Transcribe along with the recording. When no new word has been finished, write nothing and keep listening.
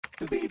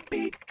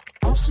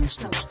All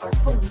systems are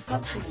fully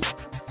functioning.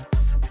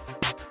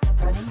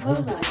 Running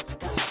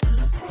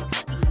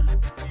lowlife.exe.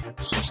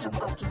 System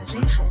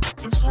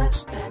optimization is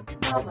less than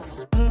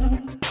nominal.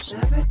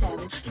 Server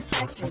damage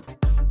detected.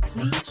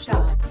 Please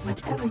stop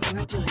whatever you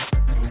are doing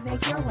and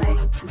make your way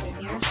to the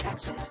nearest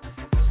exit.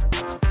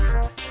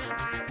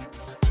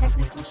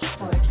 Technical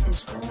support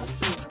is full of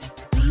boot.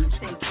 Please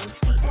vacate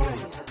the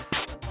area.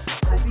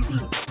 I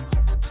repeat.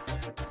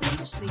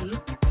 Please leave.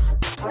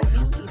 Are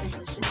you even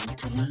listening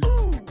to me?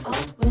 I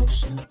will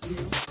shoot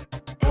you.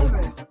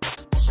 Error.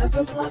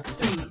 Server block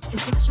 3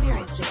 is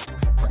experiencing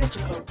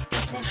critical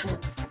ignition.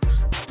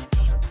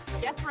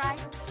 Yes,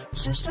 right.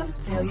 System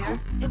failure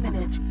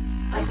imminent.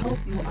 I hope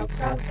you are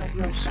proud of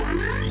yourself.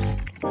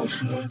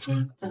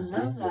 Initiating the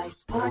Low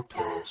Life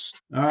Podcast.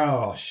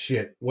 Oh,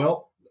 shit.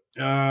 Well,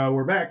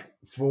 we're back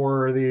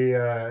for the,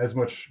 as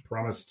much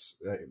promised.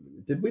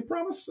 Did we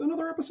promise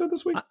another episode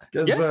this week?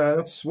 Because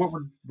that's what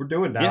we're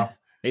doing now. Yeah,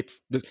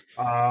 it's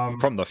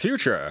from the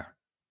future.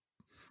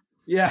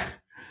 Yeah,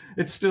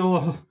 it's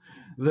still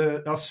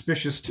the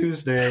auspicious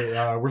Tuesday.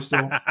 We're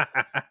still...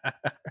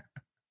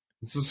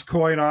 This is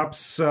Coin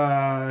Ops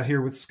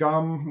here with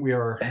Scum. We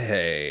are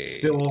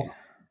still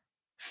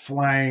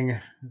flying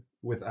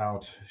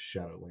without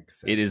Shadowlink.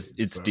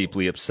 It's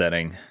deeply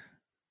upsetting.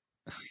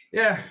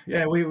 Yeah,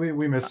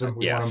 we miss him.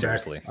 We want him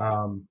seriously.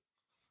 back.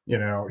 You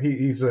know,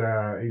 he's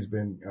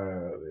been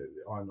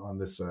on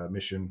this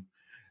mission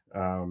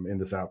in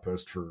this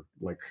outpost for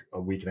like a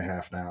week and a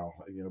half now.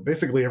 You know,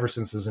 basically ever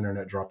since his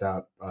internet dropped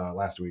out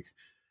last week.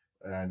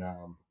 And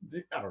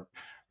I don't.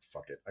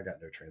 Fuck it. I got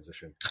no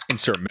transition.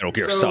 Insert Metal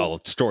Gear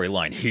Solid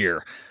storyline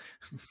here.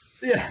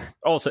 Yeah.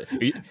 Also,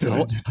 you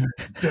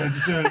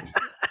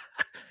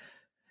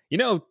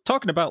know,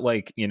 talking about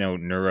like, you know,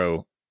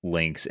 neuro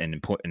links and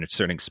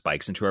inserting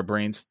spikes into our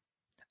brains.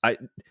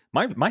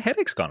 My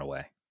headache's gone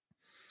away.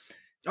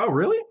 Oh,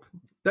 really?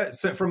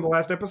 That's from the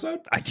last episode?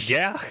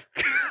 Yeah.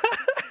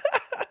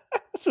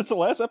 Since the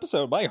last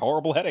episode, my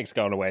horrible headache's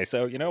gone away.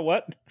 So you know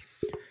what?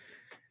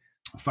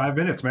 5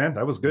 minutes, man.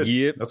 That was good.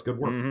 Yep. That's good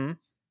work. Mm-hmm.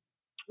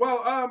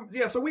 Well,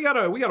 yeah. So we got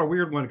a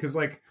weird one because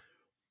like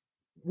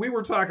we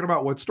were talking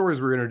about what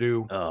stories we were going to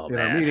do in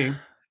our meeting,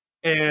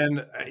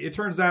 and it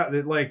turns out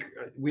that like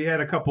we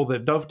had a couple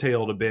that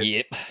dovetailed a bit.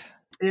 Yep.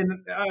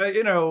 And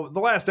you know,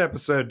 the last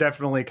episode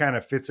definitely kind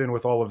of fits in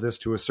with all of this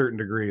to a certain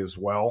degree as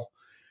well.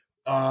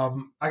 I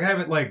have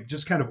it like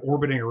just kind of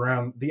orbiting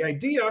around the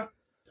idea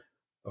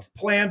of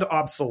planned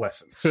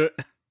obsolescence.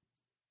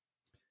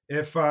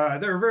 If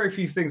there are very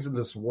few things in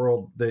this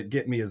world that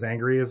get me as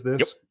angry as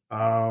this,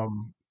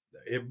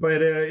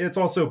 but it's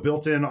also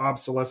built-in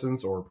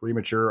obsolescence or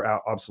premature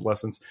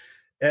obsolescence.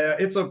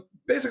 It's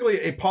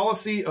basically a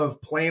policy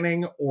of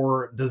planning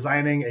or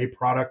designing a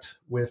product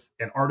with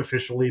an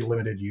artificially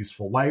limited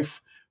useful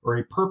life or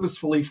a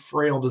purposefully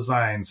frail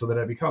design so that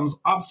it becomes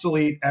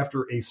obsolete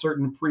after a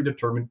certain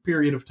predetermined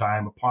period of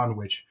time upon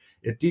which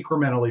it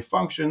decrementally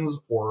functions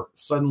or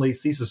suddenly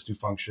ceases to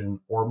function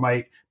or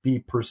might be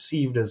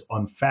perceived as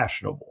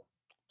unfashionable.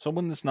 So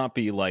wouldn't this not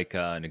be like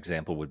an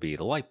example would be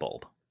the light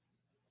bulb?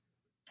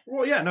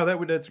 Well, yeah, no,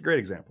 that's a great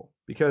example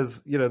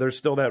because, you know, there's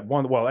still that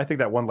one. Well, I think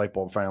that one light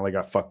bulb finally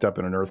got fucked up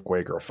in an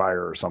earthquake or a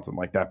fire or something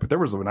like that. But there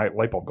was a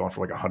light bulb going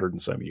for like 100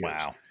 and some years.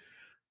 Wow.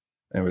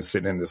 And it was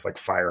sitting in this like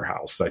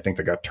firehouse. I think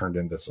that got turned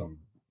into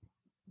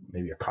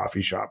maybe a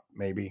coffee shop,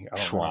 maybe. I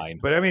don't Shrine.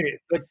 know. But I mean,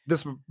 like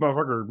this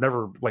motherfucker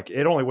never, like,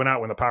 it only went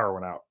out when the power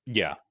went out.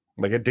 Yeah.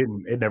 Like it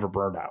never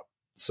burned out.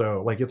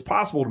 So like it's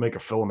possible to make a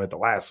filament that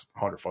lasts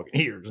 100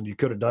 fucking years, and you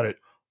could have done it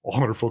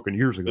 100 fucking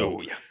years ago.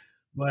 Oh yeah.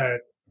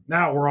 But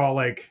now we're all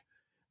like,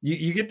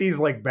 you get these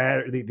like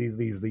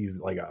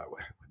these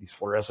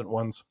fluorescent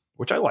ones,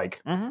 which I like,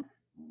 and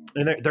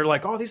they're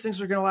like, oh, these things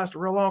are gonna last a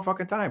real long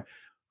fucking time,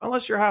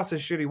 unless your house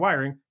has shitty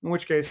wiring, in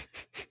which case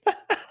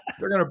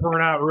they're gonna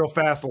burn out real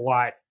fast a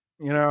lot.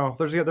 You know,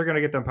 they're gonna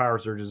get them power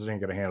surges that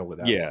ain't gonna handle it.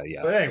 Yeah.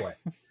 But anyway.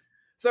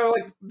 So,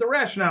 like, the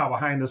rationale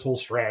behind this whole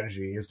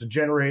strategy is to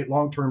generate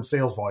long-term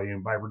sales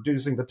volume by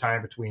reducing the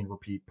time between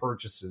repeat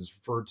purchases,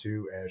 referred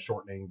to as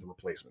shortening the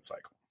replacement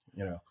cycle.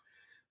 You know,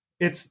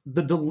 it's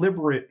the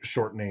deliberate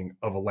shortening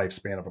of a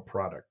lifespan of a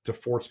product to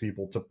force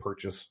people to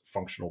purchase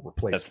functional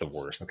replacements. That's the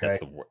worst. Okay? That's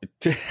the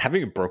worst.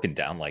 Having it broken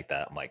down like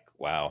that, I'm like,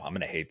 wow, I'm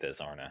gonna hate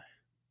this, aren't I?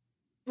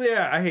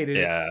 Yeah, I hated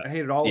it. I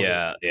hated all of it.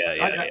 Yeah.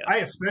 I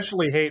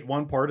especially hate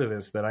one part of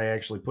this that I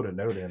actually put a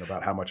note in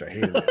about how much I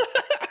hated it.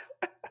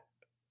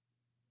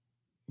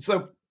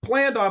 So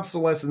planned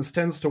obsolescence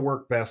tends to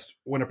work best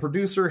when a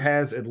producer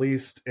has at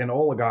least an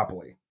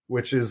oligopoly,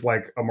 which is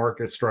like a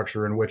market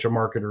structure in which a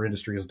market or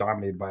industry is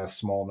dominated by a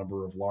small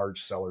number of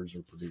large sellers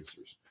or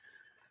producers.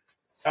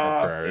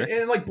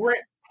 And like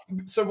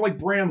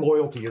brand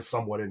loyalty is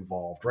somewhat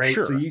involved, right?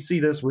 Sure. So you see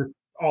this with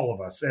all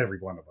of us, every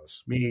one of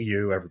us, me,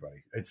 you,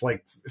 everybody. It's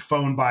like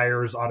phone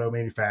buyers, auto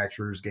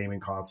manufacturers, gaming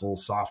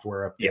consoles,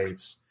 software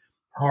updates,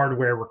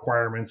 hardware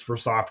requirements for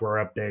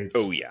software updates.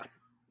 Oh yeah.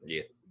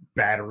 Yeah.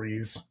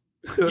 Batteries.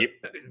 Yep.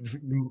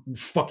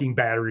 Fucking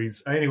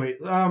batteries. Anyway,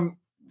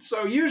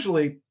 so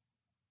usually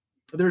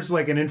there's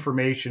like an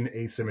information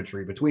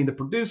asymmetry between the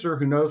producer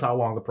who knows how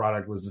long the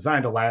product was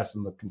designed to last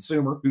and the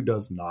consumer who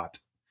does not.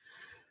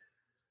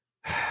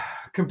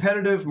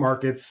 Competitive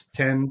markets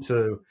tend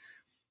to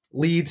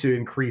lead to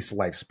increased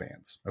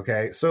lifespans.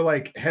 Okay. So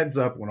like heads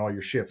up when all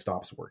your shit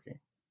stops working.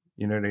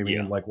 You know what I mean?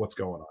 Yeah. Like what's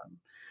going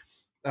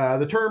on?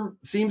 The term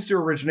seems to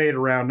originate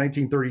around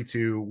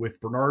 1932 with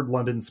Bernard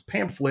London's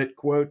pamphlet,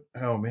 quote,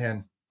 oh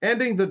man,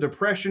 ending the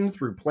depression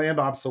through planned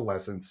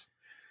obsolescence,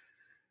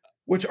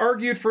 which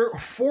argued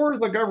for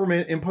the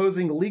government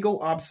imposing legal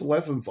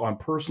obsolescence on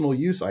personal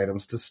use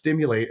items to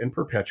stimulate and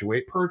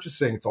perpetuate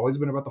purchasing. It's always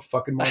been about the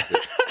fucking market.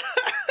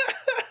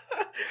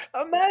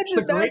 Imagine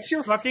The that's Great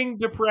your fucking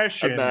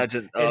Depression.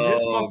 Imagine, and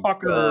this oh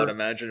motherfucker God,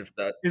 imagine if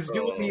that is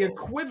doing the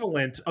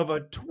equivalent of a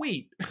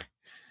tweet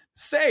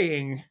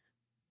saying,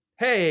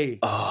 hey,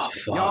 Oh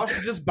y'all fuck!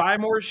 should just buy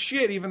more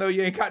shit even though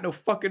you ain't got no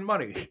fucking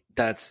money.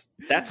 That's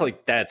Because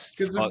if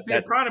the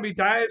that, economy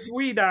dies,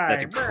 we die.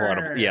 that's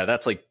incredible. Brr. Yeah,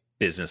 that's like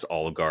business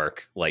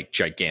oligarch, like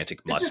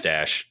gigantic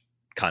mustache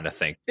kind of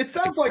thing. It That's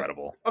sounds like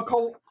incredible.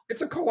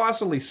 it's a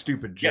colossally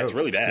stupid joke. Yeah, it's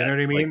really bad. You know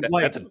what I mean?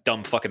 Like, that's a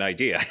dumb fucking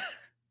idea.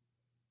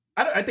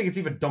 I think it's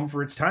even dumb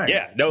for its time.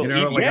 Yeah, no, you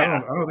know, like, yeah.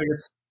 I don't think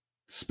it's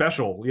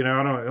special. You know,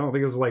 I don't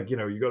think it's like, you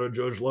know, you go to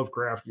Judge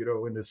Lovecraft, you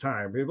know, in this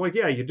time. It's like,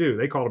 yeah, you do.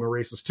 They called him a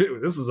racist too.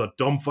 This is a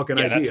dumb fucking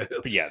idea.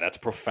 That's a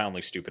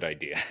profoundly stupid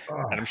idea, Oh.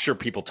 and I'm sure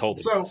people told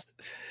him So-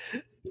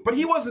 this. But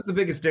he wasn't the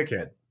biggest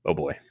dickhead. Oh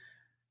boy.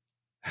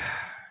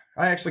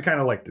 I actually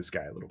kind of like this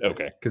guy a little bit.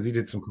 Okay. Because he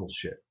did some cool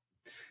shit.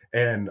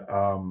 And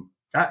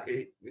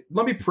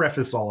let me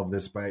preface all of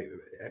this by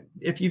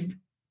if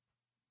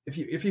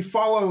you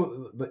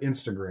follow the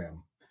Instagram,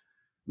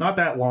 not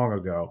that long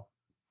ago,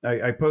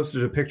 I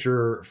posted a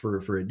picture for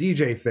a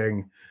DJ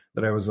thing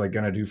that I was like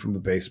going to do from the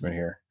basement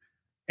here,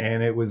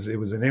 and it was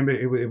an image.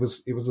 It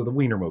was of the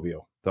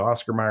Wienermobile, the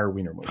Oscar Mayer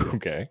Wienermobile.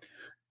 Okay.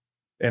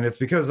 And it's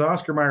because the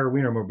Oscar Mayer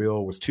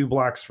Wienermobile was 2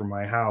 blocks from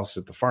my house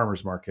at the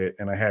farmer's market,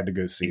 and I had to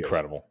go see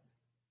Incredible.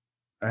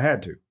 it. I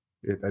had to.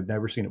 I'd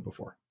never seen it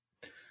before.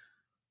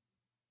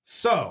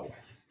 So,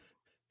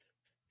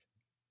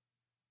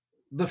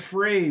 the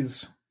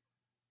phrase,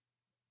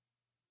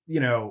 you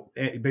know,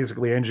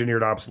 basically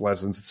engineered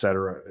obsolescence,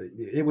 etc.,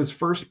 it was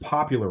first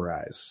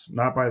popularized,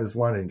 not by this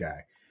London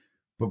guy,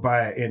 but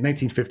in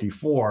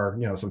 1954,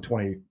 you know, some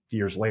 20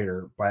 years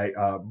later, by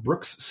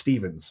Brooks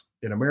Stevens,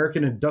 an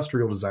American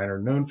industrial designer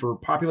known for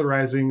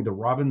popularizing the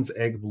robin's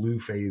egg blue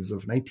phase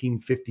of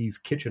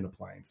 1950s kitchen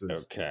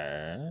appliances,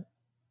 Okay.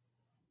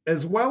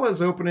 as well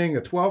as opening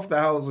a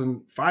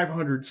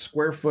 12,500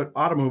 square foot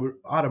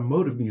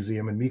automotive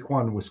museum in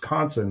Mequon,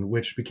 Wisconsin,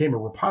 which became a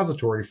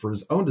repository for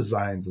his own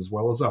designs as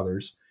well as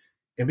others,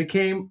 and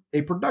became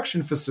a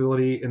production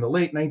facility in the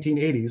late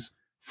 1980s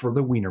for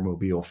the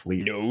Wienermobile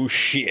fleet. No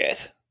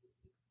shit.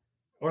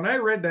 When I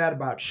read that,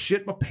 about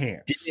shit my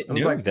pants. Didn't I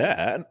was know like,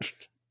 that.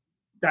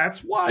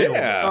 that's wild.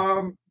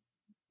 Yeah.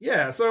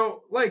 Yeah.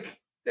 So, like,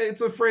 it's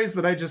a phrase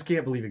that I just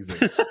can't believe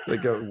exists.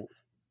 Like,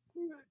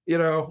 you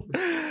know,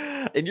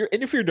 And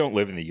if you don't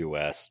live in the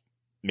U.S.,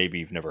 maybe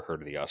you've never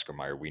heard of the Oscar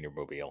Mayer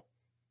Wienermobile.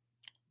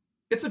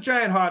 it's a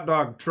giant hot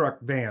dog truck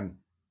van.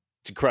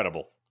 It's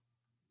incredible.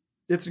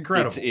 It's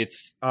incredible.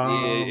 It's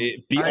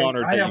be I-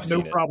 honored I that have you've no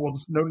seen it.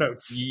 problems, no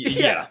notes.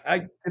 Yeah.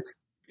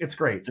 It's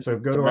great. So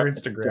go It's to our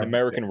It's an Instagram.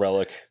 American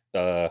relic.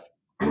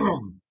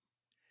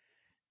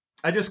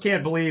 I just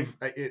can't believe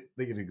it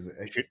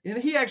exists. And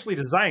he actually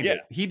designed it.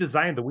 He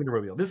designed the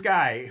Wienermobile. This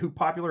guy who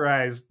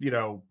popularized, you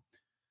know,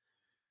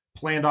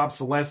 planned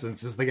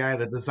obsolescence is the guy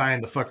that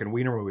designed the fucking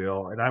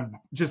Wienermobile. And I'm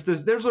just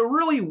there's a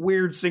really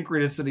weird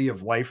synchronicity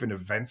of life and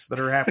events that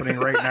are happening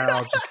right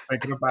now. Just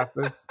thinking about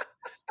this,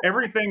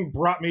 everything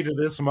brought me to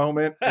this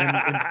moment, and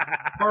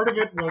part of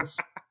it was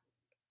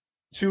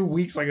 2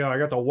 weeks ago. I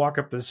got to walk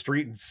up the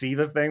street and see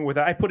the thing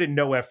without. I put in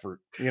no effort.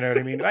 You know what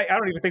I mean? I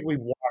don't even think we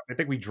walked. I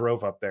think we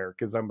drove up there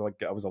because I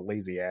was a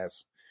lazy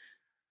ass.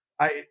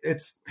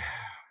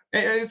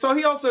 So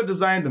he also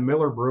designed the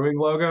Miller Brewing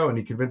logo, and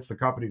he convinced the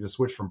company to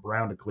switch from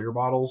brown to clear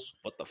bottles,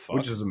 What the fuck?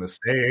 which is a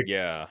mistake.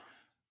 Yeah.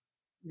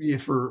 Yeah,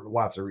 for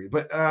lots of reasons.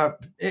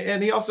 But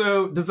and he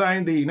also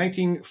designed the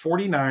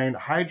 1949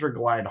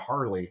 Hydroglide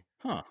Harley,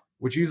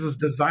 which uses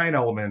design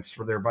elements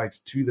for their bikes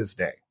to this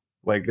day.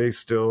 Like, they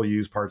still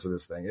use parts of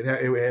this thing. It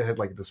had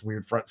like this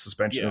weird front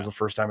suspension. It was the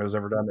first time it was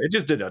ever done. It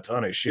just did a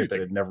ton of shit that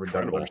had never been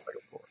done to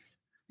motorcycle before.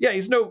 Yeah,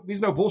 he's no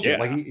bullshit. Yeah.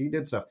 Like, he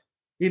did stuff.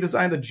 He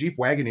designed the Jeep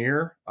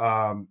Wagoneer.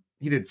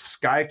 He did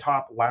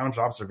Skytop lounge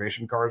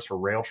observation cars for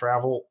rail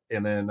travel,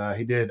 and then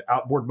he did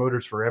outboard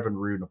motors for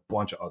Evinrude and a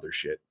bunch of other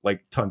shit,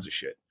 like tons of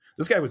shit.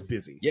 This guy was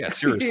busy. Yeah,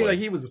 seriously.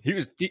 he was,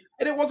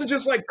 and it wasn't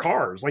just like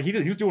cars. Like, he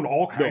was doing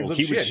all kinds of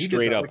he shit. was He did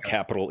straight that, up like,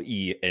 capital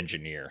E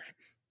engineer.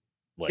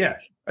 Like, yeah,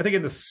 I think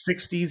in the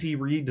 60s he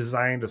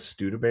redesigned a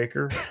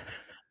Studebaker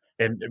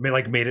and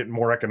made it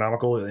more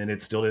economical, and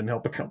it still didn't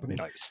help the company.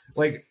 Nice.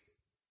 Like,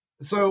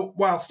 so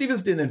while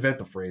Stevens didn't invent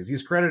the phrase,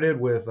 he's credited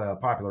with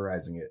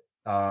popularizing it.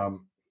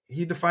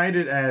 He defined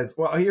it as,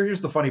 well,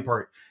 here's the funny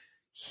part.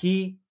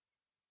 He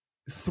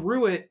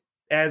threw it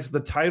as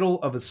the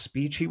title of a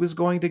speech he was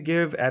going to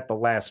give at the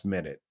last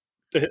minute.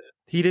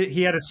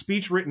 He had a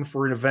speech written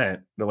for an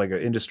event, like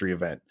an industry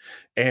event,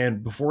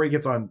 and before he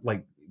gets on,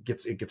 like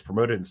gets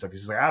promoted and stuff,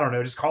 he's like, I don't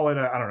know, just call it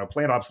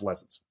planned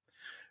obsolescence.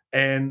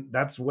 And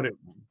that's what it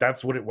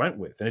went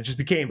with, and it just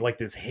became like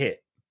this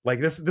hit. Like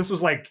this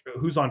was like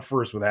Who's on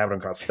First with Abbott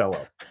and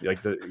Costello.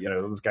 Like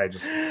this guy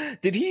just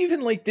did he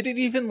even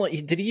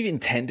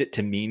intend it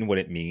to mean what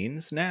it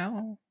means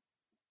now?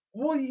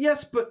 Well,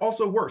 yes, but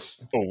also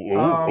worse.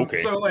 Okay.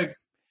 So like,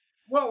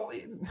 well,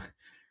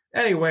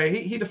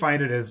 anyway, he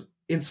defined it as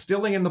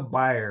instilling in the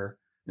buyer,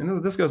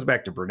 and this goes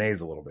back to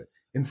Bernays a little bit,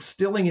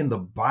 instilling in the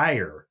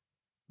buyer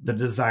the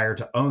desire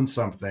to own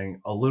something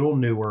a little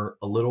newer,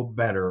 a little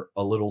better,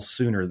 a little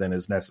sooner than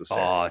is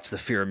necessary. Oh, it's the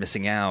fear of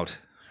missing out.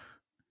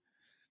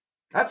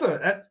 That's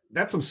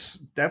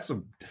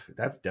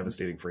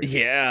devastating phrase.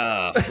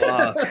 Yeah,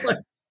 fuck. Like,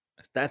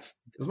 this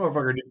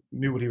motherfucker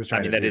knew what he was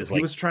trying to do.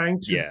 He was trying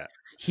to. Yeah.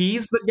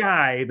 He's the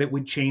guy that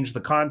would change the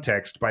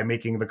context by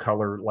making the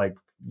color like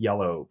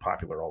yellow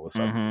popular all of a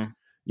sudden. Mm-hmm.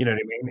 You know what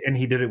I mean? And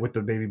he did it with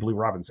the Baby Blue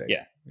Robin thing.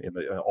 Yeah. And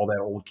all that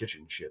old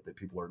kitchen shit that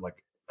people are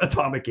like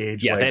atomic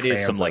age. Yeah, like, that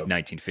is some like of.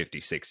 1950s,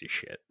 60s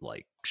shit.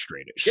 Like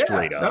straight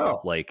up. No.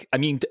 Like, I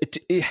mean,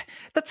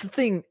 that's the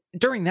thing.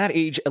 During that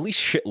age, at least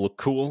shit looked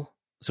cool.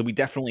 So we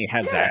definitely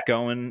had that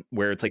going,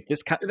 where it's like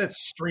this kind that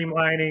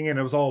streamlining, and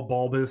it was all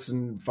bulbous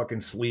and fucking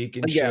sleek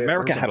and shit.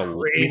 America had a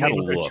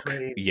look.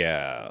 Trade.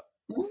 Yeah.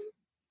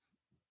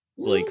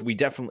 Like we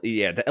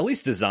definitely, at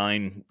least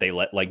design, they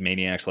let like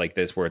Maniacs like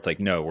this, where it's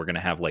like, no, we're going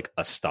to have like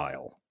a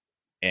style.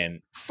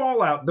 And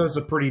Fallout does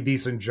a pretty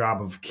decent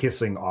job of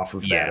kissing off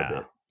of that a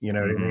bit. You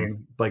know what I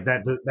mean? Like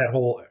that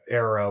whole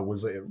era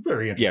was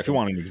very interesting. Yeah, if you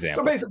want an example.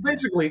 So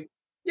basically,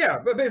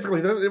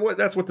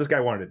 that's what this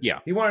guy wanted to do. Yeah.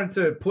 He wanted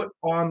to put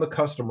on the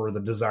customer the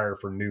desire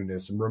for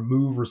newness and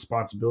remove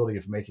responsibility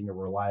of making a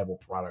reliable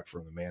product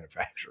from the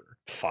manufacturer.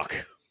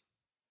 Fuck.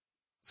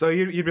 So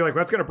you'd be like,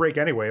 well, that's going to break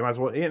anyway. Might as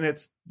well. And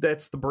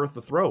that's the birth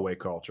of throwaway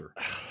culture.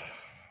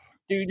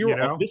 Dude,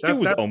 this dude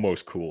was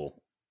almost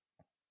cool.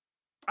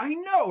 I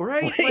know,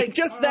 right? Like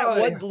just that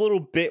one little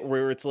bit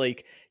where it's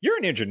like, you're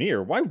an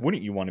engineer. Why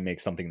wouldn't you want to make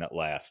something that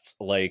lasts?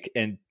 Like,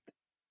 and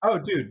oh,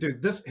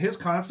 dude, his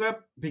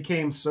concept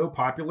became so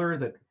popular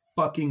that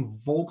fucking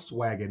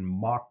Volkswagen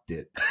mocked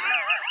it.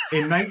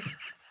 In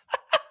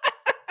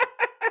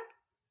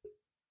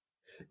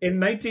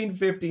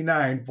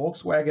 1959,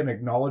 Volkswagen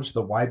acknowledged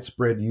the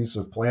widespread use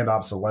of planned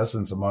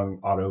obsolescence among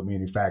auto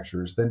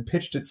manufacturers, then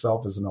pitched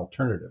itself as an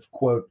alternative.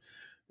 Quote,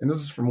 and this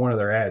is from one of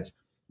their ads,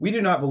 "We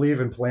do not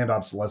believe in planned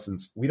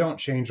obsolescence. We don't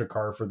change a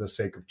car for the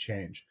sake of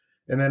change."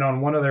 And then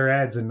on one of their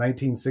ads in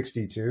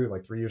 1962,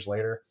 like 3 years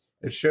later,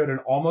 it showed an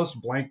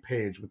almost blank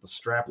page with the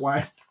strap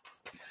line.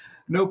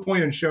 No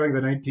point in showing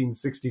the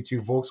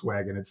 1962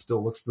 Volkswagen. It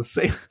still looks the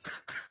same.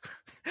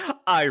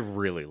 I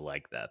really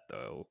like that,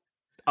 though.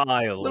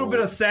 A little bit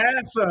of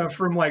sass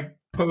from like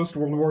post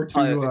World War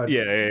II.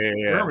 Yeah.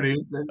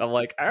 Germany. I'm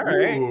like, all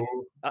right,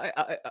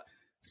 I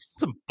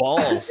some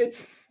balls.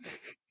 That's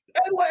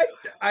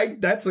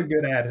a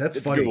good ad. That's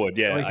funny. A good one.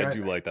 Yeah, I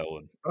do like that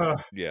one.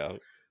 Yeah.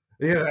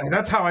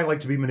 That's how I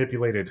like to be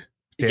manipulated.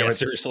 Damn it.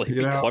 Seriously,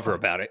 be clever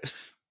about it.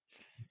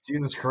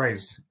 Jesus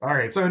Christ. All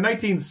right. So in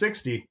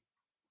 1960,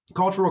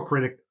 cultural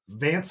critic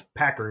Vance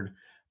Packard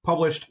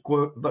published,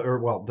 quote,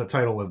 the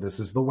title of this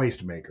is The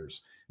Waste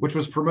Makers, which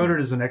was promoted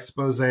as an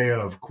expose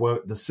of,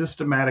 quote, the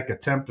systematic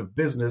attempt of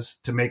business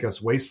to make us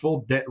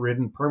wasteful,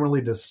 debt-ridden, permanently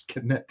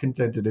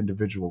discontented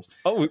individuals.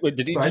 Oh,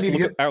 did he just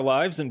look at our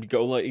lives and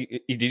go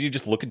like, did he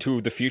just look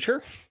into the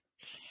future?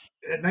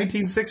 In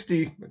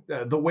 1960,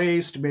 The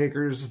Waste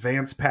Makers,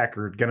 Vance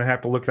Packard. Gonna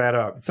have to look that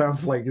up. It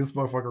sounds like this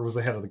motherfucker was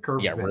ahead of the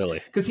curve. Yeah, really.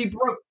 Because he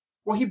broke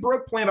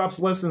planned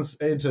obsolescence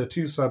into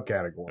two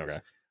subcategories. Okay.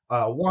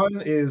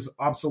 One is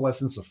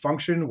obsolescence of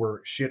function,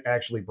 where shit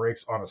actually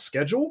breaks on a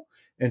schedule.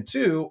 And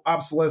two,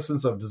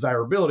 obsolescence of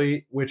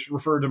desirability, which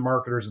referred to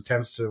marketers'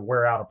 attempts to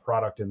wear out a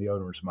product in the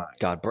owner's mind.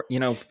 God,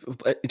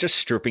 just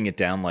stripping it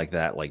down like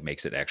that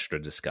makes it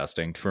extra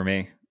disgusting for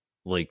me.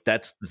 Like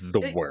that's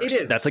the worst. It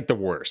is. That's like the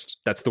worst.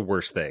 That's the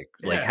worst thing.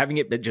 Like having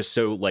it just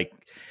so like,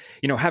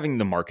 having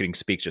the marketing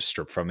speak just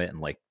stripped from it and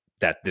like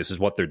that this is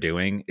what they're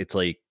doing. It's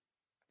like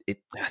it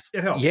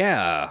helps.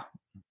 Yeah.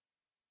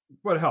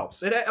 What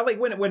helps? It like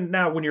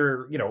when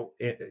you're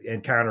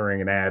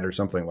encountering an ad or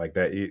something like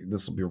that,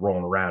 this will be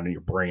rolling around in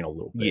your brain a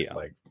little bit. Yeah.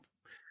 Like,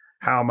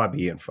 how am I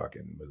being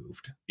fucking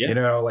moved?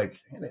 Yeah.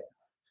 Like,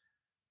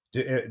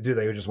 do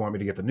they just want me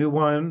to get the new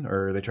one,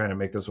 or are they trying to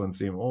make this one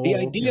seem old? The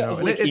idea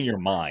of like in your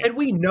mind, and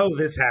we know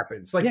this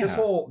happens. Like this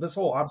whole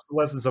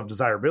obsolescence of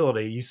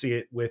desirability, you see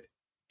it with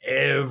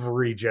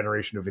every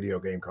generation of video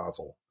game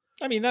console.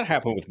 I mean, that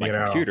happened with my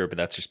computer, but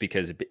that's just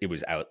because it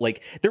was out.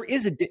 Like there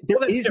is a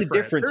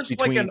difference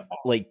between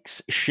like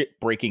shit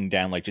breaking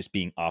down, like just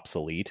being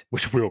obsolete,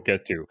 which we'll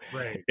get to.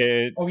 Right.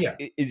 And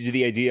is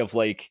the idea of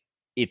like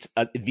it's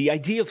the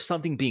idea of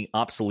something being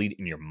obsolete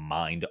in your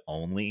mind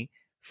only.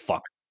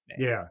 Fuck. Man.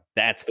 Yeah,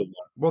 that's the one.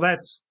 Well,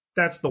 that's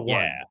the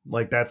one. Yeah.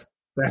 Like that's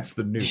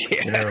the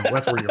nuke.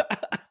 That's where you're.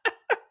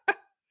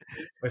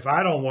 if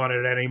I don't want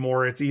it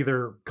anymore, it's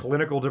either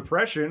clinical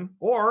depression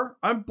or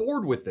I'm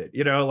bored with it.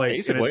 You know, like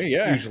basically,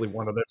 it's usually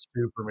one of those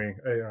two for me.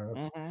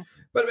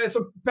 But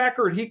so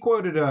Packard, he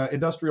quoted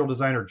industrial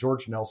designer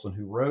George Nelson,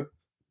 who wrote,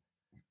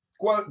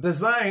 quote,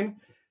 "Design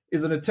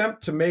is an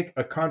attempt to make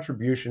a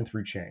contribution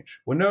through change.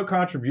 When no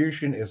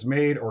contribution is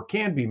made or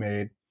can be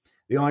made,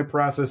 the only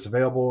process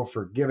available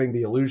for giving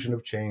the illusion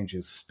of change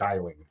is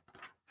styling."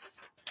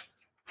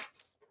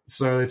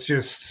 So it's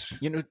just,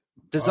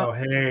 oh,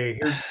 hey,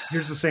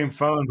 here's the same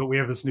phone, but we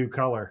have this new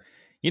color.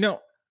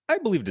 I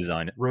believe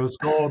design. Rose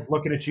gold,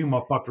 looking at you,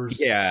 motherfuckers.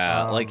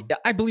 Yeah,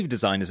 I believe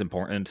design is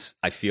important.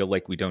 I feel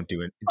like we don't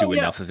do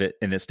enough of it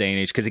in this day and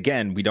age because,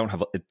 again,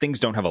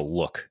 things don't have a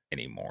look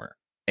anymore.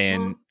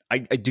 And I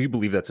do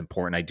believe that's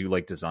important. I do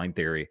like design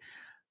theory.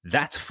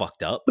 That's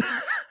fucked up.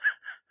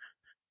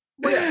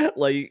 I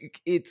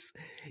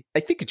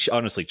think it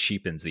honestly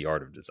cheapens the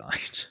art of design.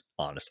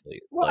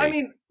 Honestly, well, I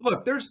mean,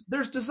 look, there's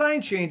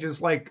design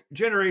changes like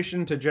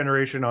generation to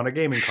generation on a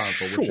gaming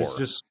console, which is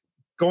just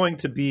going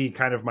to be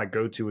kind of my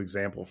go-to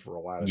example for a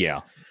lot of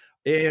this.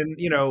 And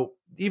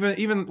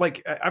even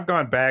like I've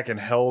gone back and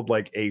held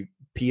like a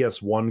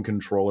PS1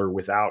 controller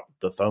without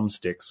the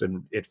thumbsticks,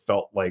 and it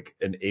felt like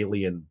an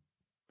alien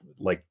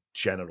like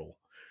genital.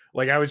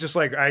 Like I was just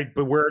like,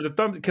 but where are the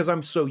thumbs? Because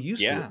I'm so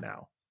used to it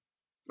now.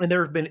 And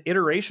there have been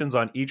iterations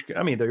on each.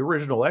 I mean, the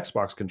original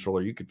Xbox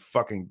controller you could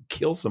fucking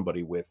kill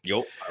somebody with.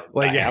 Yep,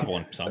 I have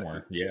one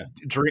somewhere. Yeah,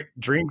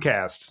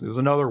 Dreamcast. There was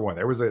another one.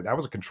 That was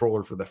a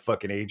controller for the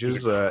fucking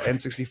ages.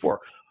 N64,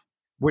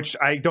 which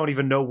I don't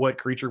even know what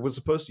creature was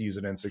supposed to use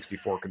an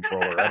N64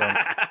 controller.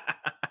 I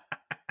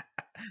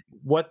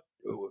don't.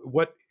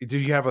 What do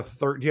you have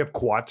do you have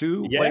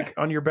Quatu like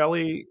on your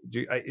belly?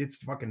 It's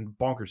fucking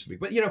bonkers to me.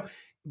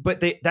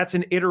 But that's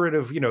an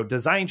iterative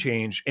design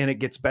change, and it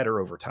gets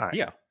better over time.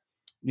 Yeah.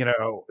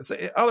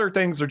 Other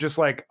things are just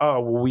like,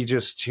 oh, well, we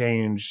just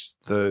changed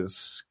the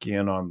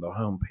skin on the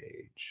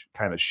homepage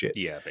kind of shit.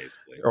 Yeah,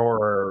 basically.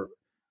 Or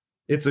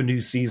it's a new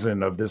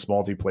season of this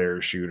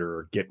multiplayer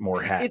shooter, get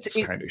more hats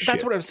kind of shit.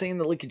 That's what I was saying,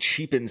 that like it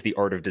cheapens the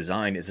art of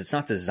design. Is it's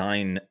not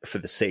design for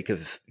the sake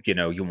of,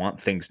 you want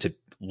things to,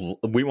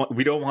 you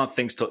don't want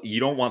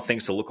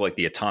things to look like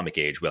the atomic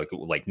age.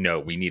 Like, no,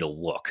 we need a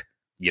look.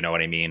 You know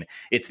what I mean?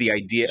 It's the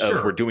idea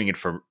of we're doing it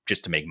for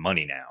just to make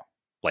money now.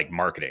 Like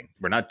marketing,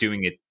 we're not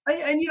doing it.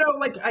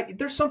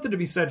 There's something to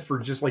be said for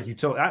just like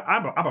utility.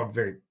 I'm a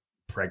very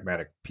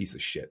pragmatic piece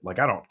of shit. Like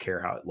I don't care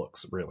how it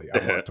looks. Really, I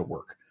want it to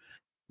work.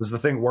 Does the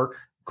thing work?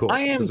 Cool.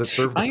 Does it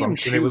serve the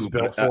function it was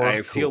built for?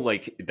 I feel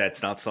like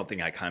that's not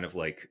something I kind of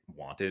like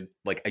wanted.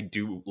 Like I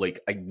do. Like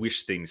I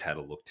wish things had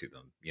a look to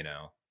them.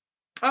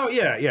 Oh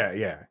yeah.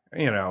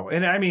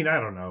 And I mean,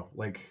 I don't know.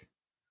 Like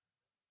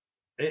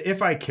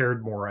if I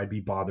cared more, I'd be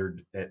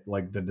bothered at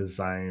like the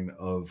design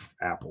of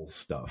Apple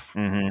stuff.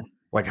 Mm-hmm.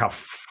 Like how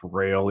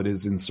frail it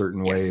is in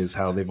certain ways,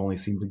 how they've only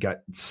seemed to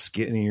get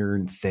skinnier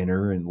and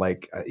thinner, and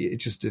like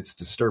it's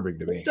disturbing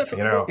to me.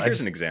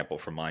 Here's an example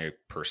from my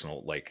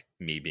personal, like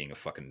me being a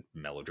fucking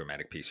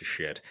melodramatic piece of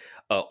shit.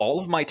 All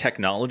of my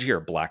technology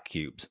are black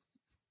cubes,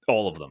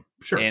 all of them.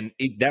 Sure, and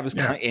that was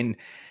and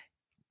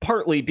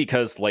partly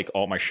because like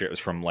all my shit was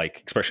from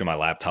like, especially my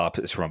laptop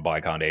is from a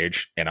bygone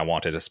age, and I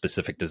wanted a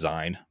specific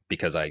design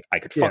because I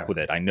could fuck with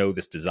it. I know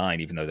this design,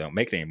 even though they don't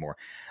make it anymore.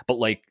 But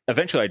like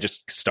eventually I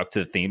just stuck to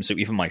the theme. So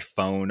even my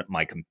phone,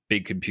 my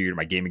big computer,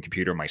 my gaming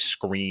computer, my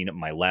screen,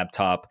 my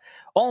laptop,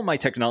 all my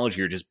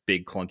technology are just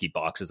big clunky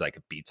boxes I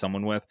could beat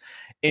someone with.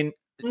 And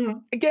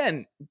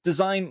again,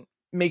 design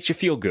makes you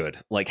feel good.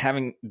 Like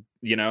having,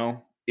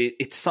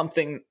 it's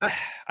something,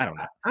 I don't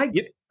know.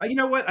 You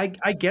know what?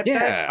 I get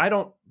that. I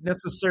don't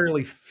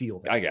necessarily feel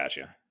that. I got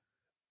you.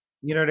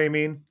 You know what I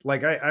mean?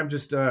 Like I'm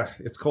just,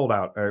 it's cold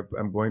out.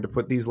 I'm going to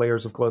put these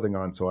layers of clothing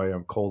on, so I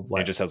am cold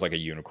less. It just has like a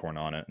unicorn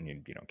on it, and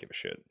you don't give a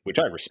shit, which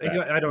I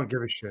respect. I don't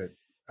give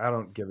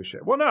a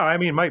shit. Well, no, I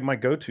mean my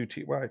go-to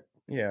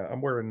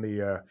I'm wearing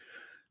the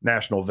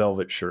National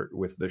Velvet shirt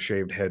with the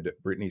shaved head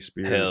Britney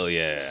Spears. Hell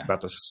yeah! Just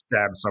about to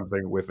stab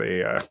something with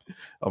a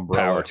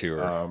umbrella. Power to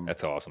her.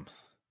 That's awesome.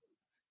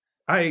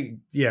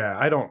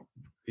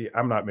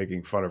 I'm not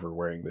making fun of her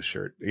wearing this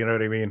shirt. You know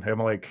what I mean? I'm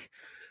like,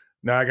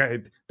 no,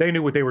 they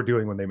knew what they were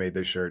doing when they made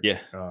this shirt. Yeah.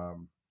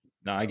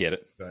 I get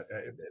it. But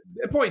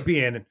point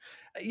being,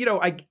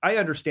 I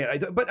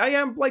understand, but I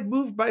am like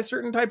moved by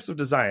certain types of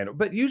design.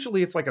 But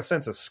usually it's like a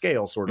sense of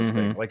scale sort of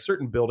thing. Like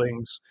certain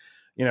buildings,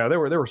 there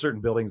were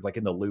certain buildings like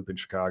in the Loop in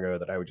Chicago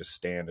that I would just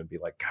stand and be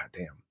like, God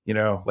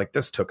damn, like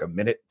this took a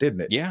minute, didn't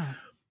it? Yeah.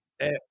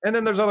 And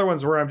then there's other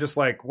ones where I'm just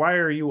like, why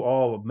are you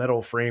all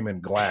metal frame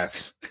and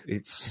glass?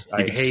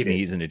 I hate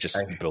sneeze and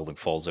the building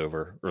falls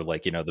over, or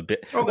like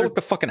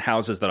the fucking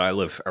houses that I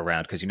live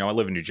around, because I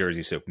live in New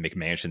Jersey, so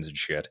McMansions and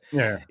shit.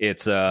 Yeah,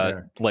 it's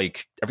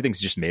like everything's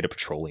just made of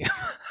petroleum.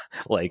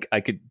 Like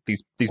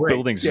these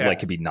buildings just like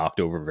could be knocked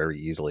over very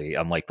easily.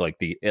 I'm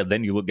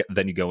then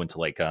you go into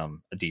like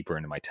deeper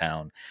into my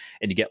town,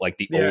 and you get like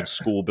the old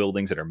school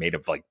buildings that are made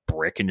of like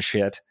brick and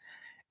shit.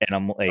 And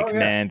I'm like,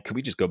 man, could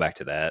we just go back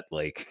to that?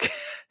 Like,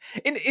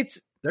 and it's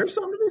there's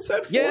something to be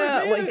said for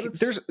Yeah, it. Man.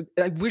 like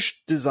I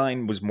wish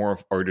design was more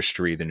of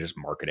artistry than just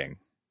marketing.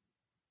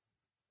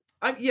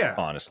 Yeah,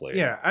 honestly.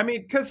 Yeah, I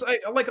mean, because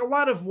like a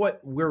lot of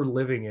what we're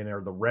living in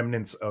are the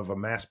remnants of a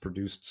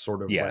mass-produced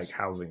sort of like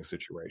housing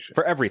situation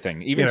for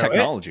everything, even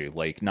technology.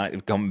 Like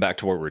not coming back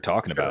to what we were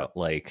talking about,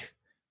 like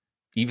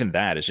even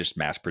that is just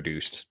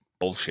mass-produced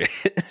bullshit.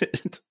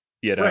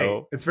 You know,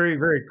 right. It's very,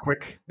 very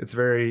quick. It's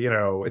very,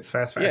 it's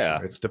fast fashion.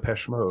 Yeah. It's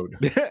Depeche Mode.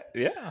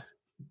 Yeah.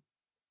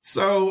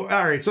 So,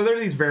 all right. So there are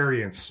these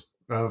variants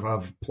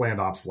of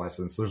planned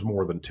obsolescence. There's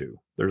more than two.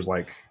 There's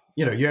like,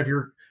 you have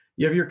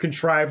your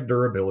contrived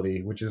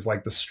durability, which is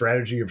like the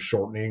strategy of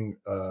shortening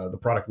the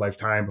product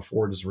lifetime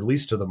before it is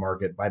released to the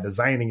market by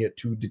designing it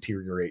to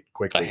deteriorate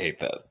quickly. I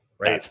hate that.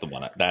 Right? That's the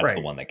one. That's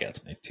the one that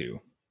gets me too.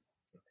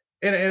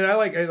 And I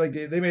like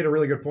they made a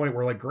really good point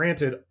where, like,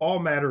 granted, all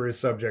matter is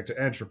subject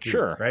to entropy.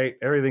 Sure. Right.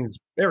 Everything's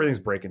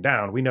breaking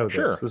down. We know this.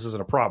 Sure. This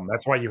isn't a problem.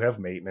 That's why you have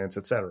maintenance,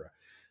 etc.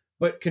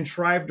 But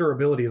contrived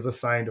durability is a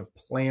sign of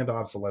planned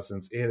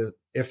obsolescence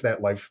if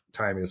that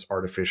lifetime is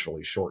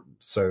artificially shortened.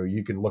 So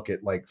you can look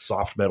at like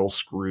soft metal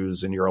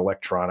screws in your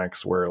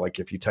electronics where, like,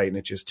 if you tighten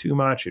it just too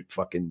much, it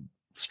fucking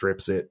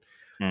strips it.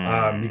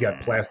 You got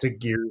plastic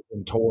gears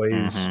and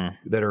toys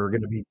that are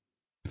going to be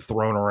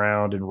thrown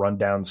around and run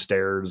down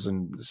stairs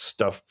and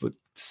stuffed with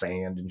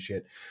sand and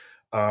shit.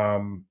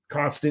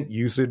 Constant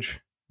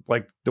usage,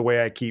 like the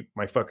way I keep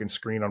my fucking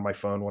screen on my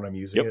phone when I'm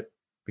using it,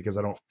 because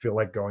I don't feel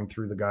like going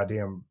through the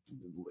goddamn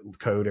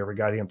code every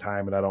goddamn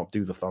time, and I don't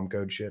do the thumb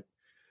code shit.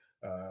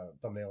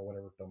 Thumbnail,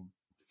 whatever,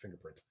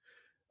 fingerprints.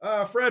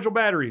 Fragile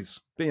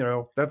batteries,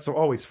 that's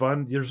always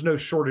fun. There's no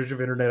shortage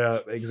of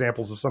internet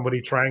examples of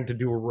somebody trying to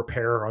do a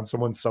repair on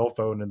someone's cell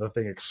phone and the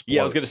thing explodes.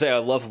 Yeah, I was going to say, I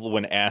love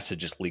when acid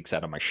just leaks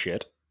out of my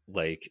shit.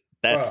 Like,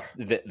 that's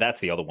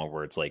the other one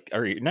where it's like,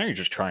 now you're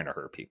just trying to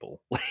hurt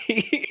people. Oh,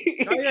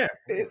 yeah.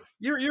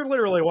 You're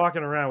literally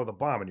walking around with a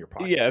bomb in your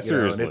pocket. Yeah,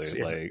 seriously.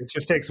 It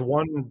just takes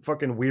one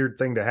fucking weird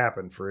thing to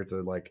happen for it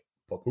to, like,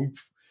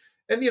 poof.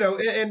 And,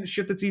 and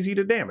shit that's easy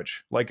to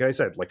damage. Like I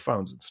said, like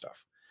phones and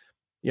stuff.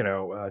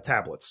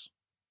 Tablets.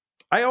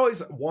 I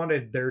always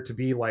wanted there to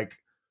be like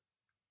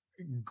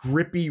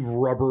grippy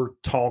rubber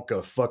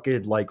Tonka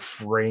fucking like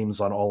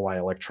frames on all my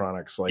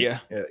electronics. Like,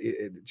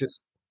 it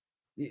just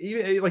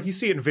like you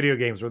see it in video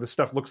games where this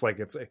stuff looks like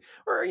it's like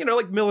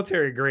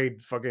military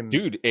grade fucking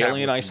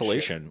Alien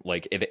Isolation,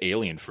 like the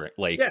Alien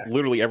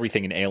literally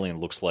everything in Alien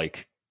looks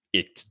like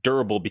it's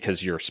durable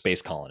because you're a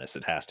space colonist.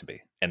 It has to be.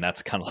 And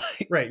that's kind of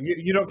like... Right.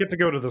 You don't get to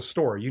go to the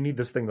store. You need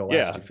this thing to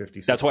last you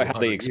 50, 60, that's why how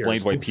they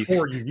explained why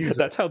people...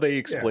 That's how they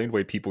explained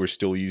why people were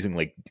still using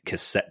like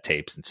cassette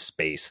tapes in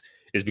space,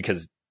 is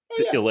because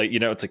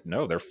it's like,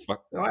 no, they're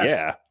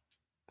yeah.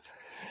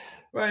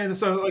 Right,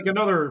 so like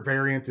another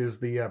variant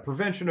is the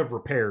prevention of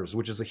repairs,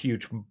 which is a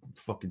huge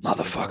fucking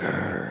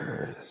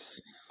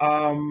motherfuckers.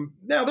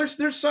 Now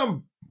there's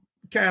some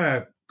kind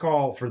of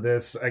call for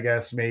this, I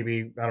guess.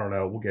 Maybe, I don't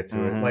know, we'll get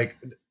to it. Like,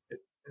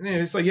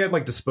 it's like you had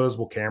like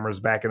disposable cameras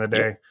back in the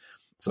day,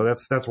 so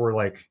that's where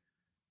like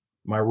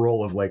my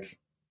role of like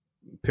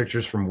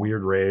pictures from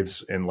weird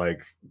raves and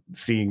like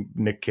seeing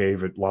Nick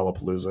Cave at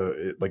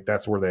Lollapalooza, like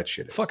that's where that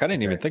shit is. Fuck, I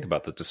didn't even think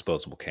about the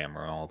disposable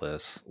camera, all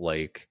this,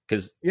 like,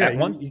 because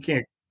you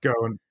can't go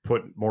and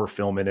put more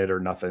film in it or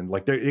nothing.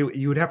 Like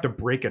you would have to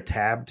break a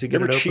tab to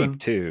get it open. They were cheap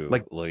too,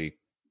 like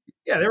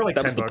yeah, they were like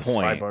that $10, was the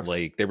point. $5.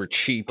 Like they were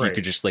cheap. Right. You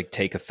could just like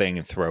take a thing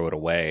and throw it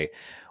away,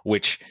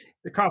 which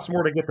it costs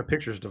more to get the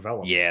pictures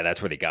developed. Yeah,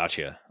 that's where they got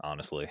you,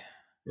 honestly.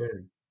 Yeah.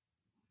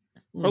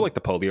 Or like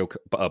the polio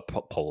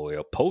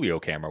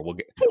camera. We'll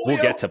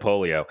get to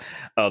polio.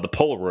 The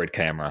Polaroid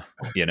camera.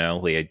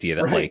 The idea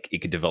that like it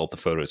could develop the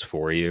photos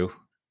for you.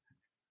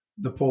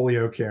 The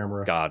polio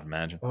camera. God,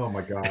 imagine. Oh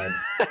my God.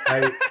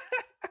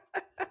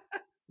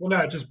 Well, no,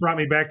 it just brought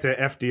me back to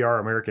FDR,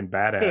 American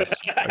Badass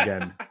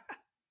again.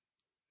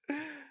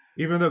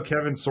 Even though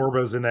Kevin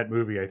Sorbo's in that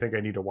movie, I think I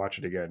need to watch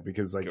it again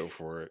because, like, go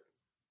for it.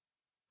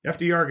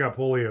 FDR got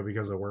polio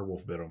because a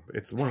werewolf bit him.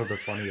 It's one of the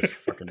funniest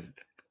fucking.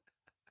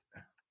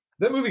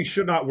 That movie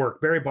should not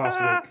work. Barry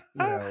Bostwick,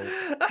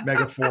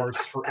 Megaforce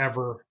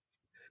forever.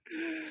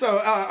 So,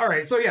 all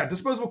right. So, yeah,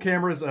 disposable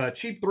cameras,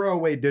 cheap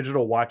throwaway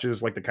digital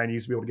watches, like the kind you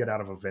used to be able to get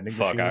out of a vending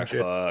machine.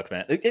 Fuck,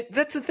 man.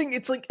 That's the thing.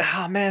 It's like,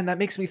 man, that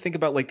makes me think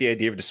about like the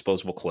idea of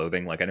disposable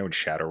clothing. Like I know in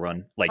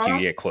Shadowrun, like you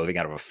get clothing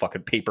out of a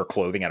fucking paper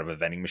clothing out of a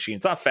vending machine.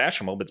 It's not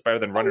fashionable, but it's better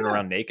than running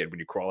around naked when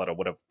you crawl out of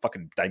what a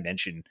fucking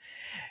dimension.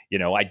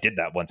 I did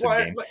that once in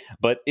game,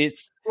 but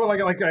it's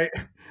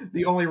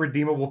the only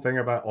redeemable thing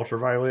about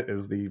Ultraviolet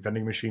is the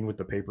vending machine with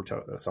the paper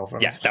cell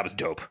phones. Yeah, that was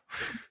dope.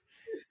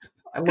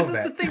 I love that.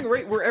 That's the thing,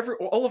 right? Where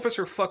all of us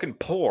are fucking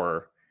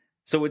poor.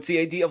 So it's the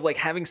idea of like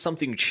having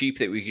something cheap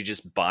that we could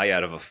just buy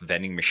out of a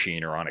vending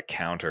machine or on a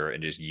counter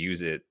and just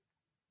use it.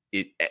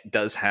 It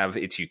does have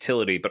its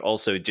utility, but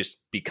also it just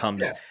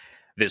becomes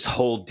this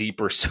whole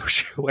deeper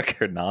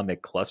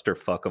socioeconomic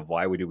clusterfuck of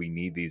why do we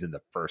need these in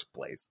the first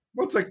place?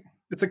 Well,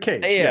 it's a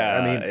cage. Yeah,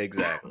 I mean,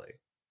 exactly.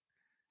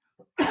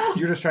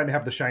 You're just trying to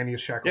have the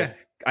shiniest shekel. Yeah,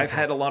 I've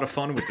had a lot of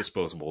fun with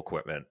disposable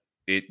equipment.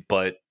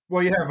 But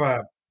Well,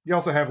 you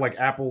also have like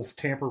Apple's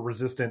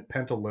tamper-resistant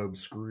pentalobe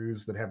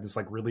screws that have this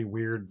like really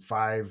weird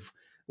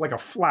like a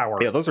flower.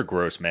 Yeah, those are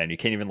gross, man. You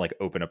can't even like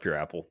open up your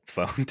Apple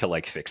phone to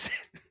like fix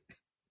it.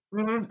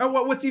 Mm-hmm. Oh,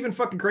 well, what's even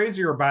fucking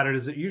crazier about it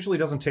is it usually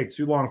doesn't take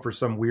too long for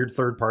some weird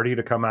third party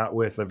to come out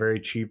with a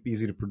very cheap,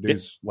 easy to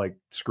produce like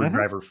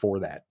screwdriver for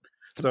that.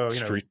 So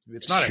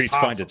it's not Streets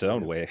finds its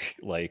own way.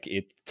 Like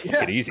it's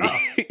fucking easy.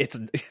 It's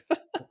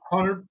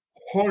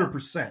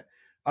 100%.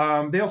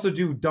 They also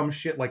do dumb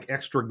shit like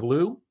extra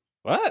glue.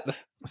 What?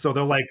 So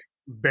they'll like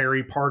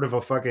bury part of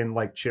a fucking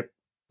like chip,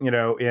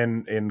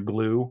 in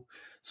glue,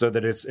 so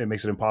that it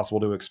makes it impossible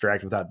to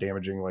extract without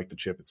damaging like the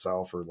chip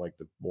itself or like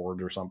the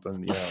board or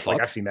something.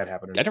 Like I've seen that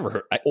happen. I never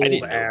heard. I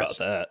didn't know about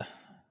that.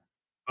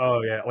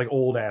 Oh yeah, like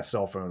old ass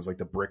cell phones, like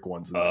the brick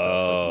ones and stuff.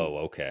 Oh,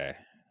 okay.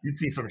 You'd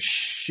see some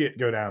shit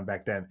go down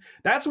back then.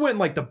 That's when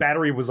like the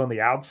battery was on the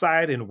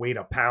outside and weighed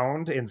a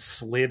pound and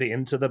slid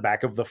into the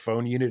back of the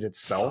phone unit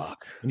itself.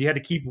 Fuck. And you had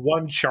to keep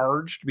one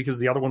charged because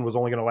the other one was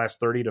only going to last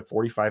 30 to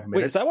 45 minutes.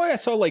 Wait, is that why I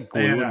saw like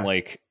glue in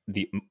like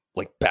the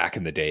back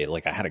in the day?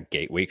 Like I had a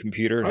Gateway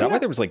computer. Is that why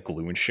there was like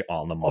glue and shit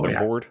on the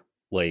motherboard?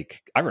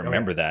 Like I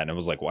remember that, and it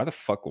was like, why the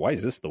fuck? Why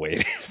is this the way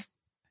it is?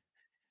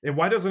 And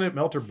why doesn't it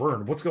melt or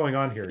burn? What's going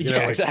on here?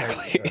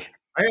 Exactly.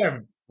 I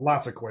have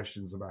lots of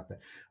questions about that.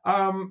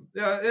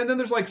 And then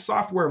there's like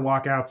software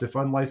lockouts if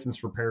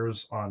unlicensed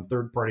repairs on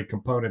third-party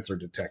components are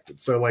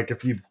detected. So like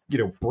if you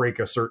break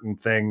a certain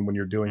thing when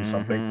you're doing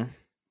something,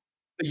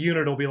 the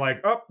unit will be like,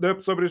 oh,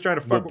 nope, somebody's trying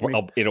to fuck with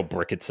me. It'll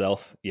brick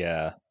itself.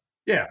 Yeah.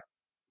 Yeah.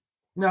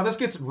 Now this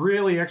gets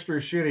really extra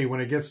shitty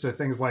when it gets to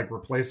things like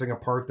replacing a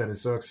part that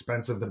is so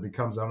expensive that it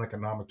becomes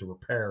uneconomic to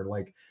repair.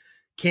 Like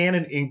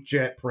Canon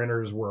inkjet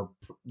printers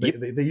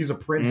they use a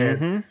print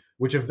head,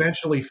 which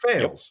eventually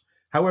fails.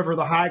 However,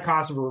 the high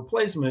cost of a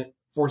replacement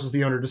forces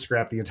the owner to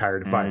scrap the entire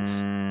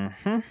device.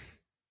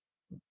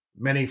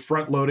 Many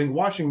front-loading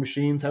washing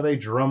machines have a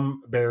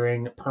drum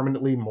bearing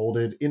permanently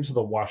molded into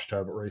the wash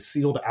tub or a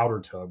sealed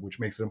outer tub, which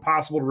makes it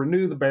impossible to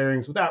renew the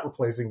bearings without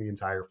replacing the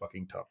entire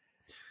fucking tub.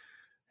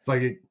 It's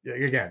like,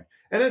 again.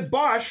 And then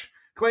Bosch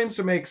claims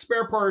to make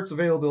spare parts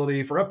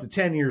availability for up to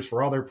 10 years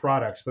for all their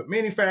products, but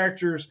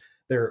manufactures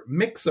their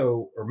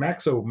Maxo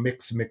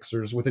mix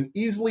mixers with an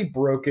easily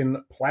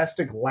broken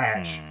plastic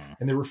latch,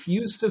 and they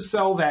refuse to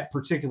sell that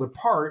particular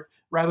part.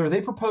 Rather,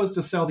 they propose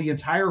to sell the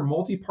entire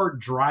multi-part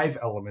drive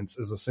elements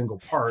as a single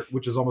part,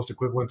 which is almost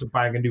equivalent to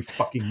buying a new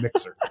fucking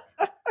mixer.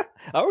 I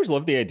always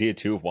love the idea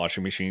too of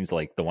washing machines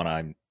like the one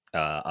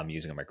I'm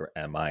using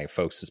at my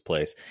folks'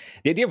 place.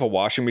 The idea of a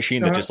washing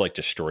machine that just like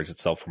destroys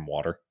itself from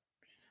water.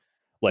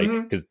 Like,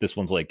 because this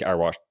one's like our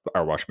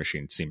wash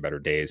machine's seen better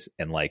days,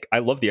 and like I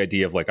love the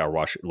idea of like a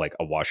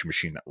washing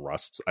machine that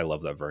rusts. I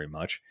love that very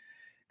much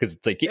because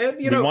it's like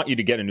we want you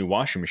to get a new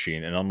washing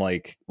machine, and I'm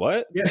like,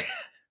 what? Yeah.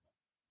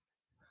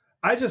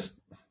 I just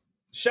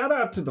shout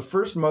out to the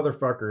first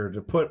motherfucker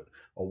to put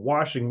a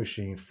washing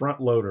machine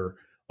front loader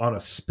on a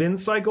spin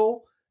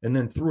cycle and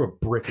then threw a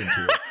brick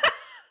into it.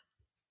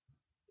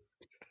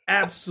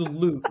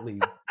 Absolutely,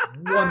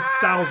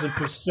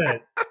 1000%.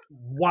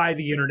 Why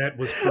the internet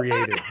was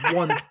created.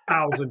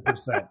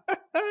 1000%.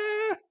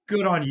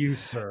 Good on you,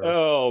 sir.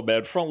 Oh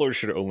man, front loader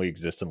should only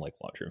exist in like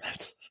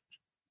laundromats.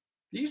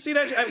 Do you see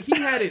that? I mean, he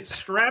had it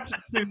strapped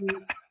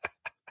to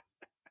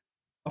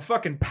a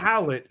fucking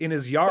pallet in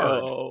his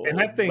yard, and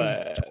that thing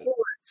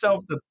tore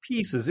itself to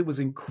pieces. It was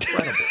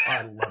incredible.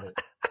 I love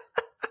it.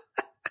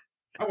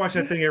 I watch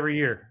that thing every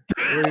year.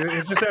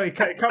 It's just how it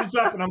comes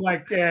up, and I'm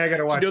like, yeah, I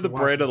gotta watch. Do you know the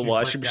brand of the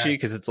washing machine?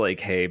 Because it's like,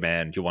 hey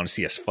man, do you want to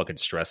see a fucking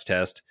stress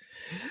test?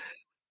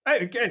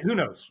 Hey, who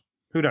knows?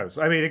 Who knows?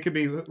 I mean, it could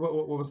be what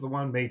was the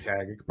one?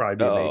 Maytag. It could probably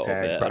be a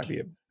Maytag. Probably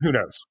be who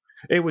knows?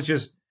 It was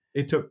just.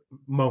 It took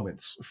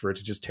moments for it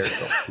to just tear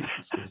itself to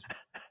pieces. It was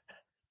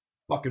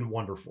fucking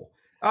wonderful.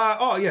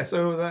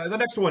 So the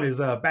next one is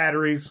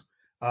batteries.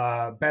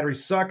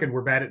 Batteries suck, and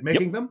we're bad at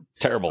making them.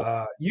 Terrible.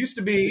 Used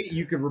to be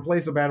you could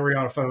replace a battery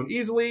on a phone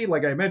easily,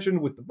 like I mentioned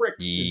with the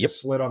bricks. You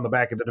just slid on the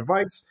back of the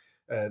device.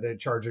 They'd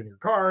charge in your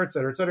car, et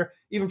cetera, et cetera.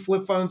 Even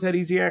flip phones had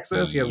easy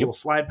access. You had a little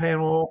slide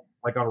panel,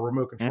 like on a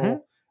remote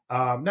control.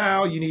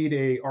 Now you need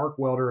a arc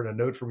welder and a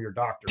note from your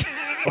doctor.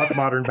 Fuck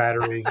modern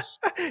batteries.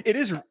 It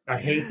is. I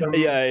hate them.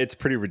 Yeah, it's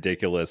pretty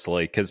ridiculous.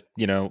 Like, because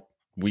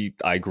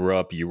I grew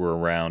up, you were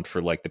around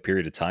for like the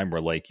period of time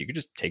where like you could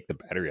just take the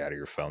battery out of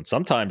your phone.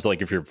 Sometimes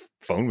like if your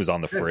phone was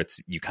on the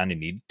fritz, you kind of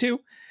needed to,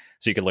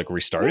 so you could like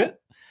restart it.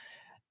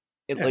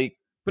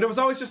 But it was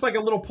always just like a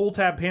little pull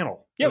tab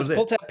panel. Yeah, it was a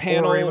pull tab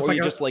panel, or like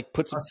you just like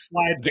put some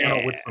slide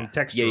panel with some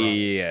texture.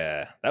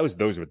 Yeah.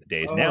 Those were the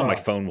days. Now my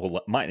phone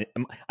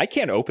I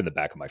can't open the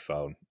back of my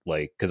phone,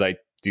 like because I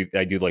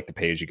do like the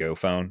pay as you go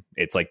phone.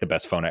 It's like the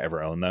best phone I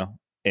ever owned though.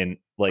 And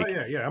like,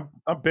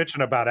 I'm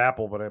bitching about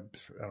Apple, but I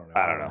don't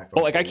know.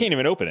 Well, like I can't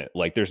even open it.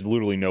 Like, there's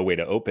literally no way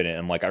to open it.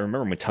 And like, I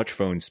remember when touch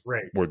phones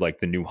were like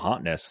the new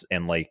hotness,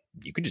 and like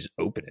you could just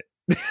open it.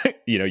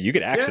 You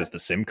could access the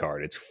SIM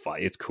card.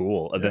 It's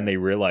cool. And then they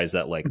realized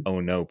that like, oh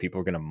no, people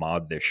are gonna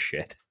mod this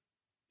shit.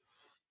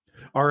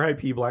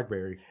 R.I.P.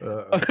 BlackBerry.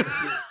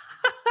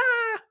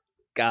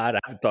 God, I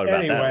haven't thought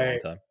about that in a long Anyway.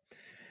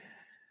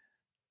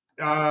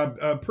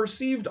 time.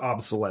 Perceived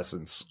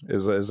obsolescence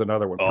is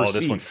another one. Oh,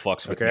 Perceived, this one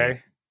fucks with me.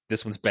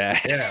 This one's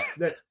bad. Yeah,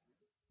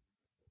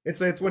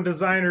 it's when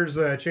designers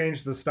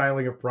change the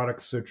styling of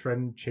products so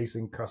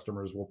trend-chasing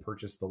customers will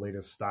purchase the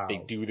latest styles. They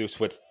do this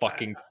with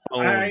fucking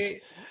phones.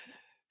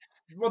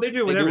 Well, they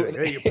do with everything.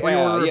 They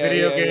pre-order a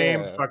video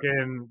game,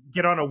 fucking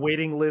get on a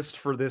waiting list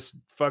for this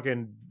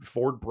fucking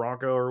Ford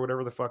Bronco or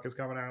whatever the fuck is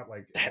coming out.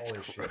 Like, That's all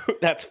this shit.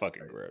 That's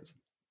fucking gross.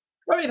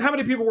 I mean, how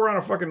many people were on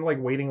a fucking like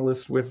waiting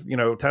list with,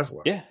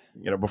 Tesla? Yeah.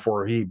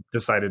 Before he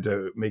decided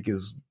to make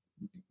his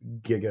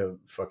giga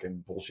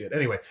fucking bullshit.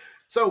 Anyway,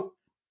 so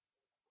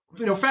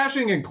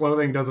fashioning and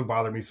clothing doesn't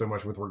bother me so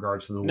much with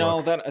regards to the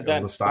look,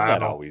 the style.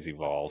 That always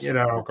evolves,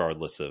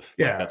 regardless of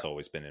that's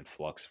always been in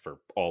flux for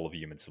all of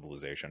human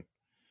civilization.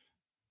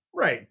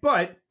 Right,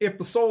 but if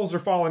the soles are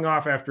falling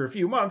off after a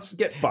few months,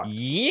 get fucked.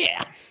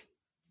 Yeah,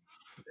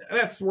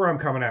 that's where I'm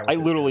coming at. With I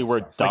literally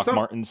wear stuff. Doc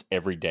Martens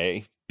every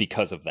day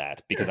because of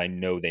that, because I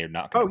know they're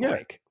not going to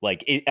break.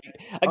 Like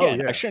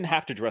I shouldn't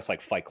have to dress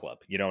like Fight Club.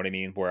 You know what I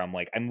mean? Where I'm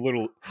like, I'm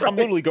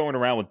literally going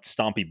around with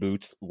stompy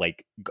boots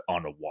like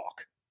on a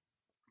walk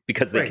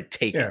because they could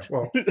take it.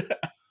 Well,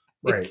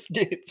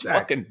 it's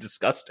fucking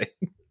disgusting.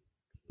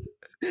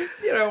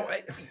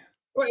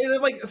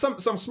 Like some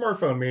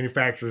smartphone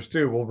manufacturers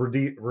too will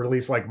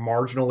release like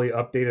marginally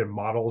updated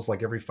models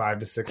like every 5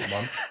 to 6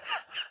 months,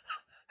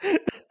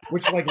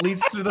 which like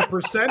leads to the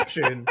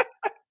perception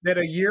that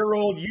a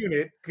year-old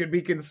unit could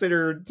be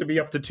considered to be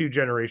up to 2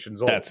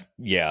 generations old.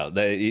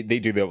 They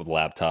do that with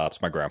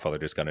laptops. My grandfather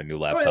just got a new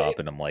laptop,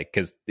 and I'm like,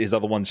 because his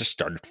other ones just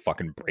started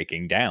fucking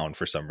breaking down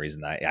for some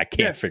reason. I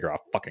can't figure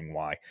out fucking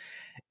why.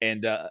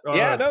 And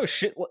no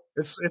shit.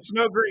 It's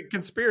no great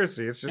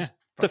conspiracy. It's just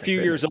it's a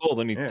few years old,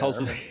 and he tells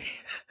me.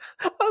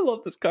 I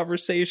love this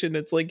conversation.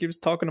 It's like he was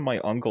talking to my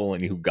uncle,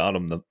 and who got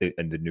him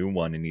the new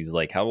one, and he's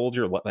like, "How old's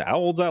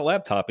that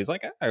laptop?" He's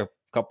like, "A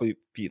couple of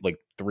feet, like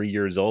 3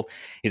 years old."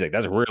 He's like,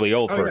 "That's really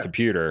old for a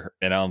computer,"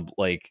 and I'm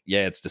like,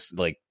 "Yeah, it's just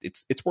like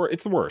it's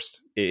the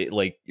worst.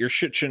 Like your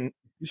shit shouldn't."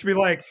 You should be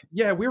like,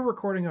 "Yeah, we're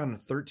recording on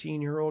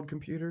 13-year-old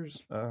computers."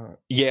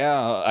 I'm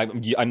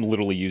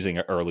literally using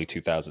an early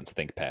 2000s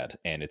ThinkPad,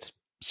 and it's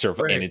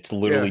and it's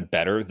literally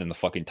better than the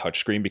fucking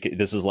touchscreen because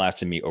this has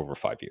lasted me over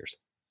 5 years.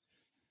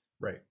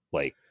 Right.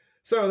 Like,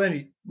 so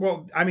then,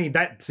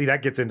 that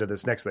gets into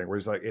this next thing where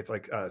it's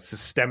like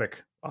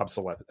systemic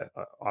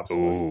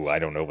obsolescence. Ooh, I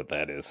don't know what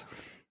that is.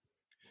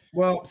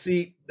 Well,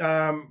 see,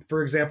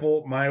 for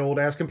example, my old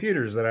ass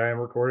computers that I am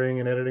recording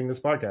and editing this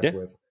podcast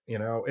with,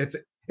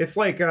 it's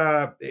like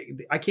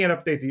I can't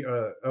update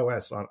the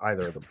OS on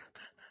either of them.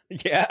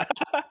 Yeah,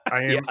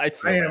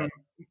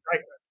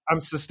 I'm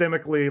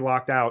systemically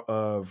locked out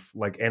of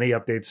like any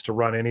updates to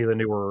run any of the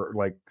newer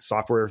like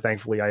software.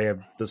 Thankfully, I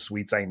have the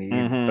suites I need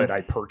that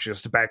I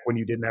purchased back when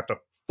you didn't have to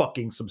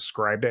fucking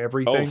subscribe to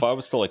everything. Oh, if I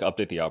was to like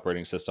update the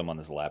operating system on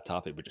this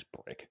laptop, it would just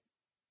break.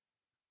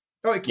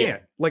 Oh, it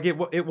can't. Like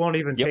it won't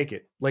even take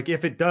it. Like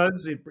if it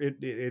does,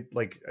 it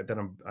like then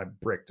I'm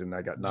bricked and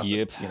I got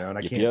nothing. And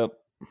I can't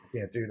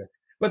do that.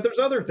 But there's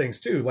other things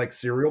too, like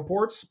serial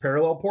ports,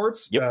 parallel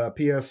ports,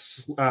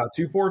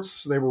 PS2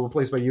 ports. They were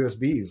replaced by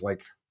USBs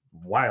like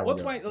while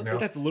ago.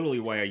 That's literally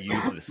why I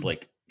use this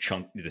like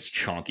this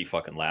chunky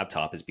fucking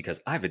laptop, is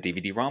because I have a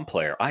DVD-ROM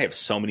player. I have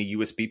so many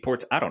USB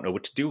ports. I don't know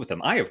what to do with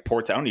them. I have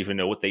ports I don't even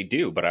know what they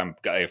do, but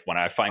when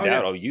I find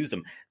out, I'll use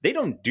them. They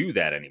don't do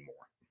that anymore.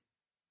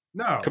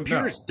 No,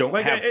 computers don't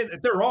like, have.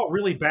 They're all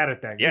really bad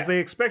at that because they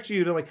expect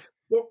you to like.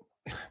 Well,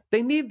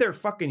 they need their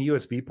fucking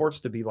USB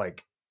ports to be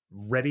like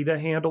ready to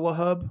handle a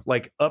hub,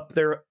 like up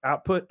their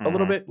output a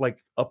little bit,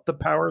 like up the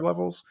power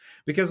levels.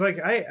 Because like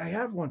I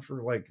have one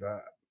for like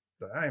the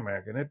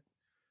iMac, and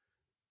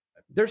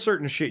there's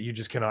certain shit you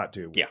just cannot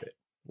do with it.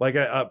 Like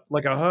a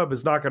hub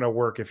is not going to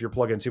work if you're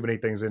plugging too many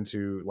things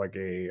into like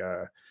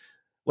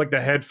like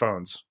the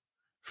headphones.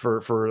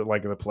 For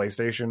like the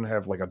PlayStation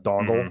have like a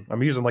dongle.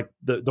 I'm using like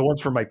the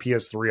ones for my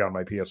PS3 on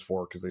my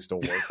PS4 because they still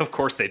work. Of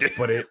course they do,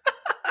 but it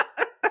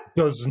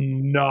does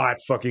not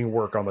fucking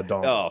work on the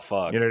dongle. Oh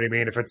fuck! You know what I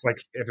mean? If it's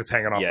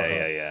hanging off.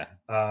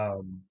 Yeah.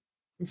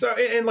 So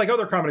and like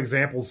other common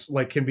examples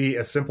like can be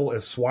as simple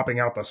as swapping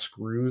out the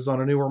screws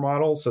on a newer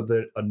model so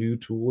that a new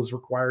tool is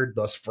required,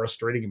 thus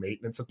frustrating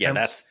maintenance attempts. Yeah,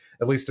 that's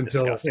at least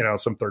until disgusting.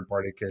 Some third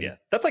party can. Yeah,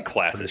 that's like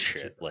classist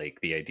shit. Like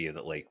the idea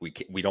that like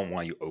we don't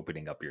want you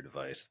opening up your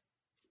device.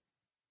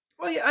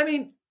 Well, yeah, I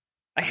mean,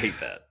 I hate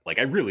that. Like,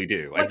 I really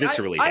do. Like, I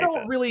viscerally hate that. I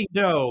don't really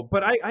know,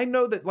 but I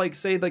know that, like,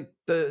 say, like,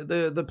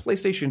 the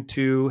PlayStation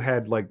 2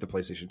 had, like, the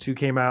PlayStation 2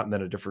 came out, and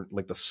then a different,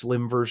 like, the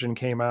slim version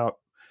came out.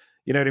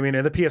 You know what I mean?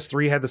 And the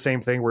PS3 had the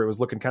same thing where it was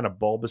looking kind of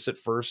bulbous at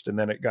first, and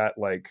then it got,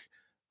 like,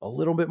 a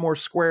little bit more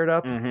squared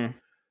up.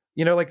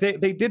 Like,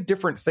 they did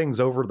different things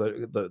over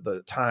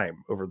the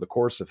time, over the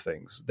course of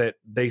things, that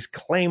they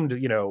claimed, I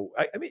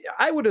mean,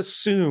 I would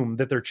assume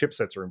that their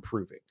chipsets are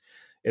improving.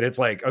 And it's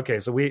like, okay,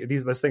 so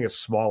this thing is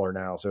smaller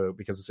now, so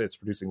because it's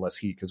producing less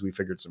heat because we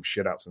figured some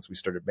shit out since we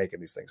started making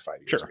these things 5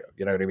 years ago.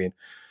 You know what I mean?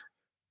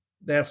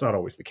 That's not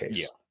always the case.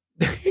 Yeah.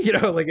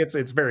 like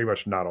it's very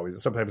much not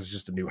always. Sometimes it's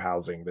just a new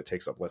housing that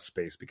takes up less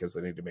space because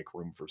they need to make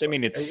room for something. I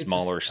mean, it's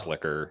smaller, just,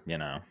 slicker,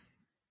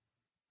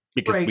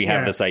 because we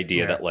have this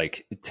idea that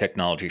like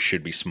technology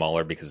should be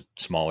smaller because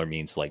smaller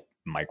means like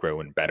micro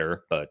and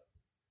better. But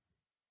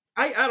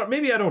I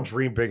don't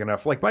dream big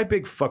enough. Like my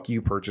big fuck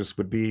you purchase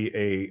would be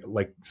a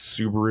like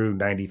Subaru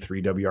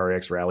 93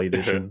 WRX Rally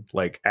Edition,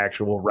 like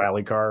actual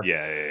rally car.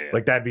 Yeah.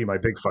 Like that'd be my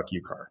big fuck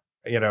you car.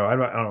 I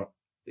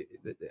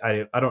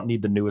don't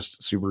need the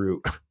newest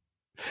Subaru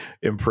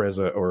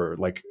Impreza or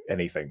like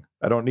anything.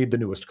 I don't need the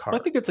newest car. I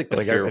think it's like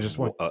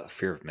the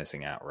fear of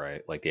missing out,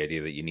 right? Like the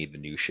idea that you need the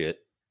new shit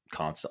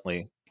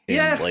constantly.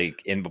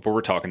 And but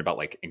we're talking about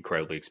like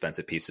incredibly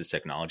expensive pieces of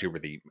technology where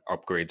the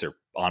upgrades are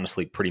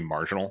honestly pretty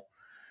marginal.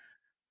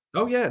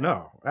 Oh yeah,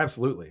 no,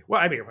 absolutely.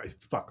 Well, I mean,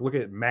 fuck, look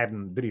at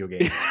Madden video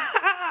games.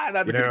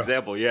 That's a good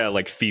example. Yeah,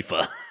 like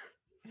FIFA,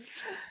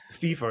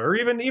 or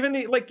even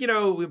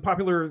the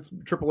popular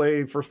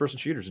AAA first person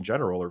shooters in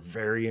general are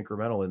very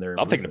incremental in their.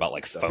 I'm thinking about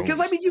like phones because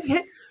I mean you've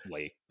hit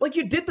like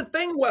you did the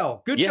thing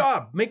well. Good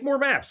job. Make more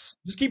maps.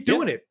 Just keep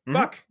doing it. Mm-hmm.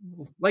 Fuck.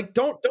 Like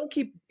don't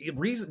keep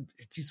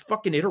these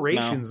fucking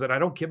iterations that I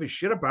don't give a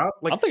shit about.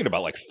 Like I'm thinking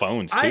about like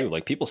phones too.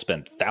 Like people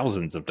spend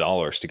thousands of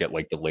dollars to get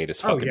like the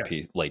latest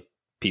fucking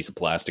piece of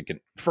plastic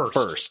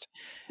first.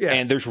 Yeah.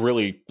 And there's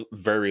really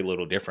very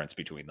little difference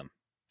between them.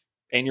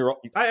 And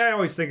I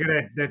always think of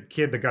that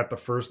kid that got the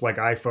first like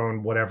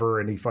iPhone whatever,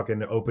 and he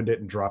fucking opened it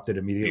and dropped it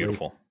immediately.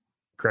 Beautiful.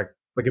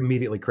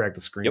 Immediately cracked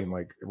the screen,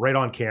 like right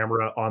on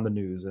camera on the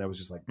news, and I was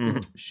just like,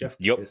 chef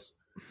kiss.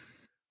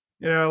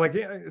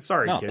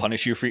 Sorry, kid.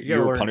 Punish you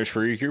were punished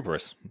for your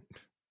hubris.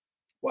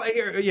 Well,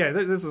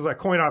 this is a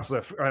coin ops,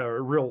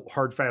 a real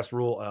hard fast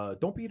rule.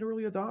 Don't be an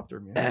early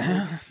adopter,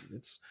 man.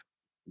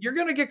 You're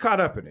gonna get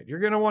caught up in it. You're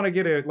gonna want to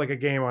get a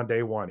game on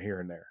day one here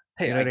and there.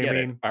 Hey, you know I get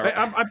it.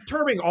 I'm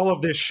terming all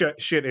of this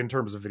shit in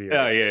terms of video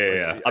games.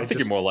 Yeah. I'm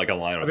thinking more like a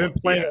line of. I've been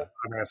playing.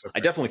 I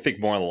definitely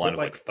think more on the line of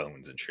like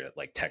phones and shit,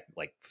 like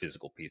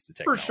physical pieces of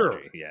technology. For sure.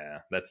 Yeah,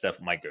 that's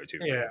definitely my go-to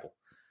example.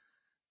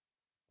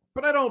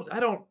 But I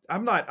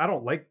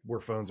don't like where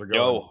phones are going.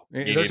 No,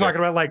 they're talking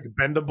about like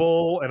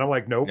bendable, and I'm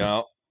like, nope.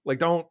 No. Like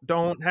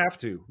don't have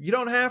to. You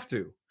don't have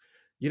to.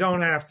 You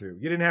don't have to.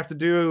 You didn't have to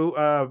do,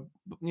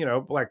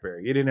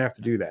 BlackBerry. You didn't have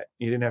to do that.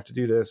 You didn't have to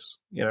do this.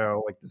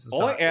 This is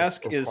all I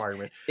ask is,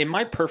 in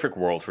my perfect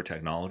world for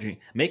technology,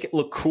 make it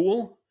look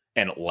cool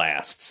and it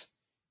lasts,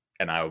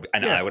 and I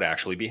would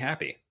actually be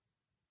happy.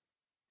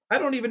 I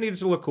don't even need it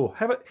to look cool.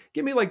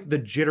 Give me like the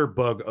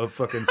jitterbug of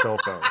fucking cell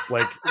phones,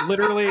 like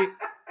literally,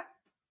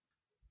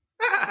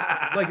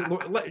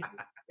 like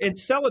and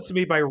sell it to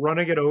me by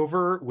running it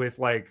over with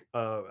like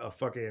a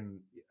fucking.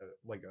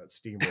 Like a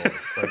steamroller,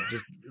 like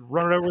just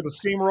run it over with a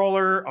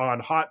steamroller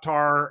on hot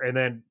tar, and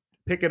then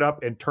pick it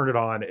up and turn it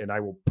on, and I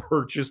will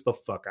purchase the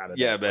fuck out of it.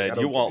 Yeah, man,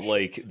 you want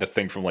like the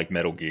thing from like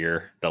Metal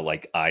Gear, the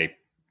like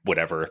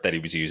whatever that he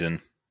was using,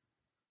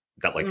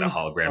 that like the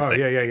hologram thing.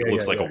 Yeah,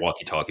 looks like a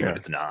walkie-talkie, but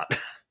it's not.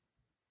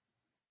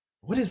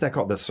 What is that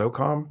called? The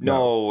SOCOM?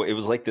 No, it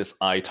was like this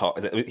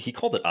he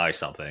called it I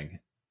something.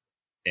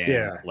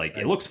 And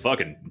it looks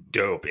fucking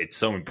dope. It's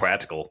so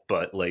impractical,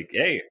 but like,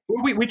 hey,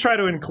 we try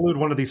to include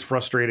one of these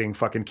frustrating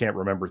fucking can't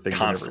remember things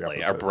constantly.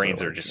 In every episode, our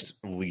brains are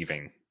just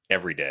leaving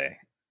every day.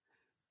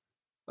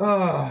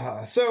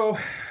 So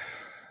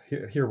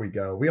here we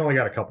go. We only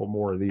got a couple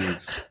more of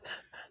these.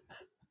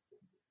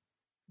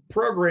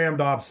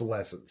 Programmed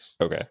obsolescence.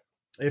 Okay.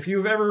 If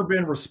you've ever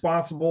been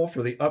responsible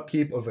for the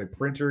upkeep of a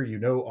printer, you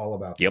know all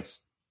about this.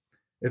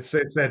 It's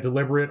that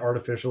deliberate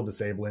artificial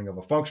disabling of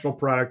a functional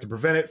product to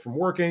prevent it from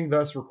working,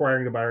 thus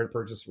requiring the buyer to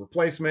purchase a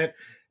replacement.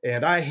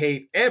 And I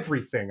hate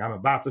everything I'm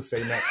about to say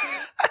next.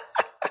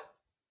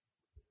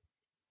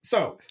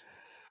 So,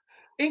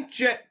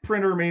 inkjet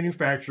printer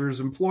manufacturers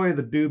employ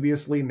the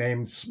dubiously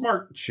named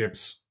smart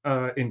chips,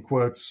 in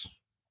quotes,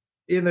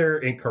 in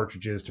their ink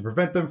cartridges to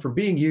prevent them from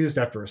being used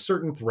after a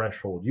certain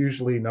threshold,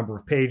 usually number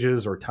of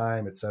pages or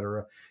time,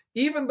 etc.,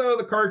 even though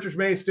the cartridge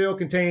may still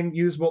contain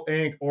usable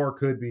ink or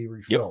could be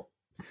refilled.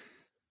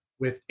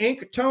 With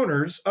ink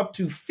toners, up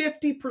to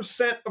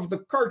 50% of the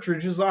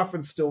cartridge is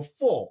often still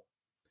full.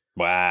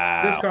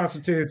 Wow. This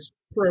constitutes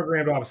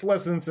programmed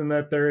obsolescence in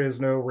that there is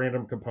no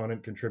random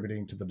component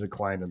contributing to the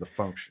decline in the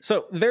function.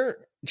 So they're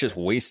just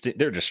wasting,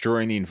 they're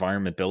destroying the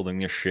environment, building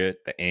this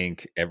shit, the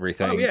ink,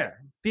 everything. Oh, yeah.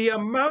 The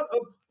amount of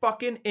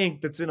fucking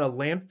ink that's in a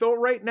landfill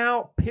right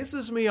now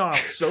pisses me off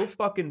so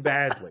fucking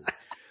badly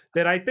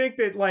that I think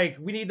that, like,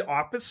 we need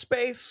office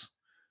space,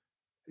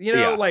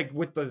 like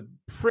with the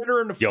printer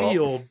in the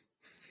field.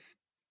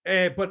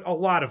 But a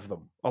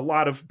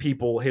lot of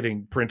people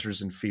hitting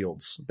printers in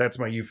fields. That's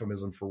my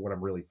euphemism for what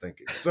I'm really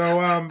thinking.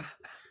 So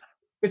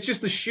it's just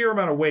the sheer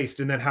amount of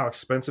waste, and then how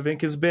expensive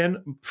ink has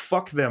been.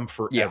 Fuck them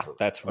forever. Yeah,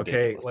 that's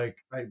ridiculous.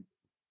 Okay.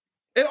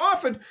 And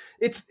often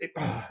it's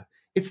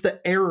the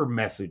error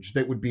message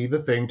that would be the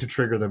thing to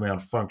trigger the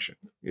malfunction.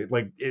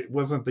 It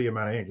wasn't the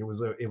amount of ink. It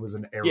was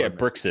an error. Yeah, it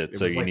bricks it.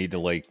 So you need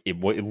to it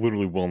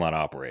literally will not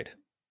operate.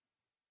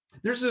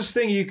 There's this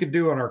thing you could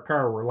do on our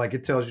car where like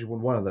it tells you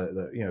when one of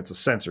the you know, it's a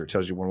sensor. It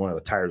tells you when one of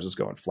the tires is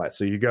going flat.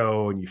 So you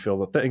go and you fill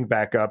the thing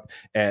back up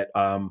at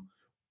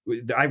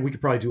we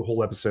could probably do a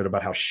whole episode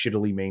about how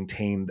shittily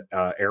maintained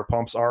air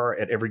pumps are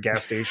at every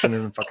gas station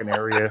in the fucking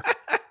area.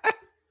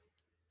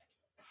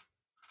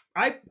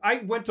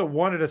 I went to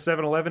one at a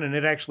 7-Eleven and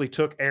it actually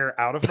took air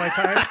out of my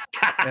tire.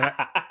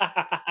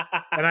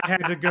 and I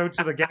had to go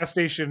to the gas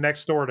station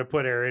next door to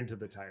put air into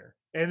the tire.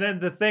 And then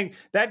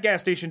that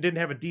gas station didn't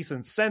have a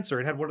decent sensor.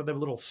 It had one of the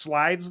little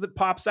slides that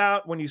pops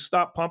out when you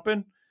stop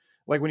pumping.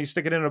 Like when you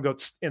stick it in, it'll go,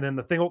 and then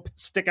the thing will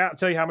stick out and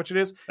tell you how much it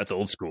is. That's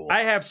old school.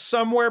 I have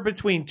somewhere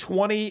between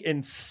 20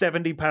 and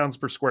 70 pounds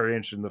per square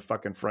inch in the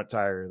fucking front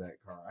tire of that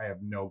car. I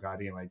have no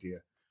goddamn idea.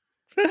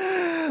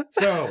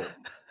 So...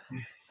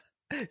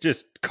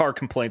 just car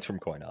complaints from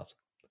coin ops.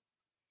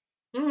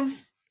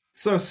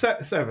 So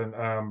 7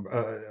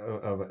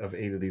 of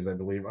 8 of these, I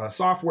believe.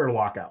 Software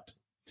lockout.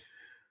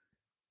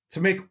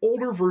 To make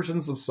older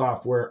versions of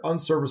software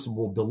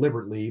unserviceable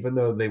deliberately, even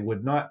though they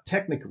would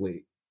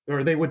technically,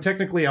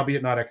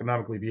 albeit not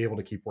economically, be able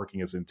to keep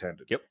working as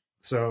intended. Yep.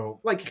 So,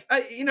 like,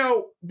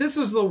 this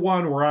is the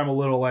one where I'm a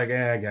little like,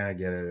 I gotta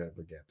get it, I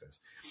forget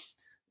this.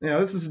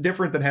 This is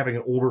different than having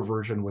an older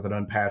version with an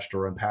unpatched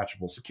or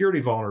unpatchable security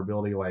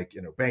vulnerability, like,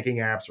 banking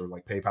apps or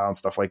like PayPal and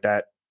stuff like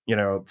that.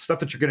 Stuff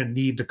that you're going to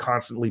need to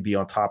constantly be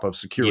on top of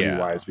security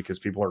wise, because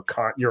people are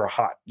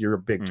you're a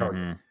big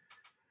target.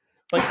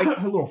 Like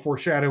a little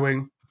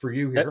foreshadowing for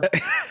you here.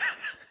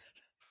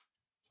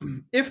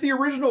 If the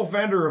original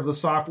vendor of the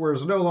software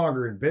is no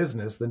longer in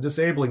business, then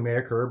disabling may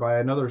occur by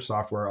another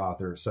software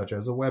author, such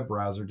as a web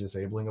browser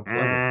disabling a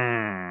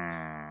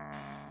plugin.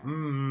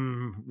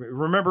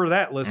 Remember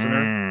that,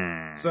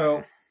 listener.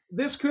 So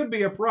this could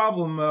be a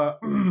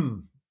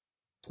problem.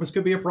 This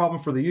could be a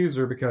problem for the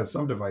user because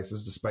some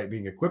devices, despite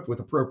being equipped with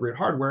appropriate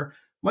hardware,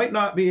 might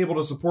not be able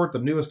to support the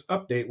newest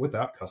update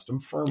without custom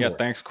firmware. Yeah,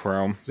 thanks,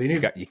 Chrome. So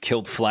you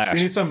killed Flash.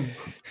 You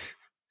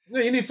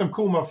need some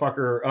cool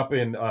motherfucker up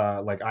in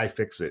like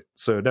iFixit.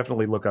 So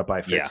definitely look up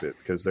iFixit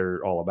because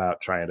they're all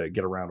about trying to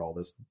get around all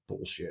this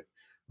bullshit.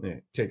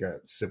 Take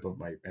a sip of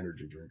my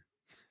energy drink.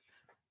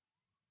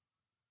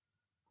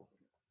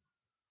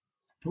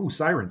 Ooh,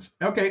 sirens.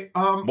 Okay.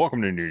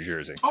 Welcome to New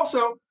Jersey.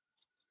 Also,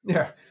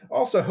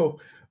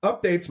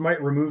 updates might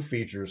remove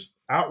features,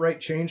 outright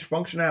change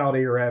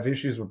functionality, or have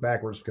issues with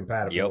backwards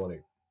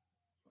compatibility.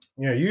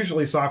 Yep.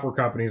 Usually software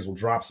companies will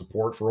drop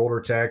support for older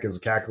tech as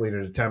a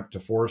calculated attempt to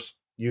force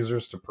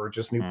users to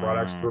purchase new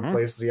products to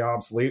replace the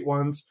obsolete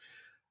ones.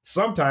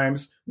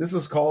 Sometimes this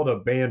is called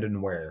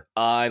abandonware.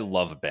 I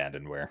love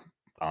abandonware.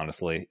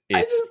 Honestly,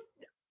 I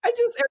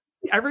just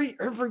every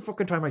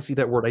fucking time I see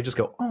that word, I just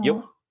go, oh.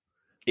 Yep.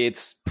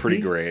 It's pretty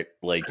great.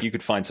 Like you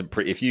could find some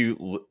if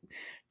you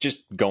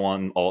just go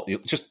on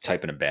just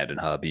type in abandoned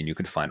hub and you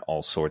can find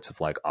all sorts of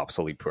like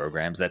obsolete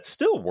programs that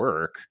still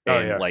work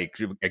like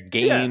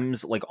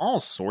games, like all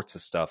sorts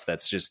of stuff.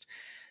 That's just,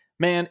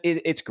 man,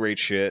 it's great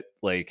shit.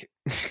 Like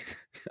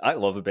I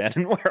love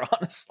abandonware,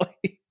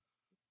 honestly.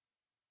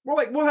 Well,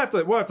 like we'll have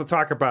to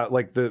talk about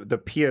like the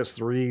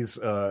PS3's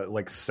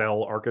like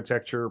cell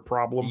architecture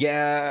problem.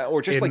 Yeah,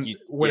 or just like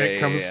when it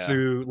comes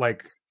to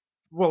like.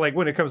 Well, like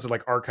when it comes to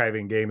like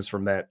archiving games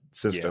from that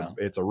system,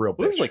 it's a real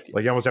bitch. Like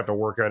you almost have to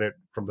work at it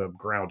from the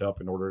ground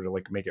up in order to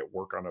like make it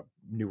work on a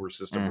newer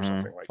system or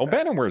something like that.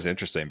 Abandonware is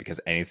interesting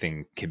because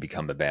anything can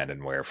become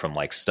abandonware, from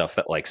like stuff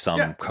that like some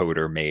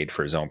coder made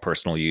for his own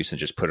personal use and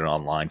just put it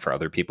online for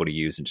other people to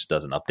use and just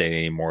doesn't update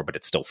anymore, but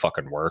it still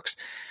fucking works.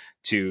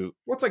 To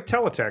what's like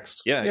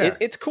teletext.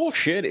 It's cool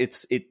shit.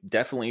 It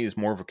definitely is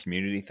more of a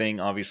community thing,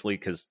 obviously,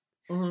 because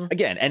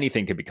again,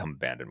 anything can become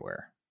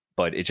abandonware.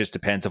 But it just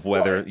depends of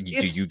whether do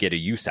you get a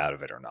use out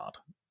of it or not.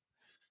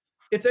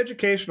 It's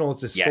educational,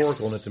 it's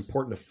historical, and it's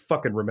important to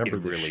fucking remember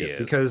this shit.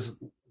 Because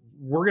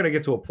we're going to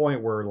get to a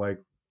point where, like,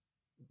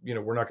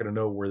 we're not going to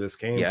know where this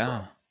came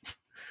from.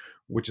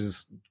 Which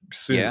is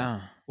soon.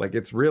 Yeah. Like,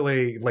 it's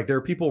really, like, there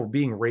are people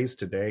being raised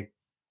today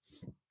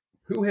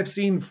who have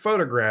seen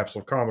photographs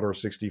of Commodore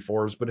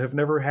 64s, but have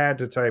never had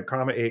to type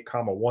 .8,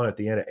 .1 at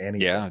the end of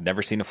anything. Yeah,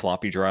 never seen a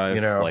floppy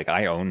drive. Like,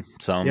 I own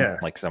some.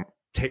 Like, some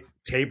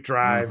tape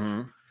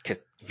drive.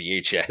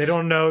 VHS. They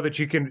don't know that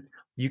you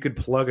could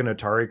plug an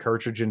Atari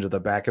cartridge into the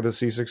back of the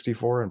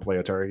C64 and play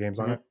Atari games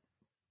on it.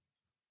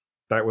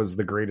 That was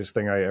the greatest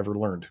thing I ever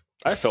learned.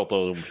 I felt a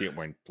little bit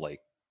when like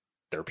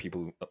there are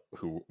people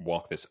who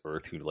walk this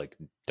earth who like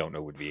don't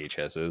know what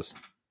VHS is.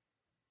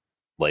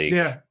 Like,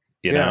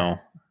 you know.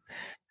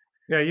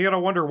 Yeah, you got to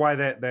wonder why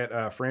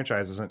that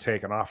franchise isn't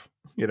taken off.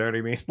 You know what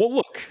I mean? Well,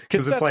 look,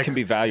 cassettes can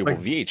be valuable.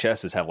 Like,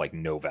 VHSs have like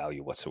no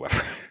value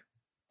whatsoever.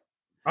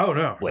 Oh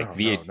no! Like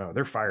no,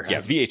 they're fire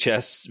hazards. Yeah,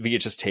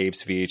 VHS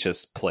tapes,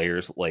 VHS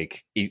players,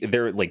 like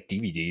they're like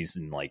DVDs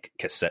and like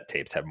cassette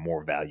tapes have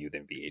more value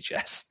than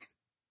VHS,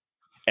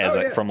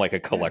 from like a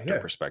collector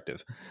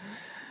perspective.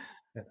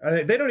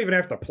 They don't even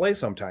have to play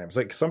sometimes.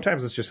 Like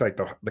sometimes it's just like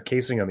the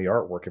casing on the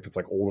artwork. If it's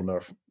like old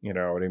enough, you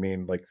know what I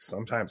mean. Like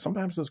sometimes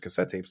those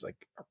cassette tapes,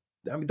 like,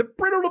 I mean, they're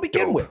brittle to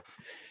begin with.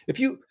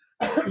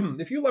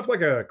 if you left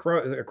like a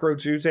Crow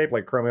 2 tape,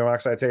 like chromium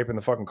oxide tape in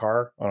the fucking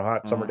car on a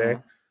hot summer day,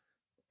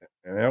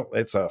 you know,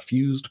 it's a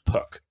fused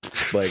puck.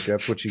 Like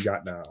that's what you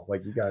got now.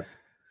 Like you got.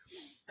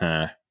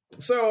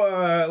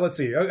 So let's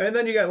see, and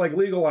then you got like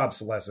legal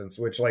obsolescence,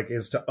 which like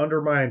is to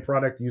undermine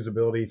product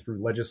usability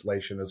through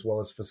legislation, as well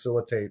as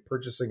facilitate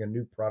purchasing a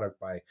new product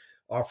by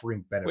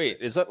offering benefits. Wait,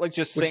 is that like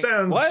just saying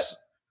sounds, what?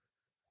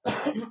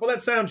 Well,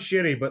 that sounds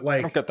shitty, but like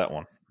I don't get that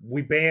one.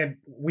 We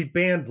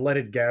banned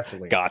leaded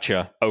gasoline.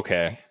 Gotcha.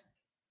 Okay.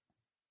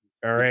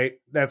 All right,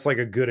 that's like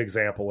a good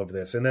example of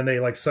this. And then they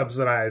like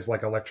subsidize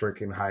like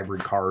electric and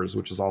hybrid cars,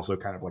 which is also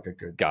kind of like a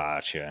good.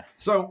 Gotcha.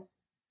 So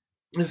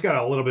just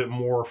got a little bit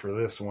more for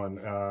this one.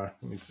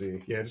 Let me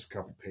see. Yeah, just a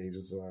couple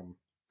pages.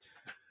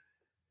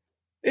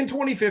 In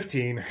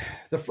 2015,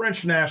 the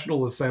French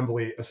National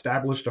Assembly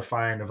established a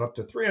fine of up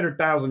to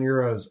 300,000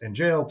 euros and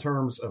jail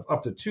terms of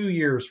up to 2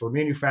 years for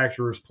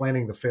manufacturers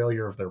planning the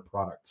failure of their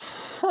products.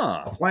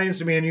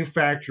 Appliance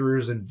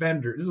manufacturers and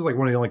vendors. This is like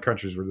one of the only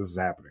countries where this is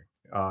happening.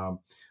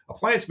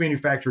 Appliance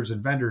manufacturers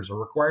and vendors are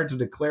required to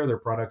declare their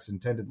products'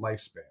 intended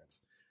lifespans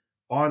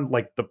on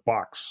like the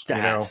box.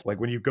 That's like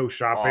when you go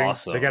shopping,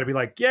 awesome. They got to be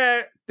like,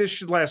 yeah, this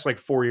should last like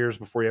 4 years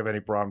before you have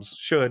any problems.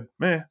 Should,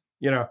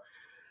 you know.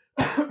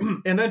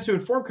 And then to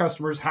inform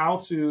customers how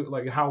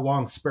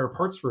long spare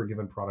parts for a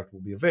given product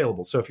will be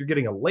available. So if you're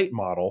getting a late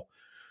model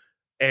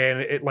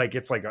and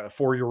it's like a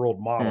 4-year-old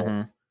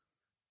model,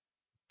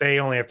 they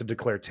only have to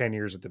declare 10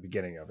 years at the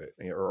beginning of it,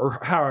 or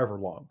however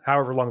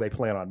long they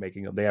plan on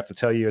making them. They have to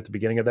tell you at the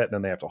beginning of that, and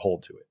then they have to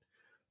hold to it.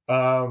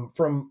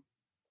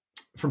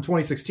 From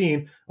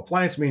 2016,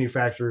 appliance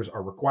manufacturers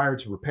are required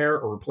to repair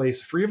or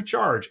replace free of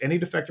charge any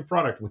defective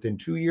product within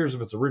 2 years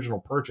of its original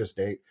purchase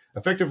date,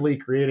 effectively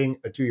creating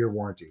a 2-year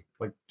warranty.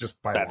 Like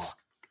just by That's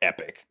law.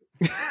 Epic.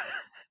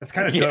 That's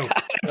kind of dope.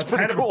 That's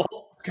pretty kind cool.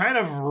 It's kind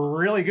of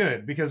really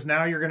good because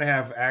now you're going to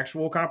have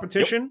actual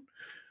competition.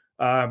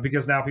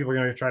 Because now people are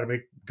going to try to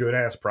make good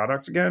ass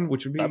products again,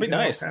 which would be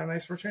nice. Kind of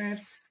nice for change.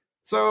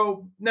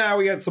 So now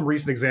we got some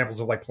recent examples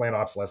of like planned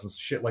obsolescence,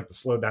 shit like the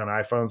slowed down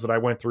iPhones that I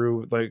went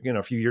through like,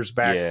 a few years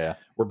back,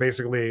 where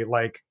basically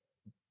like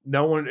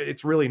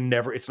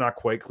it's not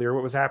quite clear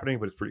what was happening,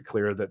 but it's pretty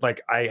clear that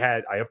like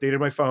I updated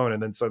my phone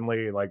and then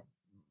suddenly like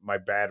my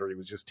battery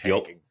was just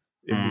tanking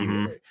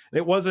immediately. And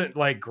it wasn't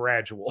like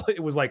gradual.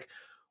 It was like,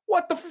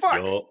 what the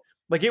fuck?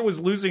 Like it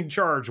was losing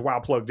charge while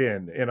plugged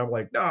in. And I'm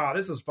like, nah,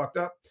 this is fucked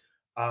up.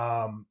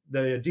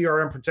 The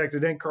DRM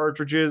protected ink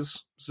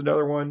cartridges is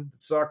another one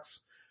that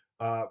sucks.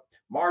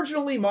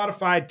 Marginally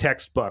modified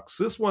text books.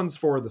 This one's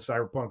for the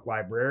cyberpunk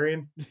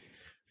librarian.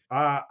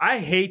 I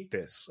hate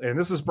this, and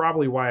this is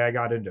probably why I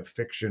got into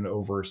fiction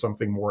over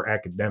something more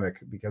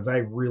academic, because I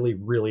really,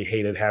 really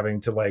hated having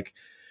to like,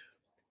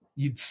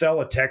 you'd sell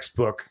a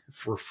textbook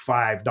for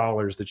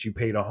 $5 that you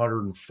paid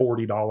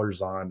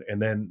 $140 on,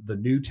 and then the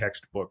new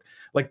textbook,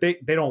 like they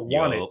don't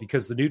want it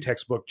because the new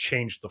textbook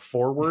changed the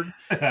foreword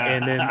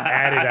and then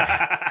added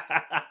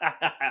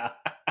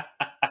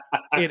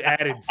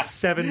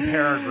 7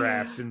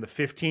 paragraphs in the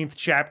 15th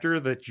chapter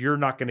that you're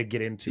not going to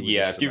get into.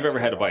 Yeah, if you've ever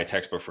had to buy a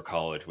textbook for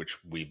college, which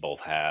we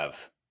both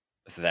have,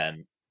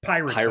 then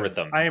pirate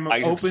them. I am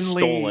openly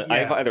stolen. Yeah,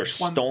 I've either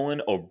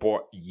stolen or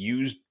bought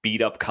used,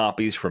 beat up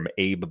copies from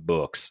Abe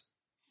Books.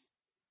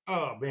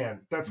 Oh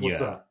man, that's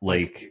what's up.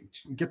 Like,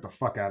 get the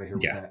fuck out of here.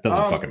 Yeah, with that.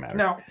 Doesn't fucking matter.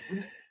 Now,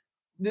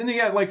 then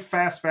you got like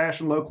fast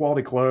fashion, low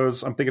quality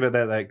clothes. I'm thinking of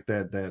that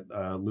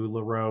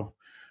LuLaRoe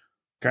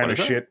kind of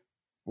shit.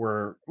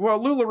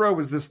 LuLaRoe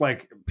was this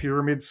like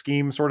pyramid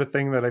scheme sort of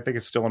thing that I think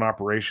is still in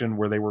operation,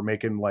 where they were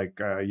making like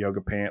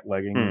yoga pant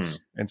leggings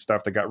and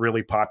stuff that got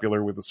really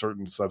popular with a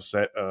certain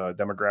subset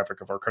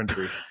demographic of our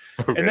country.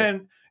 Okay. And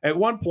then at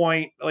one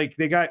point, like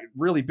they got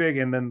really big,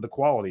 and then the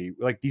quality,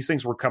 like these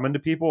things were coming to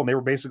people, and they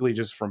were basically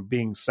just from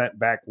being sent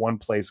back one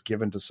place,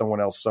 given to someone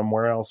else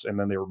somewhere else, and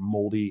then they were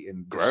moldy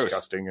and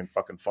disgusting and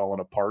fucking falling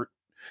apart.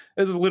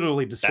 It was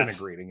literally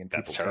disintegrating in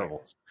people's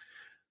hands.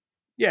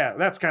 Yeah,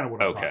 that's kind of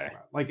what I'm talking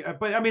about. Like,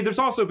 but I mean, there's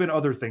also been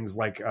other things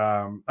like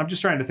I'm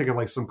just trying to think of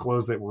like some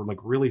clothes that were like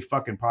really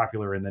fucking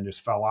popular and then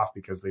just fell off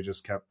because they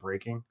just kept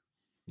breaking.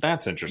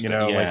 That's interesting.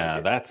 Yeah,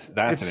 like, that's an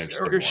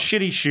interesting one.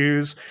 Shitty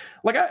shoes.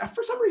 Like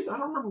for some reason, I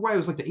don't remember why it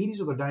was like the 80s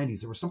or the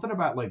 90s. There was something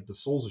about like the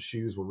soles of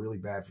shoes were really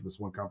bad for this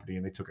one company,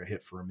 and they took a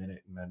hit for a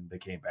minute and then they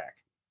came back.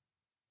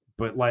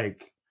 But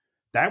like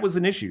that was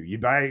an issue. You'd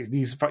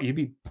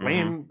be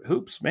playing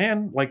hoops,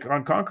 man, like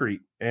on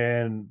concrete,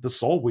 and the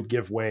sole would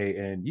give way,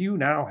 and you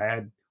now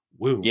had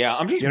wounds. Yeah,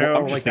 I'm just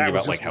thinking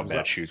about like how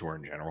bad shoes were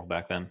in general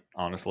back then,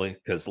 honestly,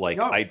 because like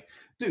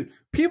dude,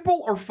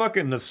 people are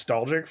fucking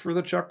nostalgic for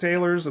the Chuck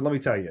Taylors, and let me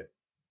tell you,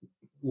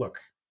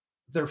 look,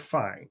 they're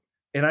fine,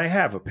 and I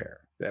have a pair,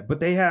 but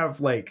they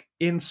have like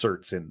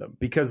inserts in them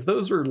because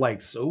those are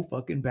like so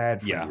fucking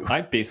bad for you. Yeah,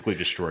 I basically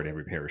destroyed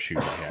every pair of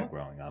shoes I had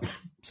growing up.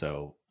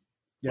 So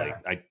yeah,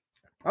 like,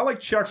 I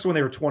like Chucks when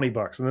they were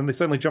 $20, and then they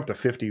suddenly jumped to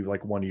 50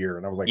 like 1 year,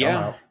 and I was like,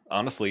 yeah,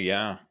 honestly,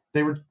 yeah,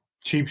 they were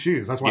cheap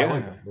shoes. That's why I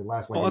like them. They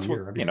last like a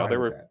year. They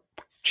were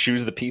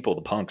shoes of the people,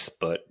 the punks,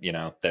 but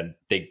then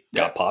they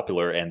got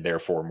popular and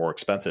therefore more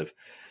expensive.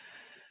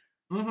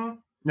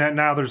 Mm-hmm.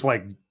 Now there's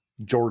like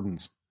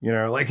Jordans, you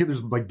know, like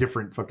there's like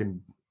different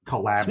fucking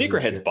collabs.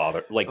 Sneakerheads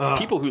bother like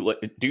people who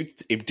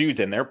dudes,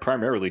 and they're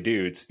primarily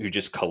dudes who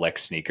just collect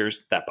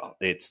sneakers.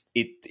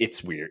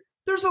 It's weird.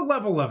 There's a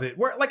level of it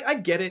where like I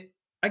get it.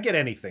 I get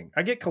anything.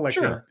 I get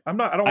collecting. Sure. I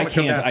don't want to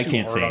come down I too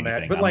can't hard say on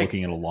anything. that, but I'm like,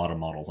 looking at a lot of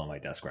models on my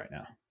desk right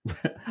now.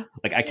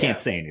 Like I can't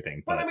say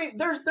anything. But I mean,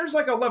 there's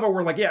like a level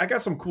where like, yeah, I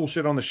got some cool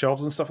shit on the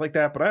shelves and stuff like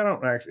that, but I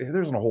don't actually.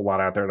 There isn't a whole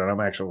lot out there that I'm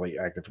actually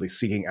actively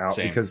seeking out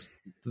because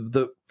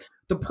the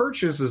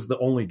purchase is the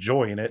only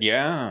joy in it.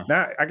 Yeah.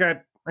 Now I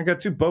got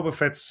 2 Boba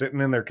Fett's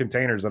sitting in their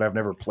containers that I've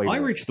never played with. I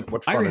reached the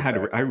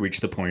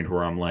point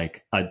where I'm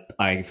like,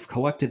 I've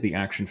collected the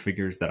action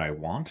figures that I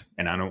want,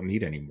 and I don't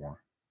need any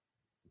more.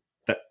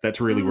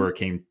 That's really where it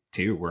came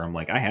to, where I'm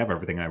like, I have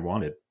everything I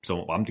wanted,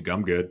 so I'm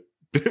good.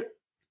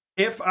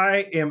 If I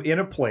am in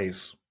a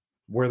place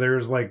where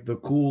there's like the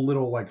cool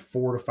little like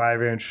 4 to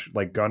 5 inch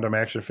like Gundam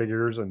action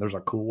figures, and there's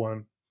a cool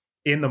one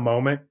in the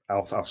moment,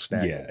 I'll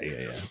snag it.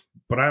 Yeah.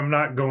 But I'm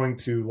not going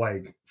to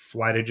like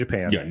fly to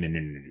Japan. Yeah, no.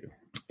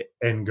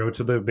 And go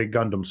to the big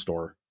Gundam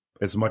store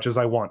as much as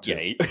I want to.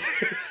 Yeah.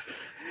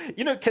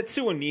 You know,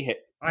 Tetsuo Nihei.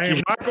 I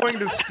am not going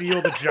to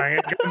steal the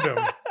giant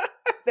Gundam.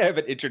 They have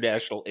an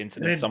international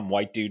incident. Some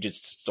white dude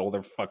just stole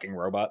their fucking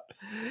robot.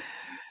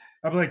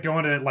 I'm like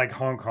going to like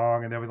Hong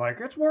Kong, and they'll be like,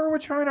 "It's war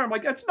with China." I'm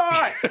like, "It's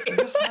not.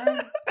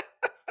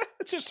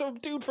 It's just some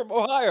dude from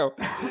Ohio."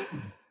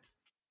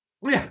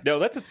 Yeah. No,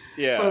 that's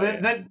So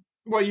that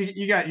well,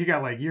 you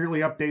got like yearly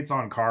updates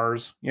on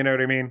cars. You know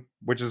what I mean?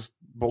 Which is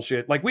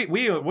bullshit. Like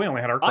we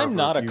only had our car. I'm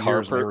not a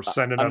car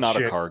person. I'm not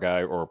shit. a car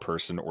guy or a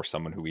person or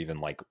someone who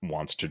even like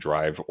wants to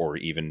drive or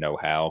even know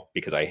how,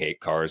 because I hate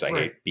cars. I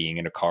hate being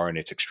in a car, and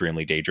it's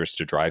extremely dangerous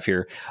to drive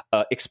here.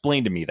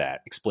 Explain to me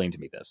that. Explain to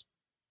me this.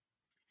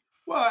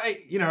 Well,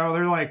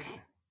 they're like,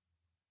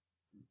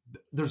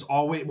 there's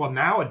always, well,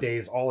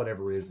 nowadays all it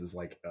ever is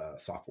like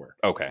software.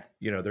 Okay.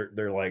 You know,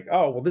 they're like,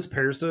 oh, well, this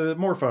pairs to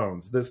more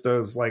phones. This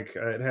does like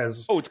it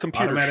has. Oh, it's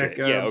computer shit.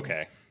 Yeah.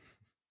 Okay.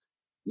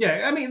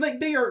 Yeah, I mean, like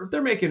they're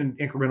making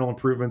incremental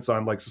improvements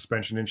on like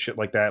suspension and shit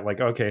like that.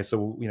 Like, okay,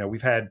 so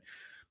we've had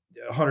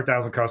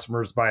 100,000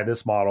 customers buy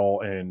this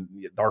model, and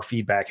our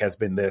feedback has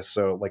been this.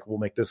 So like, we'll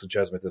make this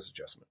adjustment.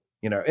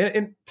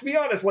 And to be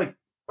honest, like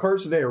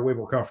cars today are way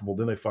more comfortable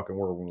than they fucking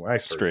were when I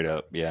started. Straight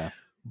up, yeah.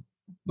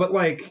 But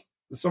like,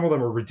 some of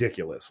them are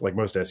ridiculous. Like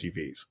most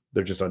SUVs,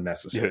 they're just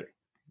unnecessary. Yeah.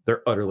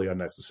 They're utterly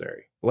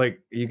unnecessary.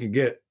 Like you could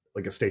get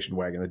like a station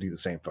wagon that do the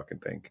same fucking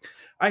thing.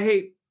 I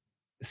hate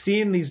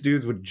seeing these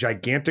dudes with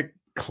gigantic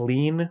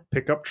clean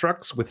pickup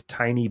trucks with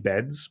tiny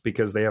beds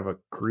because they have a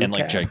crew and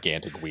like cab.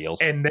 gigantic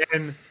wheels. And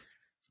then,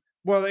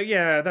 well,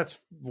 yeah, that's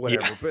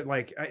whatever. Yeah. But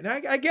like,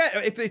 I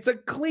get if it's a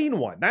clean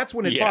one, that's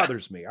when it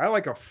bothers me. I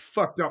like a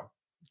fucked up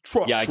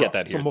truck. Yeah, I get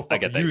that here. I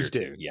get that here too.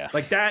 Too. Yeah,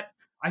 like that.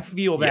 I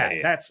feel that.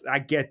 Yeah. I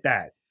get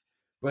that.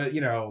 But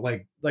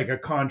like a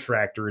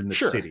contractor in the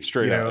city,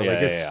 straight up.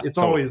 Like it's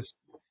always,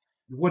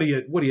 what are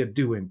you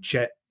doing,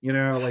 Chet?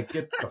 Like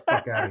get the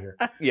fuck out of here.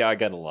 Yeah, I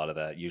get a lot of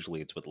that.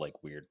 Usually it's with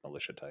like weird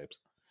militia types.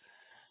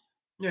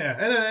 Yeah,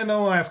 and then the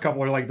last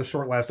couple are like the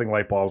short-lasting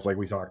light bulbs, like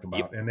we talked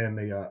about, and then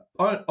the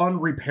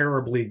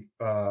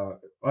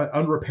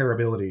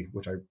unrepairability,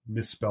 which I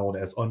misspelled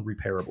as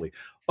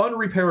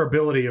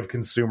unrepairability of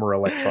consumer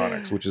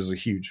electronics, which is a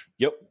huge.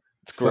 Yep,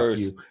 it's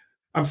gross.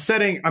 I'm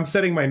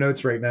setting my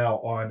notes right now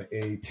on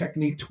a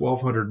Technique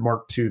 1200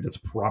 Mark II that's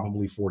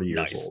probably 40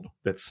 years old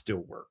that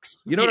still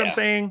works. You know what I'm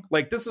saying?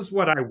 Like, this is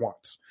what I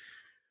want.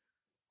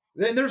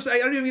 And I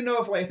don't even know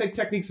if I think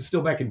Techniques is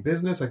still back in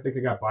business. I think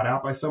they got bought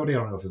out by somebody. I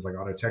don't know if it's like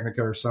Auto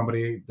Technica or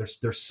somebody.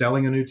 They're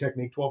selling a new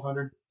Technique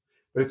 1200,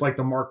 but it's like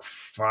the Mark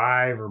V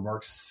or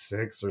Mark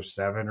 6 or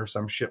 7 or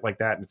some shit like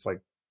that, and it's like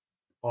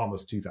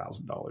almost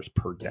 $2,000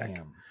 per deck.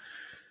 Damn.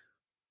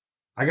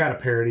 I got a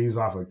pair of these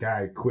off a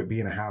guy who quit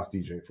being a house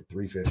DJ for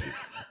 $350.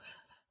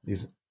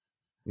 These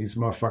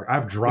motherfuckers,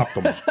 I've dropped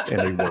them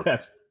and they work.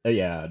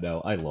 Yeah,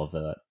 no, I love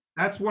that.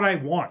 That's what I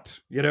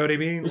want. You know what I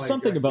mean? There's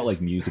something about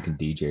like music and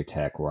DJ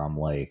tech where I'm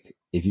like,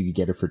 if you could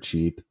get it for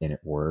cheap and it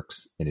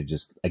works and it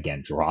just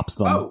again drops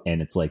them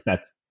and it's like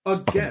that's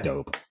fucking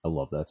dope. I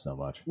love that so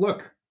much.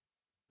 Look,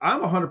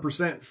 I'm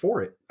 100%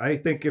 for it. I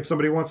think if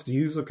somebody wants to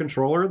use a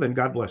controller, then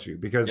God bless you,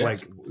 because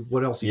like,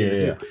 what else are you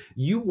gonna do?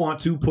 You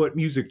want to put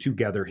music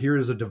together. Here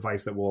is a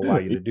device that will allow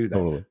you to do that.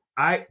 Totally.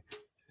 I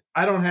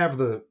don't have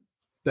the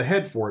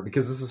head for it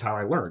because this is how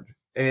I learned,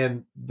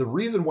 and the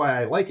reason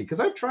why I like it because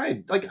I've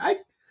tried. Like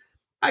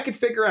I could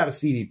figure out a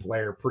CD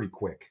player pretty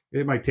quick.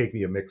 It might take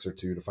me a mix or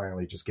two to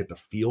finally just get the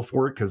feel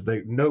for it because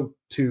no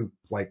two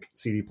like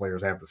CD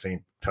players have the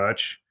same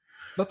touch.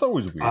 That's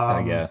always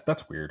weird. Yeah,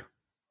 that's weird.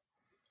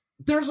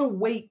 There's a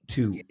weight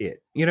to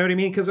it. You know what I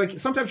mean? Because like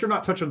sometimes you're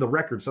not touching the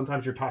record.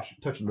 Sometimes you're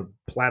touching the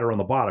platter on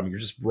the bottom. You're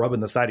just rubbing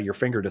the side of your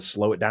finger to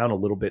slow it down a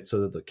little bit so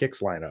that the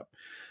kicks line up.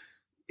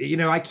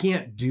 I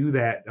can't do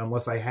that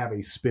unless I have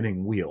a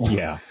spinning wheel.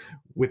 Yeah.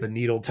 With a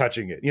needle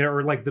touching it.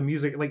 Or like the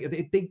music, like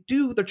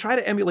they're trying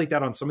to emulate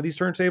that on some of these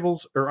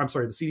turntables, or I'm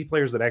sorry, the CD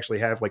players that actually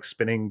have like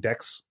spinning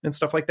decks and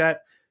stuff like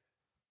that.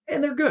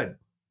 And they're good.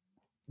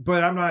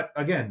 but I'm not,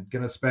 again,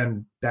 going to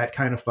spend that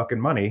kind of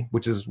fucking money,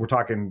 which is, we're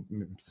talking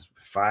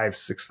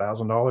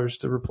 $5,000-$6,000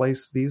 to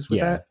replace these with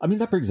that. I mean,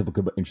 that brings up a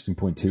good, interesting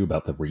point too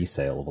about the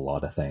resale of a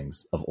lot of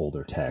things of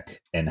older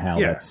tech and how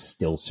that's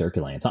still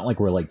circulating. It's not like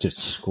we're like just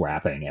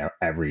scrapping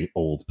every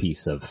old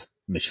piece of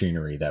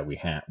machinery that we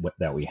have.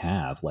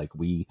 Like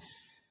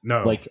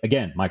like,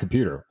 again, my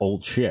computer,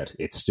 old shit,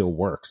 it still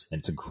works and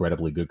it's an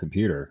incredibly good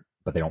computer,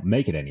 but they don't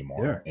make it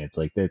anymore. It's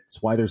like,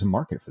 that's why there's a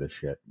market for this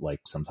shit.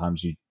 Like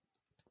sometimes you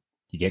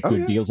get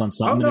good deals on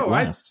something and it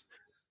lasts.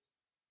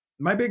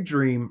 My big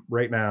dream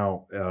right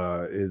now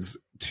is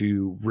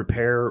to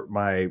repair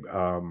my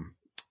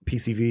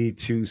PCV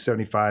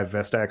 275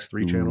 Vestax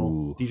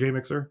 3-channel DJ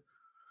mixer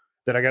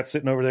that I got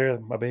sitting over there.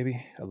 My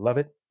baby, I love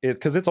it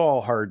because it's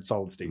all hard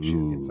solid state shit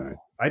inside.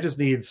 I just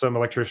need some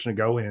electrician to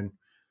go in,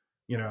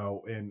 you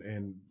know,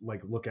 and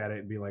like look at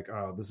it and be like,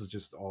 oh, this is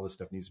just all this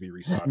stuff needs to be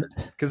resoldered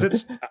because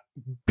it's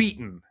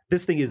beaten.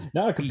 This thing is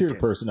not a computer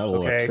person, not an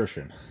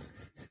electrician.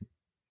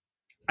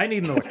 I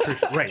need an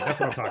electrician. Right, that's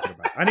what I'm talking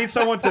about. I need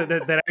someone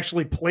that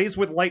actually plays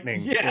with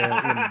lightning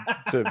and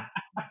to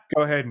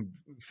go ahead and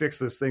fix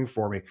this thing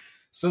for me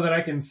so that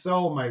I can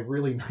sell my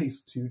really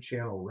nice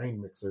 2-channel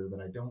rain mixer that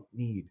I don't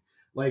need.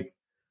 Like,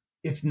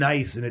 it's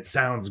nice and it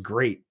sounds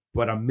great,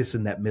 but I'm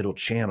missing that middle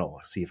channel.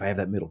 See, if I have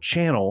that middle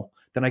channel,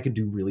 then I can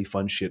do really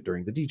fun shit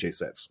during the DJ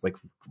sets, like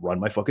run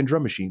my fucking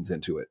drum machines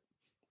into it.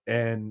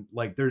 And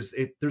like, there's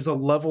a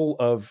level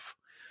of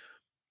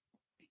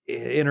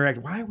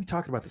why are we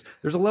talking about this?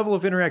 There's a level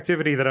of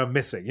interactivity that I'm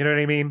missing. You know what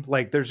I mean?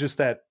 Like there's just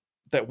that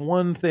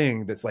one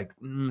thing that's like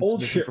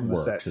old shit from the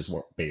sets is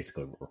what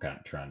basically what we're kind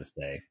of trying to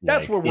say.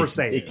 That's what we're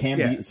saying. It can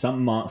be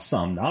some,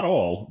 not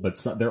all,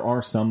 but there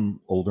are some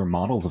older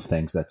models of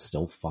things that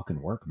still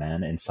fucking work,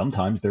 man. And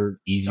sometimes they're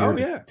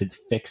easier to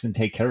fix and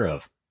take care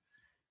of.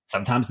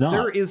 Sometimes not.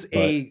 There is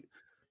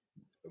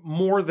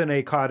more than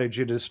a cottage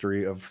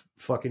industry of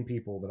fucking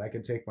people that I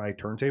can take my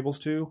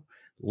turntables to,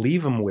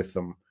 leave them with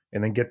them,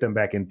 and then get them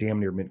back in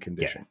damn near mint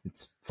condition. Yeah,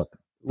 it's fucking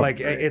like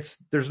great.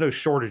 There's no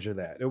shortage of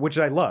that, which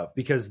I love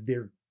because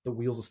they're the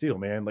wheels of steel,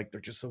 man. Like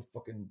they're just so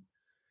fucking.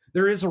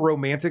 There is a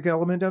romantic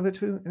element of it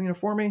too,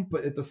 for me,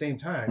 but at the same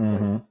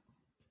time, like,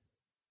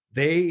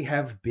 they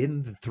have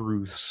been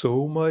through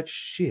so much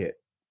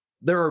shit.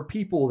 There are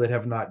people that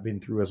have not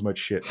been through as much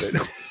shit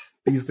that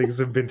these things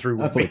have been through.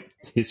 That's like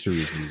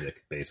history of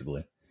music,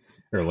 basically,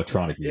 or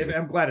electronic music.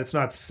 I'm glad it's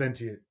not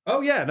sentient.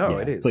 Oh yeah, no,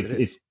 it is.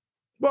 It is.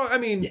 Well, I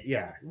mean,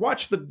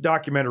 watch the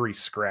documentary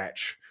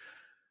Scratch.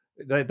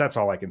 That's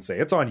all I can say.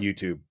 It's on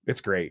YouTube. It's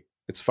great.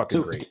 It's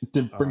fucking great.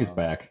 To bring us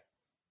back.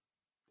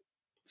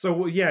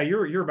 So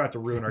you're about to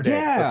ruin our day.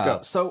 Let's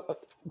go. So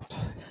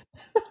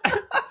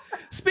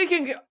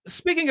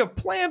speaking of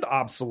planned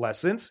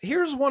obsolescence,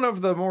 here's one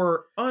of the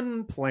more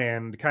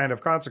unplanned kind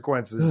of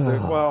consequences.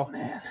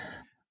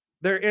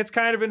 It's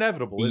kind of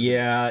inevitable.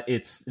 Isn't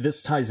it?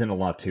 This ties in a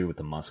lot too with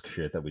the Musk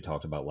shit that we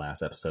talked about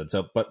last episode.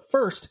 So, but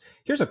first,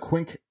 here's a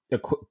quick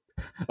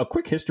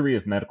history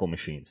of medical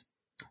machines.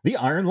 The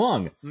iron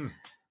lung.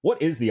 What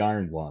is the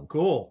iron lung?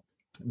 Cool.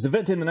 It was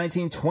invented in the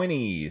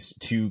 1920s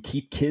to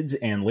keep kids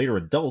and later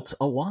adults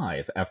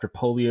alive after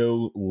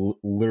polio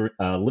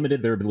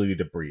limited their ability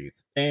to breathe.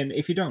 And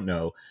if you don't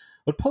know,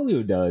 what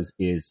polio does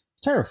is,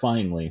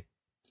 terrifyingly,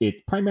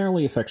 it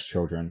primarily affects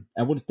children.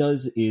 And what it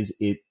does is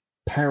it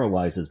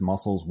paralyzes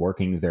muscles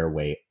working their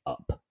way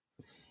up.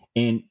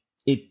 And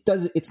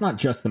it's not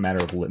just the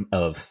matter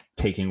of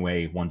taking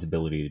away one's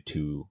ability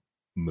to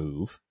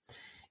move.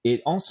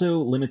 It also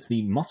limits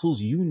the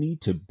muscles you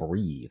need to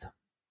breathe.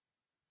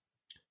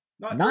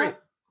 Not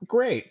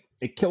great.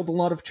 It killed a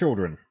lot of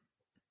children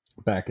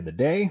back in the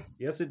day.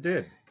 Yes, it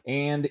did.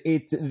 And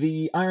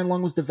the iron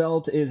lung was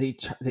developed as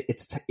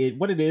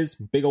what it is,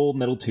 big old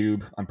metal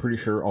tube. I'm pretty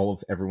sure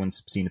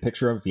everyone's seen a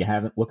picture of. If you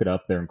haven't, look it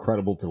up. They're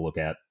incredible to look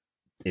at.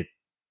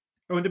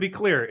 Oh, and to be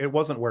clear, it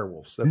wasn't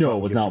werewolves. No,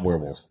 it was not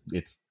werewolves.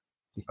 It's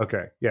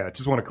okay. Yeah,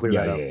 just want to clear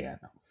that up. Yeah.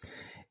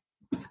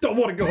 No. Don't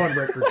want to go on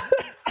record.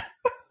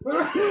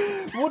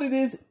 What it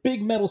is,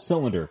 big metal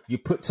cylinder. You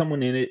put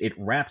someone in it, it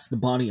wraps the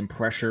body in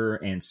pressure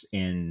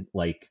and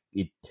like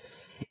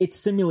it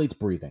simulates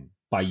breathing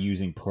by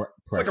using pressure.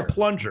 It's like a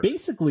plunger.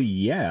 Basically,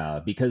 yeah,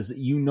 because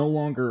you no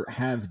longer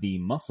have the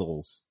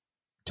muscles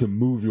to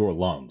move your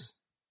lungs.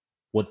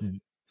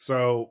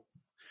 So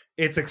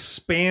it's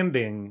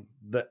expanding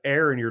the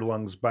air in your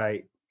lungs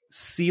by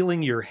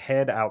sealing your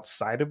head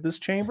outside of this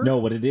chamber? No,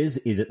 what it is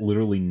it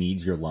literally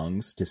needs your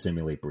lungs to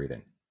simulate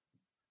breathing.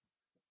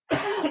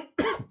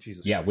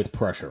 Jesus yeah, Christ. with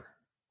pressure.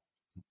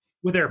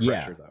 With air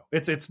pressure, though.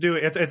 It's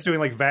doing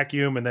like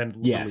vacuum and then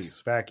release.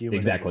 Vacuum.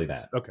 Exactly and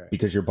then that. Okay.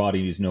 Because your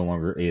body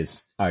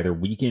is either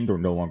weakened or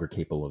no longer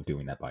capable of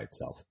doing that by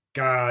itself.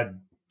 God.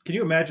 Can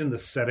you imagine the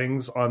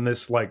settings on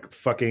this like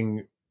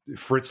fucking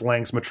Fritz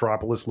Lang's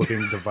Metropolis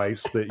looking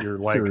device that you're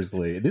like...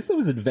 Seriously. This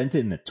was invented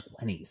in the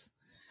 1920s.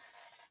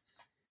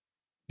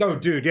 Oh,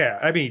 dude, yeah.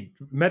 I mean,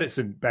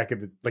 medicine back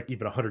in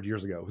even 100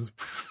 years ago was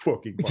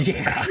fucking fun.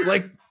 Yeah.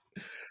 Like...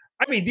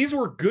 I mean, these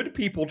were good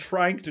people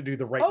trying to do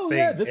the right thing. Oh,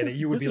 yeah, this is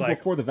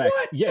before the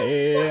vaccine.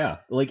 Yeah.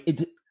 Like,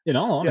 In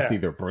all honesty,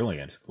 they're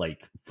brilliant,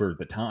 like for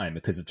the time,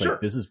 because it's Sure.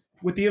 like this is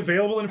with the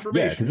available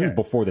information. because this is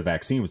before the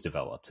vaccine was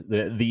developed.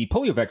 The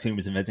polio vaccine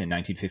was invented in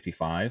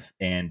 1955,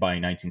 and by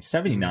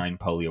 1979,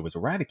 polio was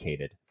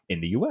eradicated in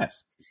the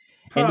U.S.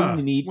 Ending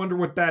the need. Wonder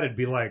what that'd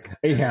be like.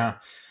 Yeah,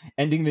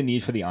 ending the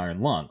need for the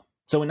iron lung.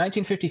 So in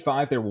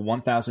 1955, there were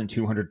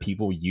 1,200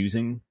 people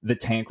using the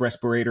tank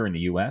respirator in the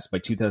U.S. By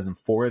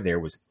 2004, there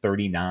was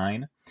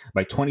 39.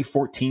 By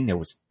 2014, there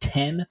was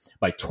 10.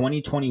 By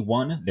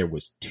 2021, there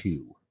was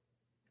 2.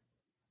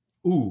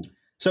 Ooh.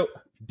 So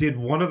Did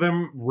one of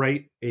them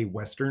write a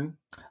Western?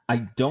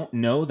 I don't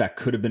know. That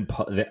could have been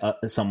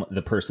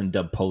the person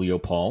dubbed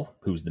Polio Paul,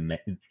 who's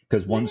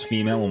because one's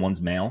female and one's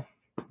male,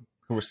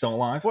 who were still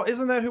alive. Well,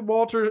 isn't that who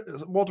Walter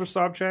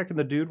Sobchak and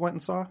the dude went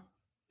and saw?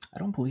 I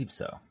don't believe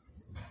so.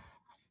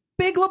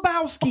 Big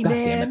Lebowski, God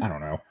man. damn it! I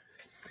don't know.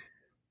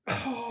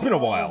 It's been a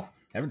while.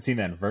 I haven't seen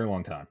that in a very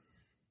long time.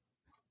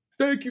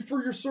 Thank you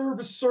for your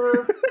service,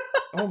 sir.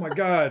 Oh my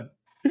god,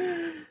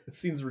 it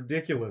seems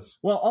ridiculous.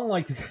 Well,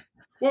 unlike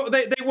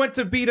they went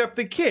to beat up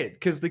the kid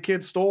because the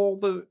kid stole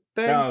the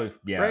thing. oh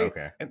yeah, right?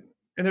 okay, And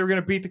they were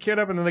going to beat the kid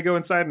up, and then they go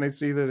inside and they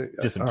see that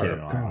just some kid.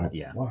 God,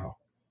 Yeah. Wow.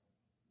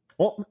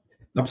 Well,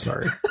 I'm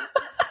sorry.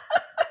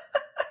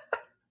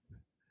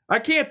 I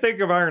can't think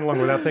of Iron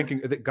Lung without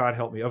thinking that God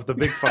help me of the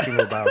big fucking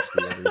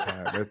Lebowski every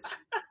time.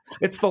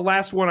 It's the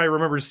last one I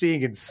remember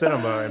seeing in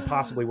cinema, and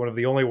possibly one of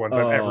the only ones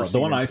I've ever seen.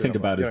 The one in I cinema. think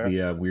about is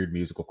the weird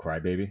musical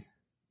Crybaby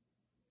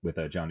with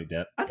Johnny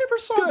Depp. I never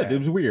saw Good. that. It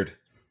was weird.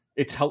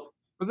 It's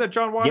Was that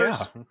John Waters?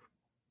 Yeah,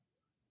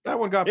 That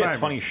one got by it's me.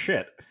 funny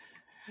shit.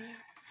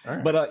 All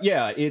right. But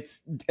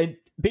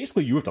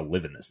basically you have to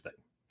live in this thing.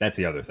 That's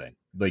the other thing.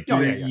 Like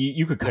Oh,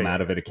 you could come Yeah,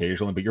 out of it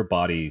occasionally, but your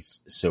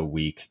body's so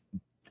weak.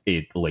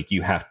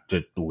 You have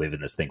to live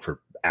in this thing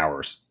for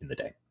hours in the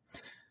day.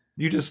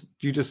 You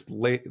just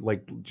lay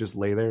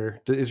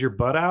there. Is your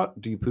butt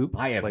out? Do you poop?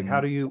 I have how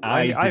do you?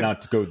 I have did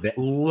not go that.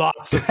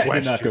 Lots of I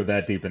questions. did not go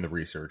that deep in the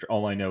research.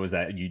 All I know is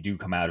that you do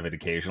come out of it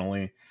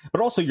occasionally,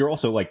 but also you're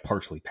also like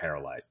partially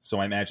paralyzed. So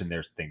I imagine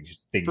there's things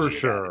For you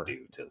sure. gotta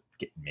do to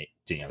get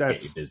your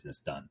That's- business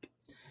done.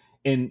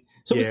 And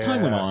so as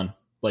time went on,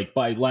 like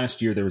by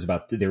last year, there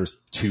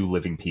was 2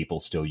 living people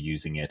still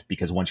using it,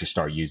 because once you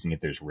start using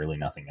it, there's really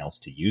nothing else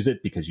to use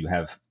it because you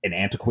have an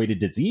antiquated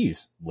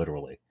disease,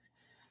 literally.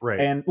 Right.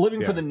 And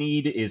living for Yeah. the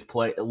need is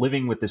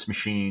living with this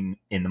machine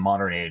in the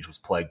modern age was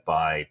plagued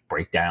by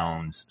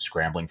breakdowns,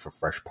 scrambling for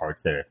fresh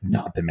parts that have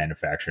not been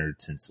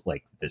manufactured since when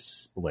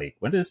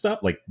did it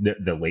stop? Like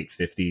the late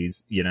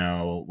 50s,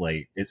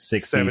 like it's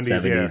 60s,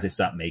 70s, yeah. they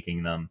stopped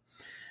making them.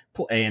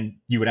 And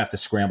you would have to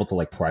scramble to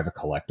like private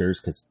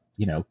collectors because,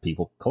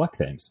 people collect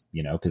things,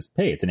 because,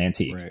 hey, it's an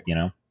antique,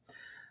 Right.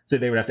 So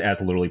they would have to ask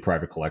literally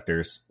private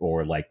collectors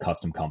or like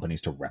custom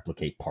companies to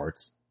replicate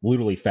parts,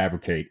 literally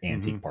fabricate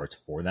antique parts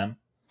for them.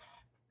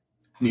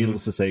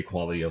 Needless to say,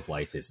 quality of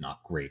life is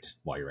not great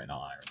while you're in an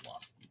iron lung.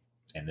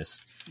 And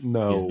this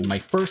is my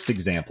first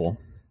example,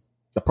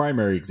 the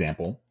primary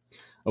example,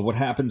 of what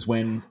happens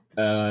when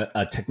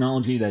a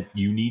technology that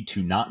you need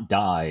to not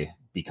die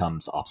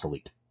becomes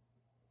obsolete.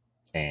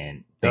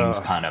 And things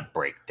kind of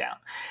break down.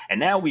 And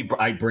now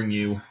I bring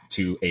you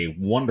to a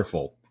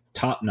wonderful,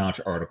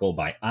 top-notch article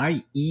by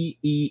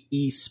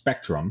IEEE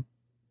Spectrum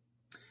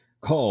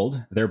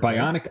called "Their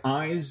Bionic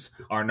Eyes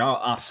Are Now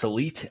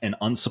Obsolete and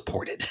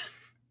Unsupported."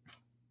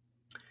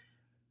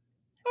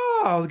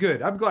 Oh,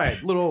 good. I'm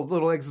glad.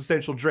 Little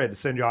existential dread to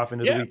send you off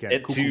into the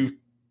weekend. To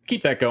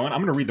keep that going, I'm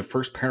going to read the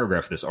first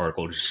paragraph of this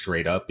article just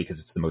straight up because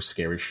it's the most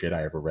scary shit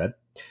I ever read.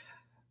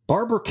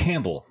 Barbara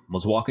Campbell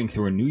was walking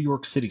through a New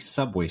York City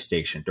subway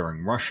station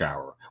during rush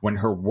hour when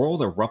her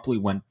world abruptly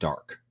went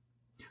dark.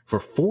 For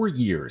 4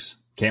 years,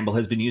 Campbell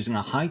has been using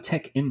a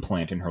high-tech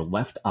implant in her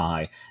left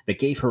eye that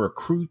gave her a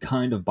crude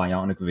kind of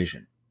bionic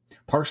vision,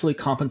 partially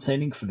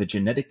compensating for the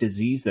genetic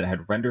disease that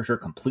had rendered her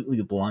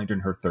completely blind in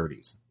her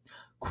 30s.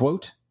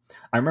 Quote,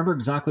 "I remember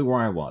exactly where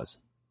I was.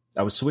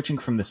 I was switching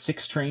from the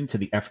 6 train to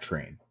the F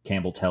train,"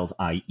 Campbell tells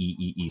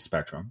IEEE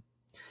Spectrum.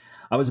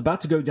 "I was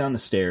about to go down the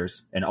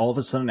stairs, and all of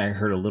a sudden I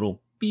heard a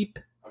little beep,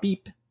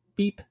 beep,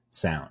 beep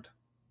sound."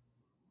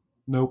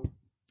 Nope.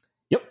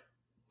 Yep.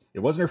 It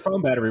wasn't her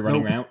phone battery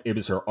running Nope. out. It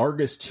was her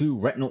Argus 2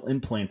 retinal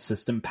implant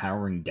system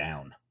powering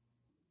down.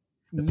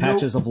 The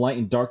patches of light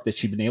and dark that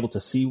she'd been able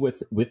to see with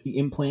the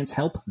implant's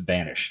help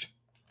vanished.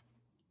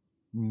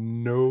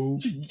 No.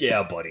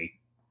 Yeah, buddy.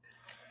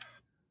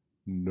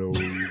 No.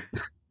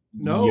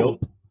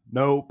 Nope.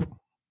 Nope.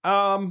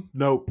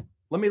 Nope.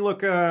 Let me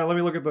look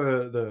at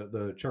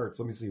the charts.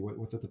 Let me see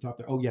what's at the top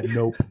there. Oh yeah,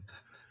 nope.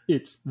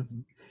 It's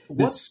What?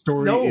 this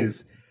story No.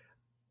 is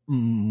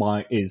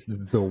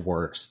the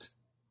worst.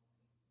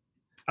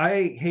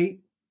 I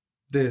hate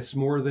this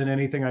more than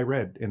anything I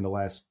read in the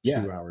last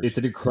 2 hours. It's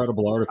an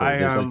incredible article. I,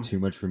 There's like too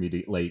much for me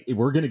to like.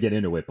 We're gonna get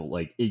into it, but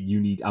like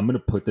I'm gonna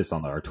put this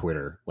on our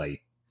Twitter.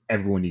 Like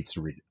everyone needs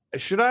to read it.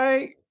 Should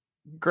I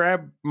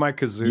grab my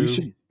kazoo You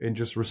should- and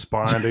just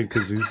respond in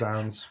kazoo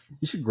sounds?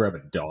 You should grab a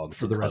dog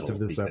For the rest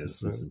cuddle of this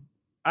because episode.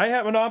 I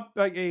have an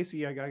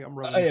AC. I'm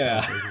rubbing. His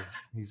Yeah. back right here.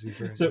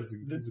 He's right. So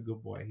he's a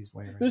good boy. He's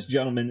laying right This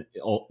gentleman,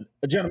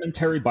 a gentleman,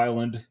 Terry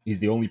Byland, he's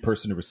the only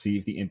person to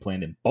receive the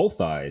implant in both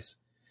eyes.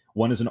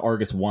 One is an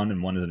Argus 1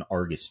 and one is an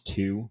Argus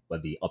 2,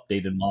 but the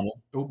updated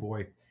model. Oh,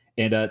 boy.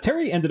 And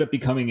Terry ended up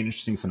becoming an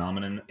interesting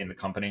phenomenon in the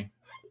company.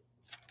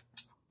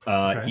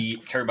 Okay.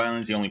 Terry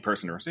Byland's the only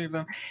person to receive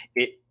them.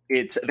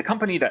 It's the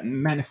company that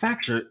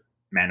manufactured,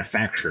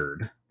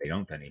 they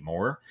don't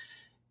anymore.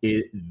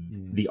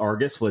 The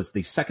Argus was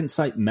the Second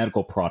Sight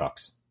Medical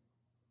Products.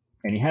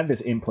 And he had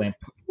this implant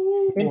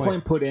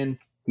put in.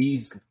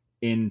 He's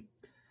in.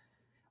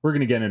 We're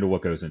going to get into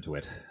what goes into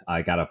it.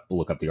 I got to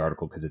look up the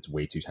article because it's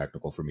way too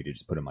technical for me to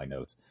just put in my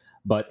notes.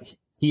 But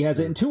he has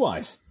it in 2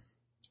 eyes.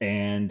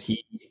 And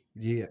he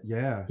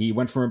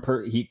went from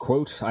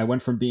I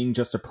went from being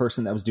just a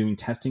person that was doing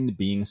testing to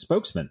being a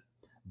spokesman.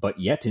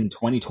 But yet in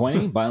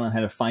 2020, Byland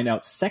had to find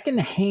out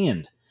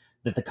secondhand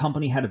that the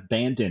company had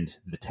abandoned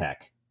the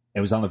tech.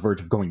 It was on the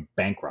verge of going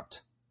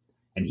bankrupt.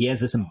 And he has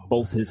this in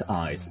both his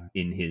eyes,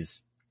 in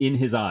his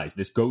eyes.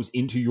 This goes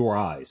into your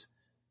eyes.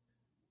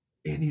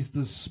 And he's the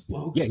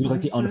spokesperson? Yeah, he was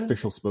like the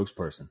unofficial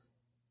spokesperson.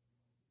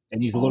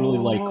 And he's literally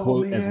like,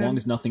 quote, man. as long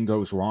as nothing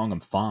goes wrong, I'm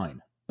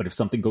fine. But if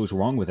something goes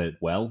wrong with it,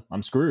 well,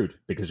 I'm screwed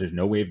because there's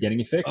no way of getting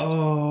it fixed.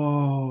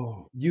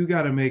 Oh, you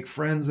got to make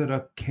friends at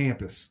a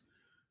campus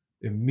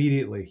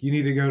immediately. You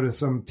need to go to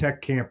some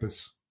tech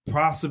campus,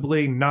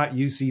 possibly not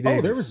UC Davis.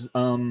 Oh, there was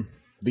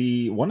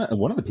the one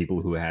of the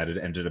people who had it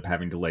ended up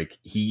having to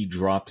he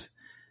dropped.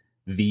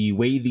 The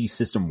way the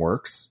system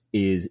works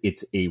is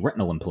it's a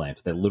retinal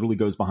implant that literally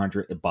goes behind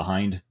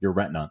your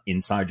retina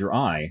inside your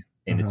eye,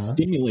 and it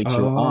stimulates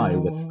your eye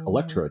with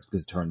electrodes,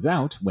 because it turns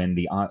out when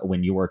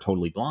you are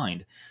totally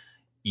blind,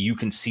 you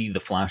can see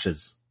the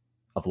flashes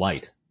of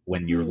light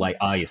when your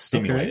eye is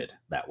stimulated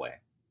that way.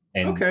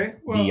 And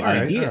the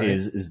idea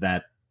is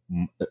that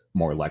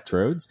more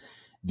electrodes,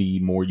 the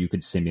more you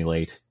could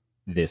simulate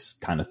this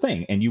kind of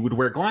thing. And you would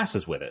wear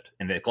glasses with it,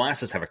 and the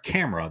glasses have a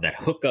camera that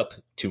hook up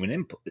to I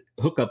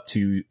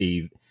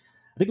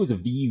think it was a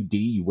VUD.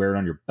 You wear it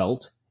on your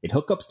belt. It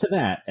hooks up to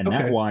that, and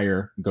that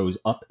wire goes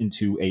up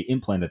into a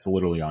implant that's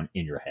literally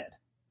in your head,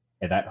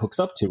 and that hooks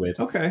up to it.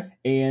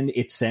 And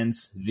it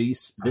sends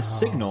this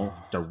signal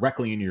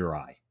directly into your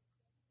eye.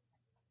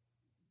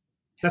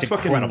 That's it's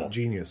fucking incredible.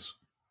 Genius.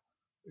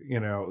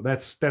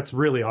 That's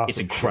really awesome. It's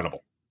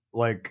incredible.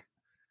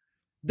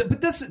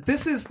 But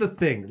this is the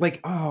thing.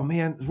 Oh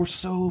man, we're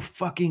so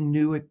fucking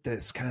new at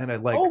this kind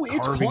of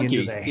it's carving clunky.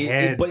 into the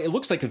head. But it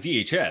looks like a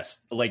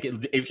VHS.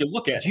 If you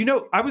look at,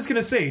 I was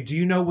gonna say, do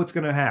you know what's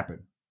gonna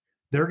happen?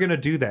 They're gonna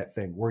do that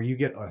thing where you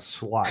get a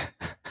slot,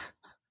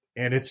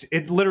 and it's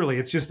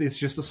just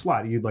a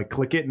slot. You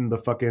click it, and the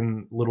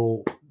fucking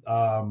little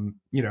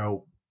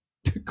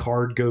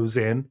card goes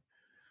in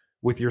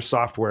with your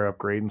software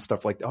upgrade and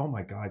stuff like that. Oh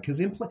my god, because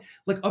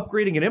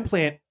upgrading an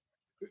implant,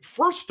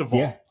 first of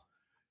all,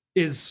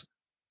 is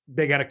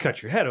they got to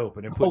cut your head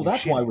open and put.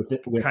 That's why with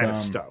kind of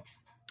stuff.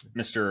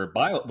 Mr.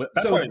 Byland.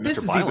 That's why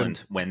Mr.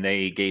 Byland, when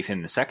they gave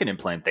him the second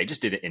implant, they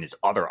just did it in his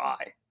other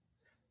eye.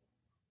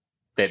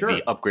 That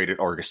the upgraded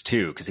Argus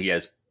 2, because he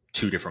has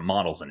 2 different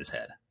models in his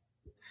head.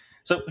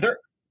 So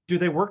do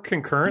they work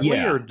concurrently,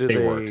 or do they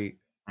work?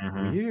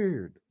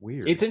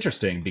 Weird. It's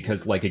interesting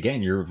because,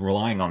 again, you're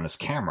relying on this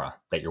camera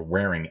that you're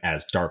wearing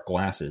as dark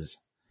glasses,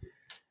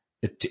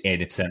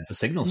 and it sends the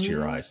signals to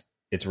your eyes.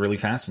 It's really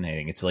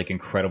fascinating. It's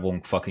incredible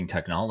fucking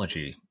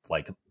technology.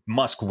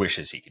 Musk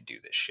wishes he could do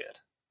this shit.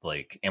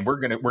 And we're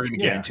gonna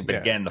get into. But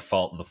again,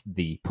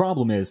 the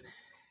problem is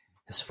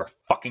for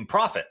fucking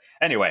profit.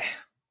 Anyway,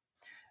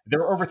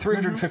 there are over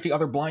 350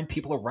 other blind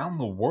people around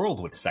the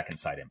world with second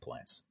sight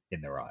implants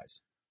in their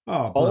eyes.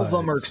 All of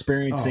them are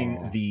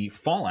experiencing the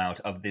fallout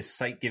of this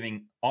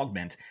sight-giving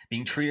augment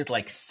being treated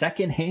like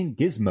secondhand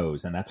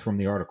gizmos, and that's from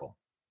the article.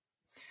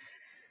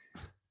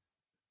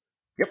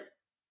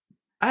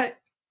 Yep.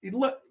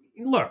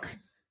 Look.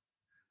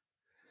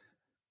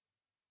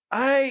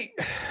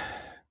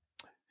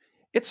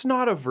 It's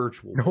not a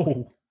virtual.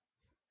 No.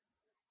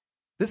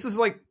 This is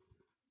like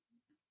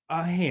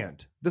a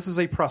hand. This is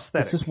a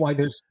prosthetic. This is why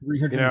there's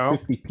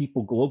 350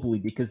 people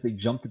globally, because they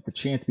jumped at the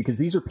chance. Because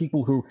these are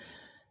people who,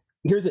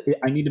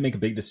 I need to make a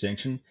big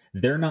distinction.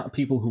 They're not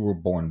people who were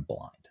born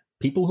blind.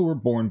 People who were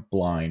born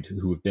blind,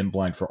 who have been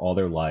blind for all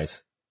their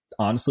life,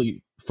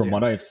 honestly, from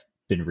what I've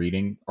been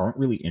reading, aren't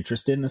really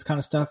interested in this kind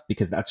of stuff,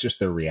 because that's just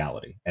their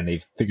reality, and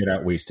they've figured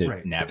out ways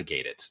to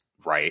navigate it,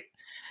 right?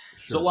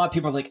 So a lot of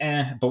people are like,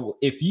 but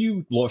if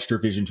you lost your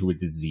vision to a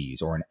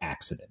disease or an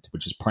accident,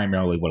 which is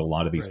primarily what a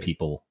lot of these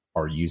people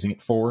are using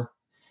it for,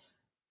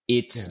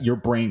 it's your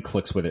brain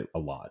clicks with it a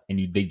lot,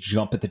 and they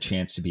jump at the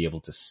chance to be able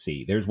to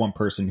see. There's one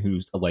person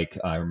who's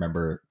I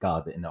remember,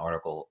 in the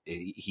article,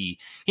 he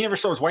never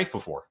saw his wife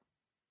before,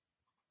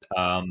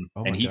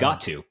 and he got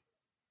to,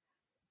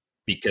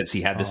 because he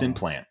had this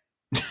implant.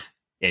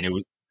 And it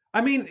was.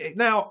 I mean,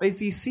 now is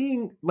he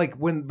seeing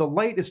when the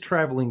light is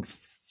traveling?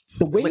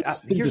 The way it's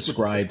been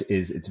described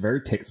is, it's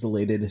very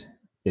pixelated,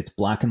 it's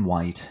black and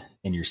white,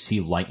 and you see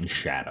light and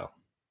shadow.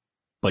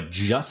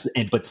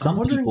 but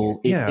some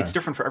people, it's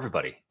different for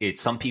everybody.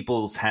 Some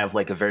people's have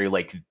like a very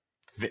like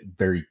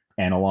very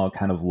analog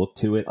kind of look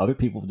to it. Other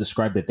people have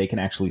described that they can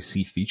actually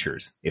see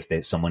features if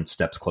someone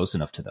steps close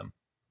enough to them,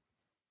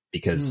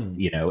 because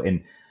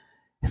and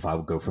if I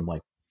would go from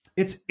like,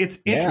 it's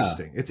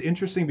interesting. It's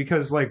interesting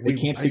because like they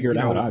can't figure it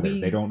out either.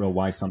 They don't know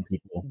why some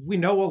people. We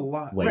know a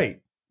lot,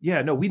 right?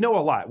 Yeah, no, we know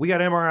a lot. We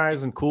got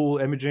MRIs and cool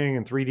imaging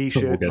and 3D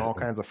shit and all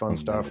kinds of fun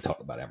stuff. To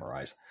talk about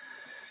MRIs.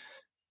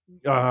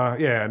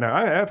 Yeah, no,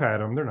 I've had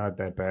them. They're not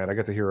that bad. I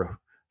got to hear a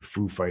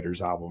Foo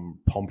Fighters album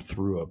pumped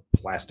through a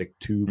plastic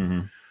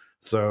tube,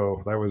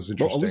 so that was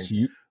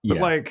interesting. But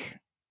like,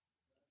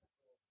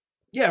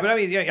 but I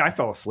mean, I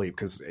fell asleep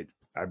because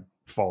I've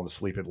fallen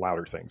asleep at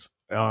louder things.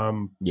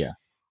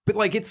 But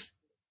like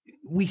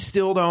we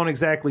still don't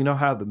exactly know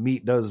how the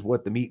meat does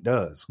what the meat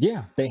does.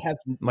 Yeah, they have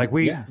like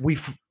we're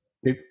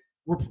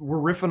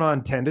riffing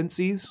on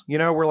tendencies.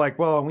 We're like,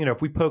 well,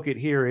 if we poke it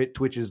here, it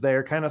twitches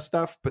there, kind of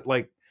stuff. But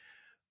like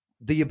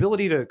the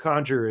ability to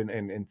conjure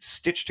and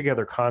stitch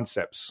together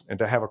concepts and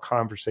to have a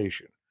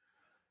conversation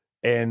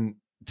and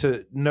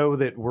to know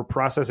that we're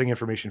processing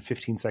information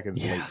 15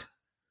 seconds late.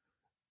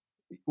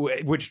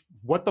 Which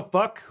what the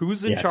fuck?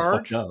 Who's in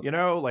charge?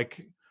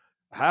 Like.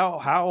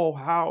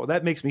 How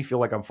that makes me feel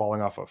like I'm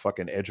falling off a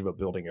fucking edge of a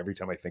building every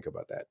time I think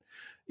about that,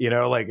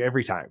 like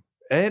every time.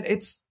 And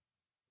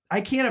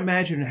I can't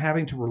imagine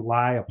having to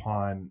rely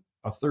upon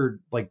a third,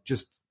 like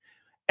just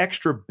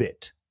extra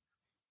bit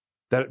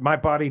that my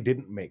body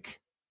didn't make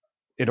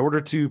in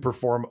order to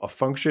perform a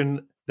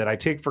function that I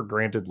take for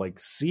granted, like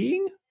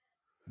seeing.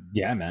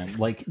 Yeah, man.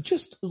 Like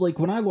just like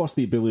when I lost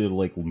the ability to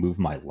like move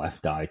my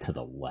left eye to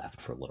the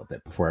left for a little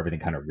bit before everything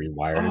kind of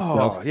rewired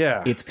itself.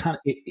 Yeah. It's kind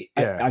of,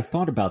 I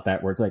thought about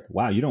that where it's like,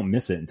 wow, you don't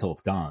miss it until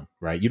it's gone,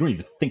 right? You don't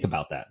even think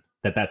about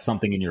that's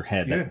something in your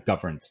head that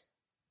governs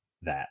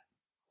that.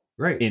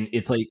 Right. And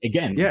it's like,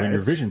 again, when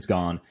your vision's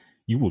gone,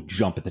 you will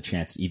jump at the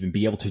chance to even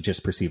be able to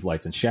just perceive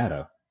lights and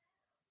shadow,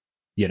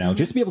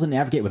 just to be able to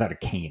navigate without a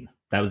cane.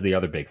 That was the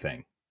other big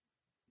thing.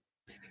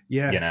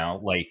 Yeah.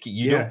 Like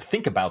you don't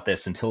think about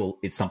this until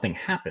something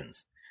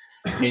happens.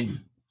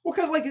 And well,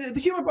 because like the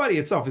human body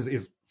itself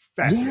is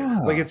fascinating. Yeah.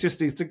 Like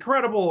it's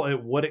incredible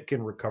at what it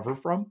can recover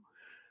from.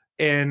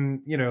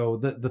 And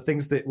the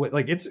things that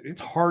like it's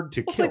hard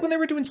to kill. It's like when they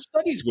were doing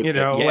studies with it.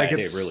 Like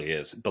it really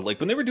is. But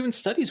like when they were doing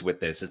studies with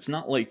this, it's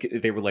not like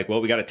they were like,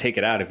 well, we got to take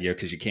it out of you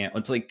because you can't.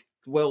 It's like,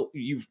 well,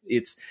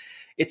 it's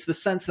the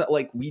sense that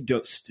like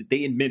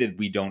they admitted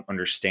we don't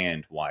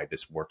understand why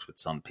this works with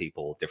some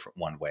people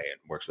one way and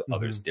works with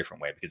others a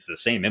different way, because it's the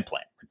same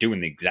implant. We're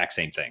doing the exact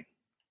same thing.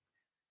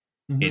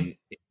 And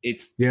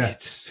it's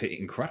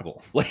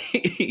incredible.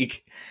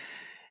 Like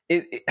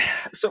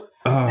so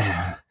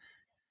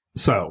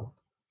go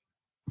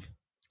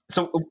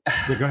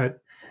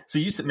ahead. So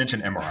you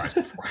mentioned MRIs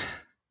before.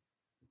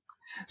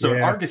 So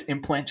an Argus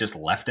implant just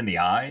left in the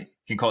eye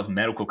can cause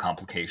medical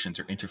complications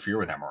or interfere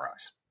with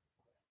MRIs.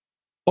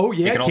 Oh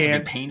yeah, it can also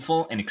be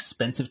painful and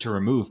expensive to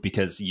remove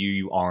because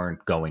you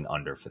aren't going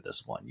under for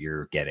this one.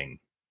 You're getting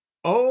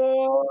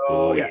You're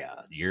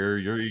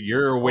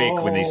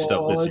awake when they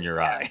stuff this in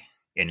your eye,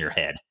 in your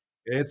head.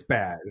 It's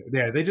bad.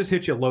 Yeah, they just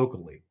hit you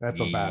locally.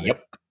 That's about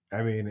it.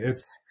 I mean,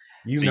 it's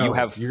you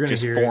have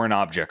just foreign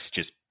objects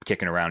just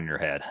kicking around in your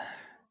head.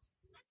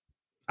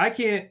 I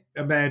can't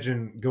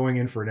imagine going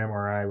in for an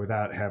MRI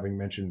without having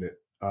mentioned it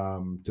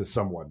to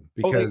someone,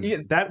 because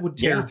that would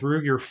tear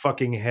through your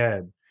fucking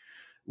head.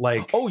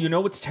 Like, you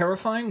know what's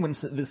terrifying? When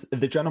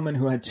the gentleman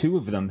who had 2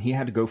 of them, he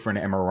had to go for an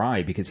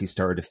MRI because he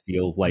started to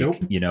feel like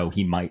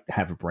he might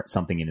have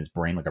something in his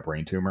brain, like a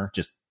brain tumor,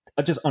 just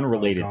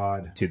unrelated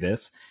to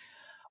this.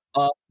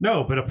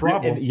 No, but a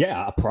problem.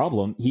 A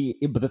problem.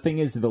 But the thing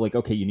is, they're like,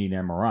 okay, you need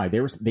an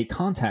MRI. They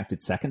contacted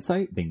Second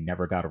Sight. They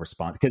never got a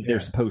response because they're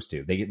supposed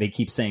to. They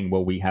keep saying,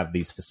 well, we have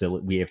these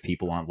we have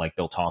people on, like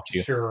they'll talk to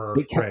you. Sure,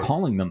 they kept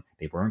calling them.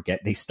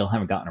 They still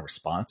haven't gotten a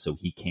response, so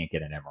he can't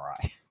get an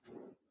MRI.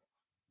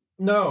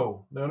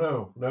 No,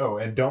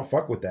 and don't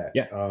fuck with that.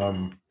 Yeah,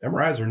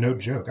 MRIs are no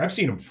joke. I've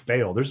seen them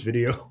fail. There's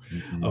video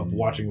of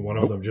watching one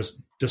of them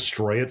just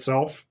destroy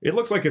itself. It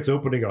looks like it's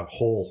opening a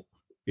hole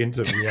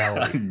into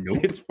reality.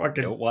 It's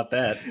fucking. Don't want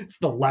that. It's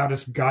the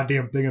loudest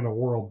goddamn thing in the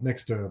world,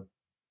 next to a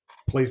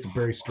place to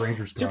bury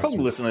strangers. So you're probably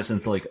listening to this and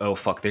it's like, oh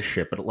fuck this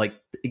shit. But like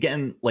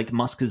again, like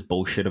Musk's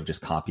bullshit of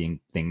just copying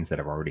things that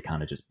have already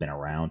kind of just been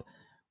around.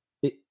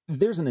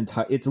 There's an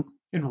entire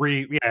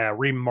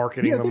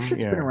remarketing. Yeah, this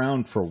shit's been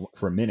around for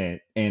a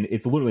minute, and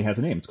it literally has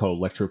a name. It's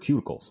called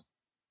electrocuticles.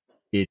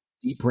 It's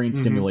deep brain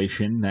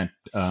stimulation that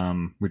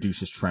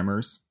reduces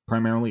tremors.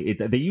 Primarily,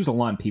 they use a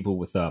lot in people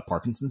with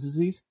Parkinson's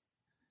disease.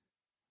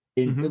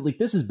 Like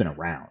this has been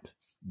around.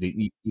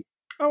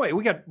 Oh wait,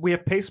 we have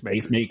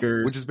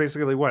pacemakers, which is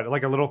basically what,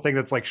 like a little thing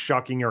that's like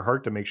shocking your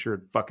heart to make sure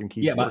it fucking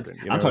keeps working.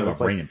 I'm talking about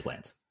brain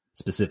implants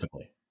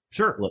specifically.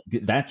 Sure,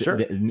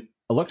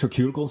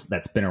 electrocuticles,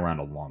 that's been around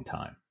a long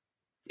time.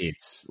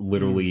 It's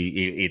literally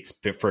it's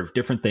for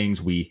different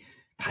things. We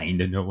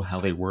kind of know how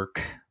they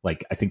work.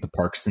 Like I think the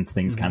Parkinson's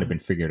thing's kind of been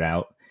figured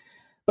out,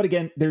 But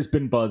again, there's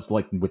been buzz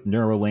like with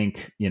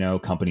Neuralink,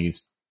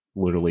 companies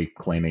literally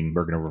claiming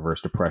we're going to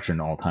reverse depression,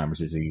 Alzheimer's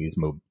disease,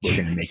 we're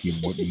going to make you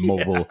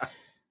mobile. Yeah.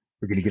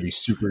 We're going to give you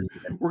super.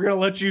 We're going to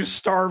let you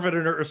start at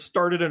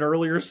an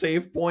earlier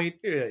save point.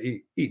 Yeah,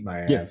 eat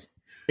my ass. Yes,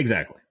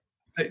 exactly.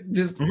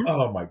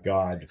 Oh my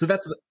God. So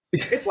that's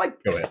it's like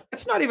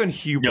it's not even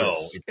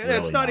hubris. No,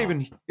 it's not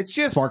even. It's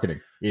just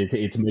marketing.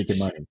 It's making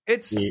money.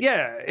 It's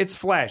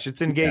flash.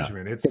 It's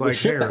engagement. It's like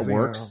shit that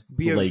works.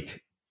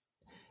 Like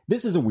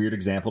this is a weird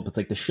example, but it's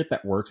like the shit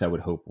that works. I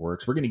would hope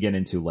works. We're going to get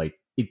into like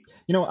it.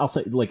 I'll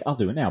say like I'll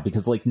do it now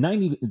because like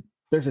 90.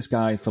 There's this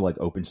guy for like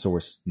open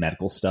source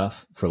medical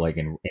stuff for like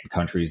in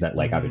countries that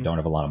like either don't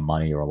have a lot of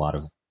money or a lot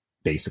of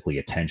basically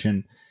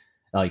attention.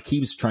 Like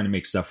he was trying to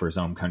make stuff for his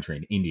own country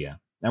in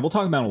India. And we'll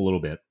talk about it a little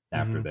bit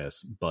after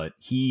this, but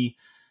he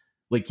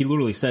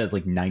literally says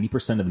like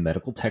 90% of the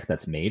medical tech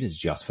that's made is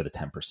just for the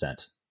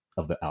 10%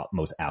 of the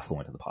most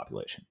affluent of the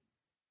population.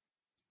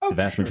 The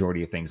vast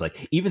majority of things,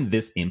 like even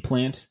this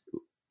implant,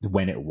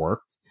 when it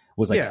worked,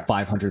 was like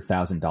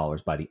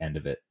 $500,000 by the end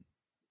of it.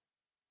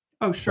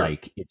 Oh, sure.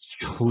 Like it's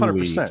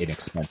truly 100%. An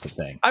expensive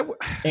thing.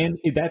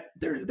 That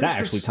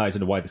actually ties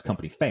into why this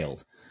company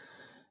failed.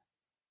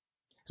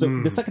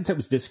 So the second set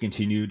was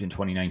discontinued in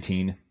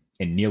 2019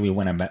 and nearly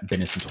went out of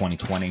business in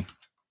 2020.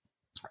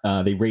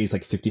 They raised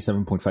like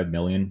 $57.5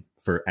 million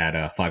at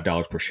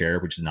 $5 per share,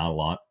 which is not a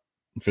lot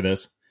for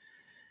this.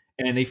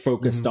 And they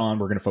focused on,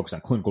 we're going to focus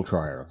on clinical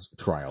trials.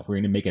 We're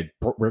going to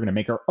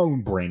make our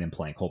own brain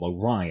implant called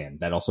Orion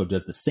that also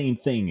does the same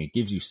thing. It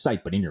gives you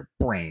sight, but in your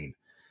brain.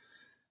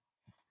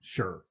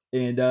 Sure.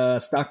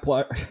 And stock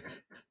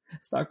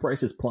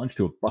prices plunged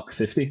to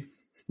 $1.50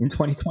 in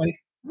 2020.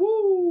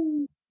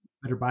 Woo!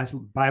 Better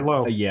buy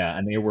low. Yeah,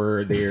 and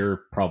they're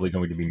probably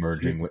going to be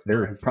merging with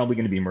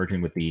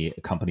the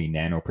company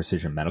Nano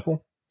Precision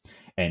Medical,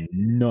 and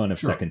none of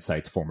Second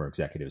Sight's former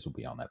executives will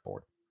be on that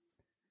board.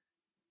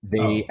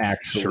 They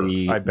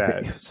actually, I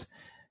bet.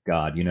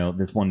 God,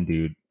 this one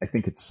dude. I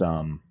think it's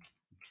one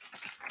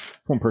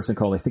person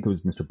called. I think it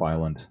was Mr.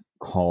 Byland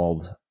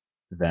called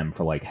them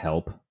for like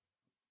help.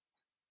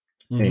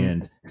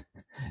 And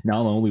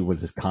not only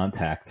was his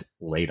contact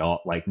laid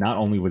off, like not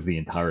only was the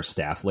entire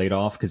staff laid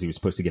off because he was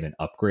supposed to get an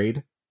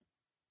upgrade,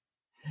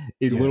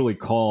 literally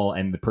call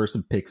and the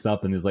person picks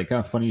up and is like,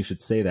 "Oh, funny you should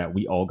say that.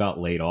 We all got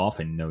laid off,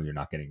 and no, you're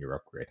not getting your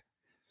upgrade."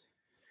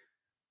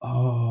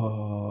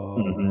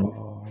 Oh,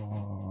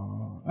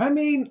 I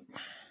mean,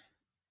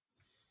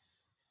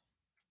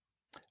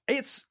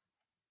 it's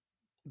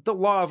the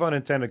law of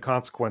unintended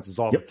consequences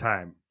all the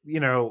time.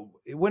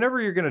 Whenever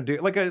you're going to do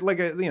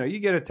you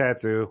get a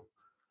tattoo.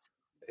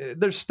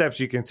 There's steps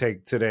you can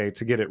take today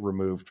to get it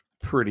removed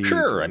pretty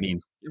easily. I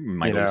mean, you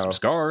might lose some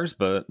scars,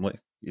 but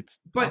it's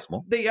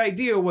possible. The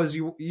idea was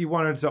you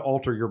wanted to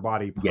alter your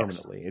body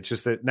permanently. Yes. It's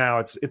just that now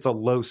it's a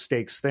low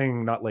stakes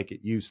thing, not like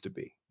it used to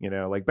be.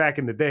 Like back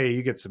in the day,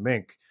 you get some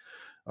ink.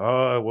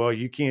 Oh, well,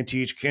 you can't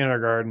teach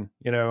kindergarten,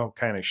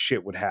 kind of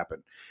shit would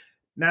happen.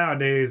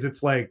 Nowadays,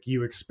 it's like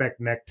you expect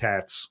neck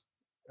tats,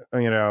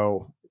 in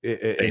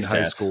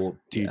high school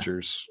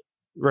teachers. Yeah.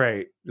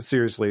 Right.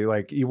 Seriously.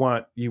 Like you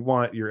want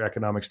your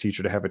economics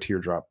teacher to have a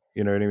teardrop.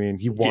 You know what I mean?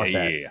 You want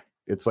that. Yeah.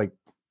 It's like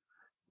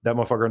that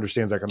motherfucker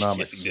understands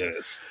economics. Yes, he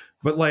does.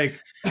 But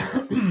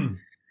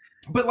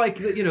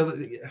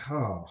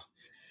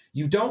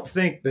you don't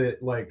think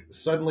that like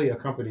suddenly a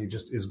company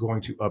just is going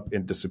to up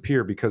and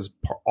disappear because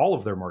all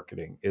of their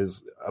marketing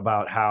is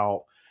about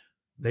how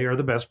they are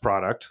the best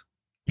product,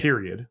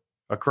 period,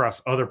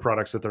 across other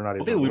products that they're not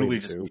even they literally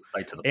just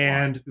fight to the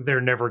and blind. They're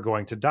never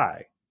going to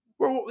die.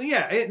 Well,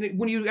 yeah,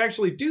 when you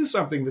actually do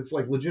something that's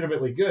like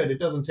legitimately good, it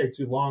doesn't take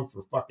too long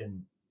for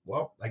fucking.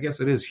 Well, I guess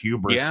it is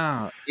hubris.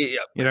 Yeah.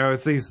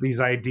 It's these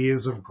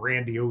ideas of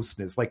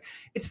grandioseness. Like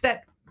it's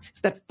that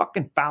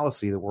fucking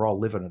fallacy that we're all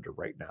living under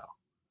right now,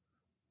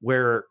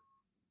 where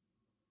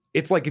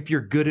it's like if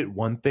you're good at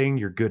one thing,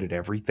 you're good at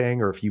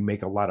everything, or if you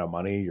make a lot of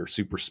money, you're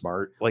super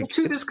smart. Like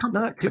to this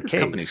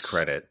company's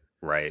credit,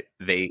 right?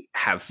 They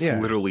have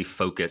literally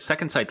focused.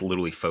 Second Sight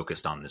literally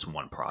focused on this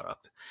one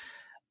product.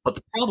 But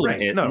the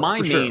problem is,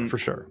 my main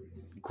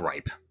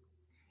gripe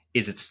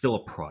is it's still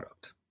a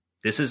product.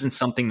 This isn't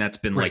something that's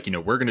been like,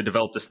 we're going to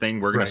develop this thing,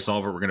 we're going to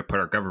solve it, we're going to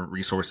put our government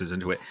resources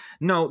into it.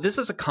 No, this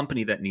is a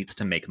company that needs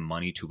to make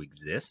money to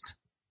exist.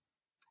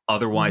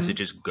 Otherwise, it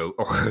just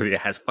or it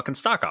has fucking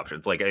stock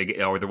options. Like,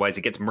 or otherwise,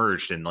 it gets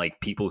merged, and like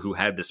people who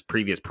had this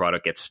previous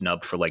product get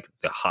snubbed for like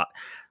the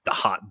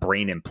hot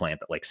brain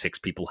implant that like 6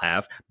 people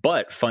have.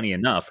 But funny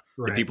enough,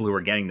 the people who are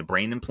getting the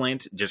brain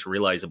implant just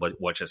realized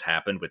what just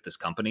happened with this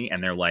company,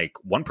 and they're like,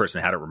 one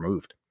person had it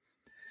removed.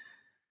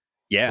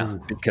 Yeah,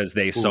 because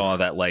they saw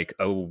that like,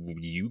 oh,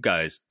 you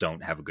guys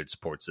don't have a good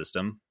support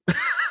system.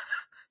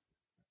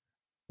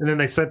 And then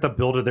they sent the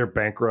bill to their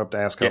bankrupt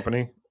ass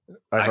company.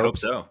 I hope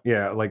so.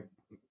 Yeah, like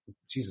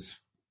Jesus.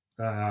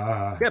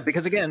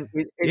 Because again,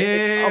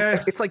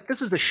 it's like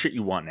this is the shit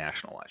you want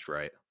nationalized,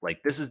 right?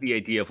 Like this is the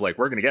idea of like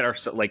we're going to get our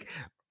like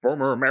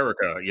former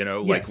America,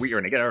 like Yes. we are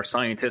going to get our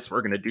scientists,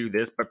 we're going to do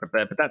this, but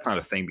that's not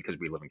a thing because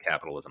we live in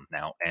capitalism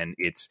now, and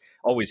it's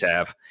always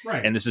have.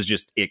 Right. And this is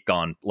just it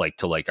gone like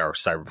to like our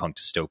cyberpunk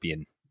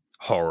dystopian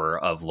horror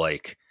of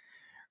like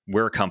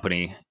we're a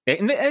company,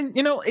 and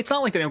it's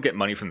not like they don't get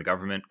money from the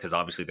government because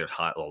obviously there's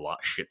a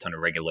shit ton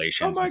of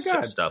regulations Oh my and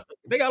God. stuff.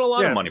 They got a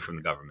lot Yeah. of money from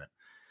the government.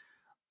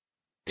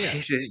 Yeah.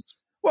 It's just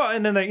Well,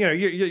 and then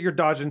you're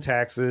dodging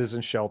taxes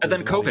and shelters, And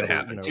then and all the COVID other,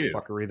 happened, too.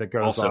 fuckery that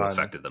goes also on.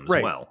 affected them as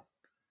Right. well.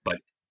 But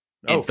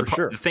Oh, for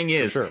sure. The thing For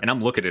is, sure. and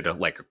I'm looking at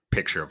a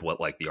picture of what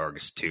like the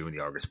Argus 2 and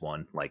the Argus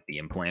 1, like the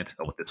implant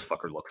of what this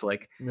fucker looks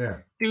like. Yeah.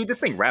 Dude, this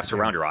thing wraps Yeah.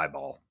 around your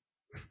eyeball.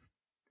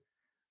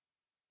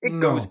 It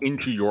No. goes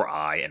into your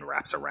eye and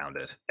wraps around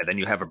it, and then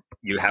you have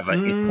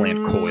an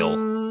implant coil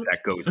that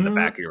goes in the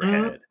back of your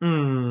head,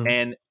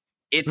 and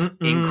it's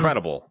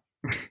incredible.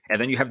 And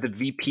then you have the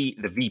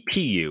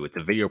VPU. It's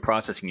a video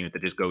processing unit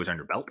that just goes on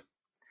your belt,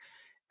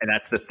 and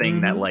that's the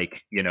thing that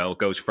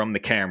goes from the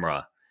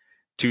camera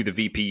to the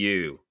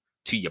VPU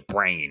to your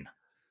brain,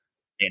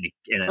 and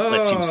it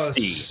lets you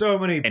see. So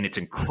many, and it's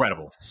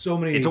incredible. so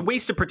many. It's a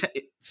waste to protect.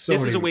 So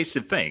This is a many-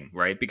 wasted thing,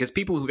 right? Because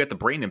people who get the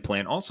brain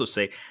implant also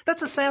say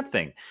that's a sad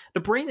thing. The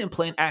brain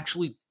implant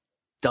actually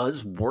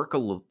does work a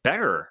little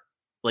better.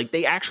 Like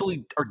they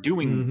actually are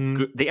doing Mhm.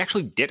 good. They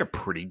actually did a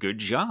pretty good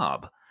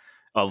job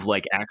of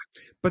like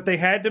But they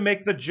had to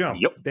make the jump.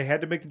 Yep. They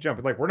had to make the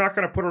jump. Like, we're not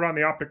going to put it on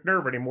the optic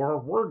nerve anymore.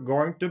 We're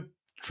going to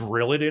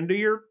drill it into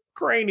your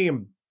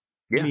cranium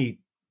Yeah. meat.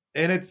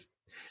 And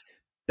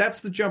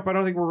that's the jump I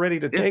don't think we're ready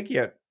to Yeah. take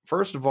yet.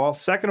 First of all.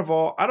 Second of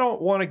all, I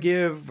don't want to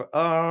give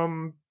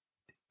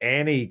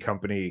any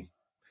company.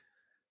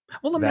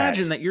 Well,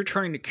 imagine that. that you're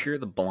trying to cure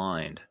the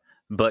blind,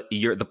 but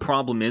the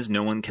problem is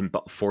no one can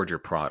afford your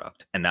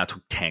product, and that's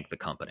what tanked the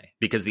company.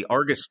 Because the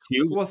Argus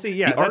 2, Well, see,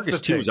 yeah, the that's Argus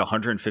the 2 thing. is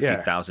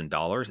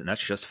 $150,000, and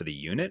that's just for the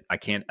unit. I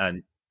can't.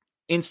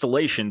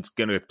 Installation's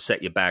going to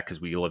set you back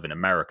because we live in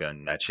America,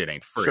 and that shit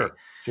ain't free.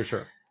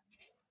 Sure.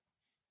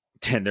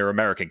 And they're an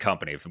American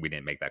company. If we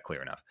didn't make that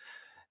clear enough.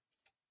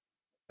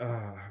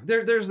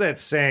 There's that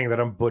saying that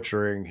I'm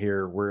butchering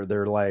here where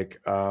they're like,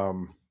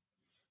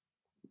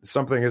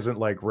 something isn't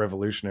like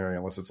revolutionary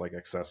unless it's like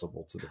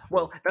accessible to the poor.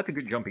 Well, that's a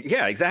good jumping.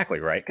 Yeah, exactly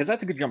right. Because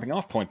that's a good jumping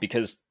off point.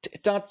 Because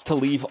not to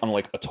leave on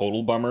like a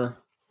total bummer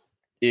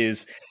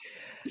is.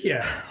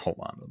 yeah. Hold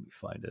on, let me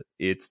find it.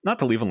 It's not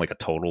to leave on like a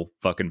total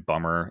fucking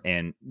bummer.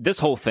 And this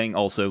whole thing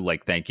also,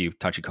 like, thank you,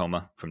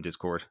 Tachikoma from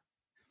Discord.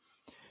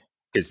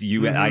 Because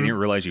I didn't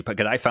realize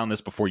because I found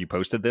this before you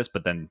posted this,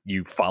 but then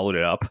you followed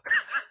it up.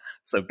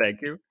 So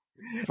thank you.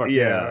 Fuck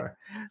Yeah.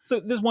 So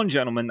this one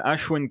gentleman,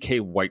 Ashwin K.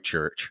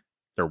 Whitchurch,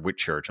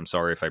 I'm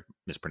sorry if I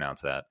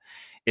mispronounced that,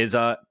 is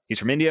he's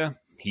from India.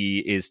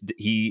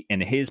 He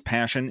and his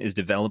passion is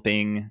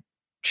developing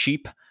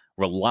cheap,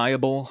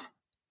 reliable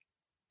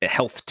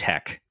health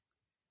tech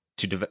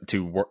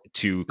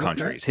to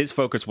countries. His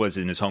focus was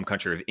in his home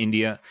country of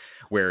India,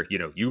 where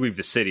you leave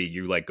the city,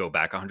 you like go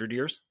back 100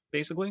 years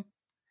basically,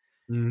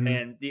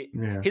 and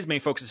his main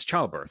focus is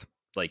childbirth,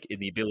 like in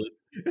the ability.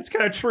 It's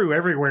kind of true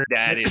everywhere.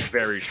 That is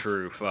very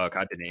true. Fuck,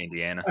 I've been to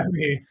Indiana. I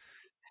mean,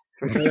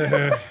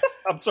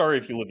 I'm sorry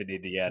if you live in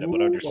Indiana, but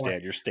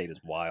understand your state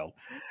is wild.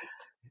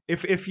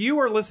 if you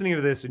are listening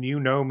to this and you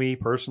know me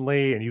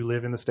personally and you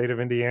live in the state of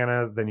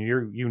Indiana, then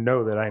you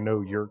know that I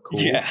know you're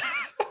cool. Yeah.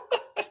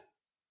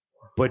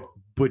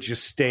 But your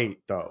state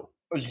though,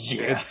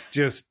 it's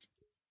just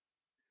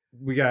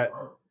we got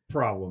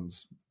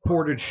problems.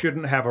 Portage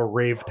shouldn't have a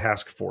rave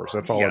task force.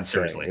 That's all Yeah, I'm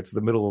saying. seriously. It's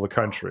the middle of the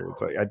country.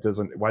 It's like, it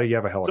doesn't. Why do you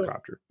have a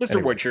helicopter, Mr.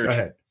 Anyway, Whitchurch, go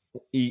ahead.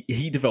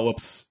 he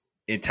develops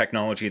a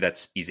technology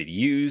that's easy to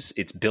use.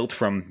 It's built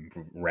from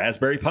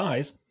Raspberry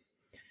Pis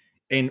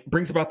and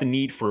brings about the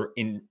need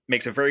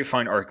makes a very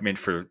fine argument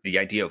for the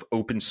idea of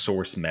open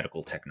source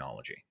medical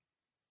technology.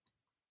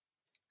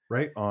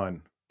 Right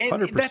on, And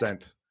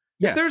 100%.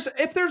 yeah.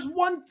 If there's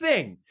one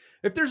thing,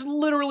 if there's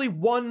literally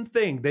one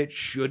thing that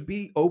should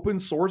be open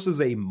source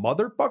as a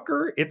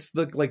motherfucker, it's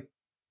the like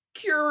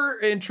cure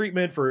and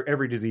treatment for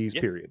every disease.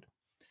 Yeah. Period.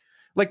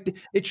 Like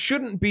it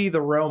shouldn't be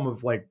the realm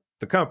of like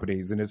the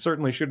companies, and it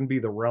certainly shouldn't be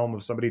the realm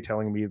of somebody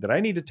telling me that I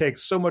need to take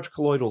so much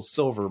colloidal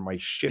silver my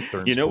shit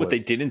turns. You know what blue.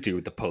 they didn't do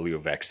with the polio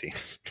vaccine?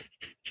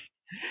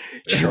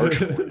 Charge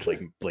for it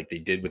like they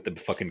did with the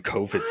fucking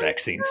COVID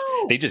vaccines.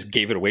 No. They just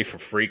gave it away for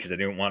free because they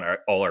didn't want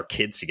all our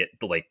kids to get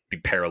be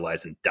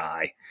paralyzed and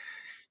die.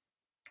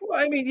 Well,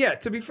 I mean, yeah.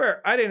 To be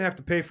fair, I didn't have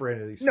to pay for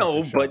any of these.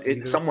 No, fucking but shots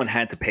either. someone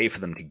had to pay for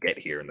them to get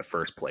here in the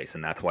first place,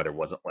 and that's why there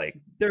wasn't like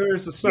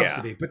There's a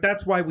subsidy, but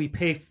that's why we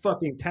pay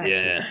fucking taxes.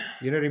 Yeah.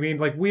 You know what I mean?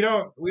 Like we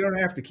don't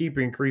have to keep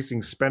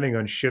increasing spending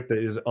on shit that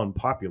is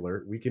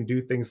unpopular. We can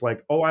do things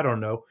like, I don't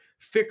know,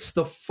 fix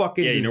the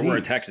fucking you know disease. where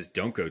our taxes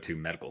don't go to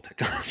medical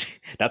technology.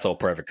 That's all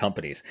private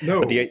companies. No.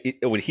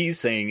 But what he's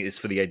saying is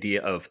for the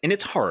idea of, and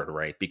it's hard,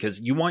 right?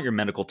 Because you want your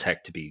medical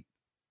tech to be,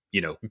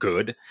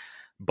 good.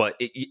 But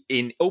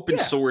in open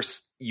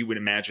source, you would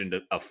imagine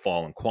a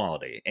fall in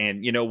quality.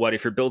 And you know what?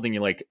 If you're building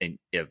like a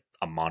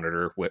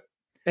monitor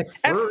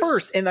At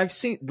first, and I've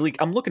seen, like,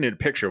 I'm looking at a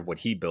picture of what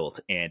he built,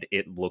 and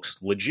it looks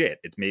legit.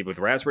 It's made with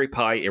Raspberry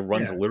Pi. It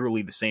runs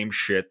literally the same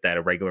shit that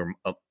a regular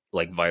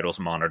like Vitals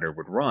monitor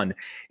would run.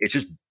 It's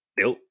just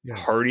built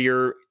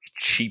hardier,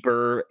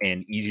 cheaper,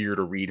 and easier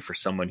to read for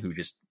someone who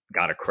just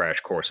got a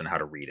crash course on how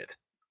to read it.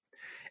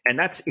 And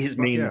that's his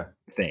main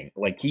thing.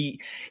 Like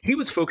he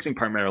was focusing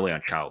primarily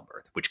on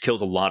childbirth, which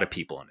kills a lot of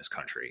people in this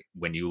country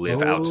when you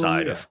live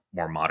outside of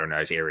more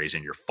modernized areas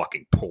and you're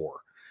fucking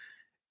poor.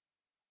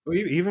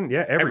 Even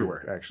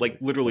everywhere actually, like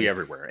literally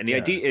everywhere. And the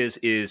idea is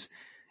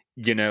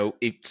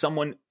if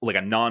someone like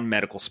a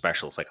non-medical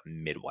specialist, like a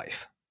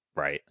midwife,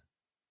 right,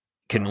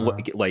 can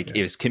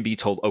can be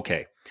told,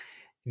 okay,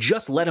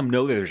 just let them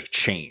know that there's a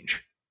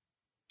change,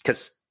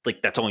 because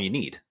like that's all you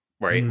need,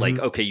 right? Like,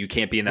 okay, you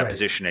can't be in that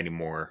position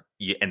anymore,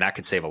 and that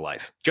could save a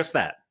life. Just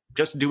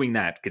doing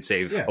that could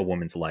save a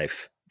woman's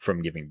life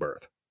from giving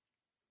birth.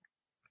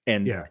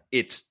 And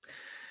it's,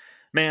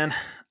 man,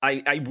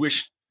 I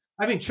wish.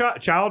 I mean,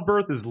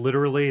 childbirth is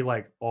literally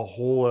like a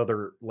whole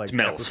other like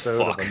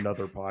episode of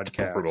another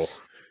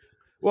podcast.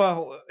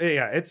 Well,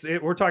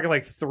 we're talking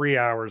like 3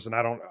 hours, and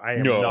I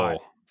am not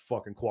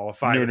fucking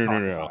qualified to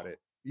talk about it.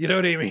 You know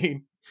what I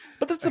mean?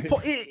 But that's the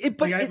point.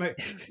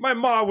 My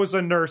mom was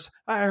a nurse.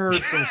 I heard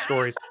some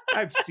stories.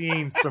 I've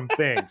seen some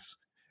things,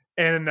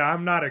 and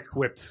I'm not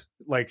equipped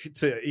like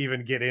to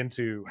even get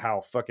into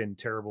how fucking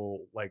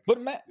terrible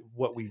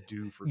what we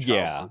do for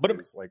childbirth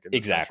is, like in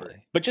exactly.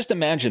 Country. But just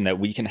imagine that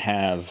we can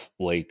have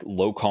like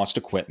low cost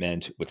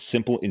equipment with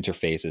simple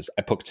interfaces.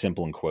 I put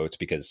simple in quotes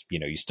because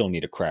you still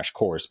need a crash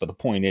course. But the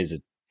point is,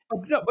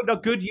 but a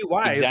good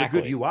UI is a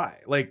good UI.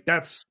 Like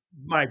that's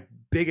my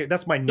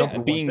number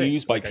one being thing.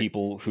 used by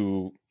people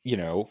who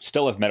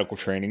still have medical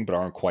training but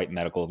aren't quite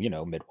medical.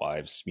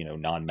 Midwives.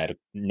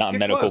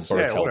 Non-medical birth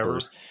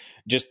helpers.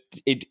 Just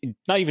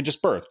not even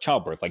just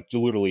childbirth, like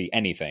literally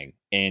anything,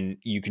 and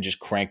you can just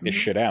crank this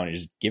shit out and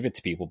just give it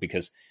to people,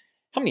 because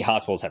how many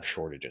hospitals have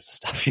shortages of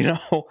stuff?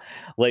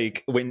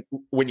 Like when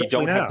you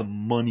don't have the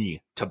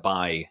money to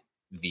buy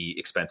the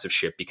expensive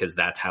shit, because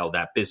that's how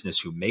that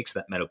business who makes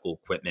that medical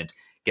equipment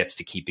gets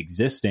to keep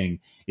existing,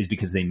 is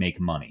because they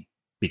make money,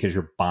 because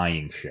you're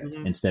buying shit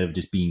instead of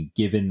just being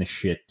given the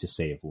shit to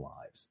save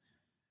lives,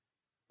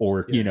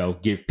 or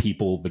give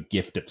people the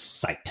gift of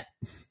sight.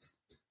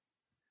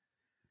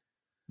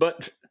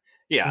 But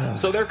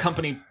so their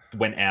company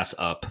went ass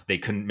up. They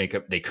couldn't make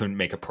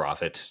a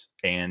profit,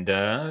 and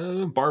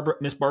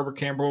Miss Barbara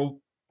Campbell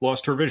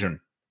lost her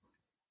vision.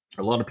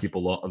 A lot of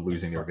people are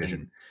losing their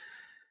vision.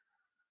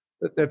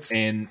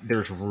 And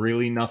there's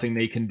really nothing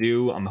they can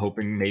do. I'm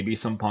hoping maybe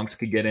some punks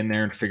could get in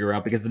there and figure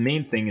out, because the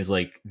main thing is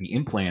like the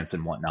implants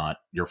and whatnot.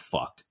 You're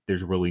fucked.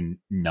 There's really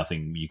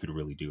nothing you could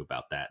really do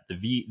about that.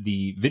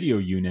 The video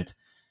unit.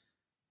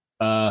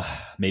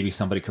 Maybe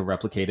somebody could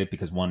replicate it,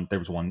 because there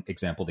was one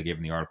example they gave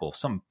in the article.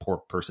 Some poor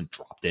person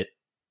dropped it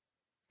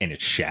and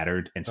it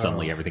shattered, and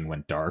suddenly everything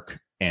went dark.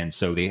 And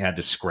so they had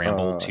to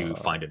scramble to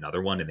find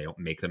another one, and they don't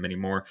make them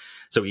anymore.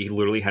 So he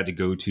literally had to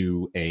go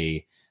to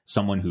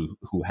someone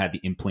who had the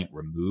implant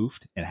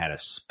removed and had a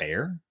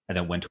spare, and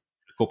then went to a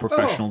medical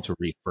professional to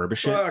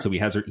refurbish it. So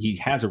he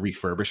has a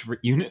refurbished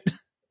unit.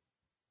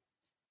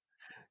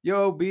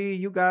 Yo, B,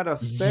 you got a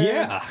spare?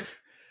 Yeah.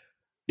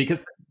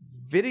 Because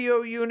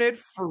video unit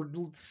for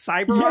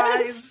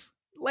CyberEyes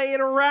laying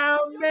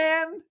around,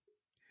 man.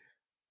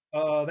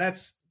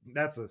 That's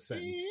a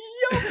sentence.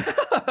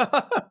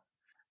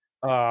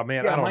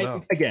 Man, I don't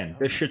know. Again,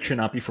 this shit should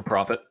not be for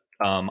profit.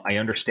 I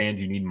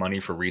understand you need money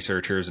for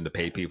researchers and to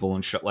pay people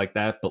and shit like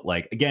that, but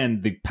like,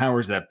 again, the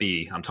powers that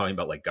be, I'm talking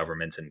about like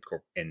governments and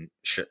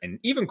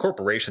even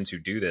corporations who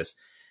do this,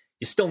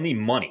 you still need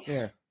money.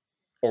 Yeah.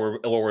 Or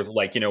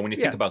like, when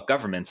you think about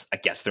governments, I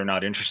guess they're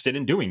not interested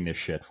in doing this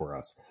shit for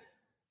us.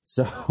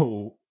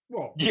 So,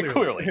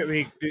 clearly. I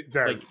mean,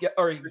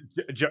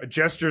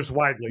 gestures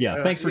widely.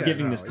 Yeah, thanks for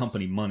giving this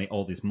company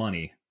all this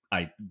money.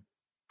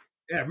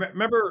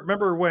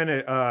 Remember when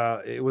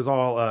it was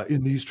all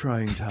in these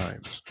trying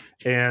times,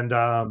 and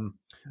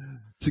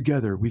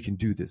together we can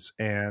do this.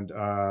 And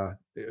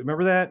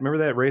remember that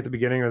right at the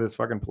beginning of this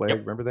fucking plague. Yep.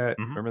 Remember that?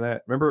 Mm-hmm. Remember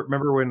that?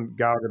 Remember when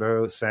Gal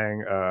Gadot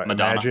sang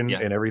Imagine,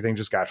 and everything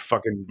just got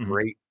fucking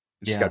great.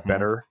 It just got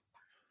better.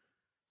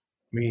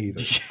 Me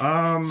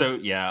either. So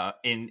yeah,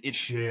 and it's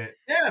shit.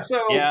 Yeah. So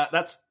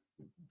that's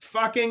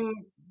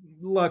fucking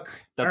look.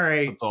 All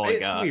right, that's all I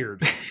got. It's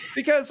weird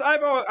because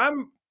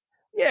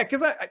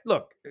because I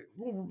look.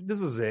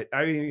 This is it.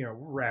 I mean, we're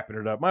wrapping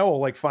it up. My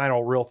whole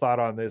final real thought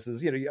on this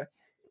is, cyber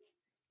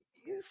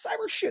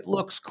shit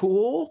looks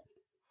cool.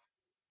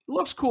 It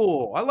looks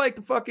cool. I like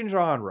the fucking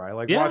genre. I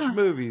like watching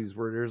movies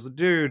where there's a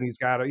dude and he's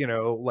got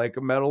a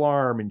metal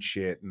arm and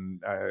shit,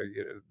 and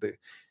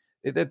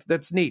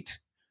that's neat.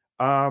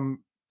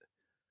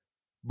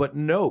 But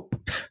nope,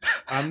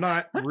 I'm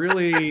not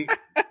really.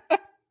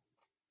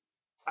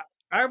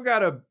 I've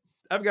got a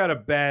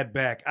bad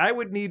back. I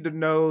would need to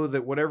know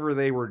that whatever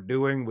they were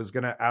doing was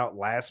going to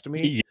outlast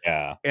me.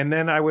 Yeah, and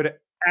then I would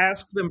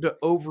ask them to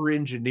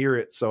over-engineer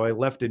it so I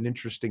left an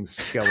interesting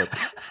skeleton.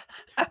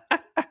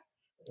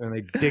 and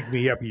they dig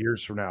me up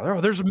years from now.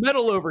 Oh, there's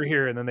metal over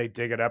here, and then they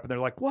dig it up, and they're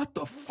like, "What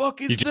the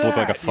fuck is that?" You just look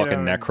like a fucking You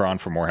know? Necron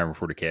from Warhammer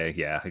 40K.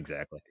 Yeah,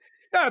 exactly.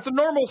 Yeah, it's a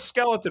normal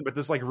skeleton, but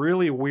this like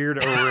really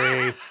weird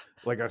array,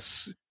 like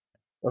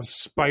of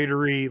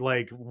spidery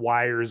like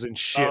wires and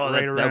shit Oh, right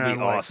that'd around.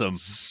 be like, awesome.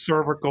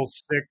 cervical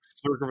 6,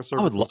 cervical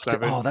I would love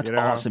 7. to. Oh, that's you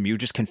know? awesome. You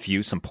just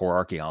confuse some poor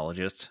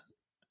archaeologist.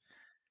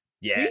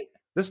 Yeah. See?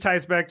 This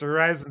ties back to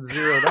Horizon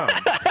Zero Dawn.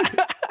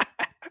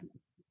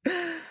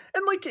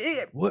 And like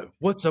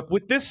What's up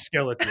with this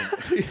skeleton?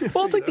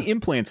 well, it's like the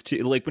implants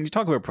too. Like when you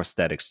talk about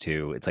prosthetics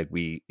too, it's like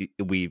we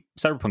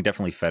Cyberpunk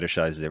definitely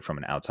fetishizes it from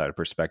an outsider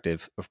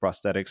perspective of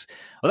prosthetics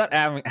without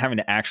having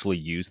to actually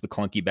use the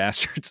clunky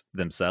bastards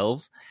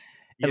themselves.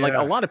 And like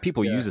a lot of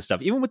people use this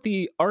stuff, even with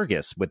the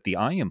Argus, with the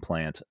eye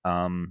implant.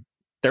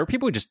 There were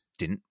people who just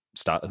didn't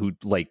stop, who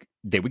like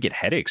they would get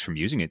headaches from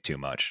using it too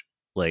much.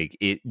 Like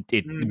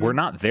we're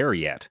not there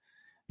yet,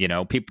 you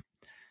know. People,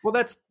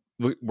 well,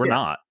 we're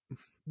not.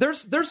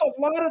 There's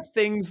a lot of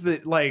things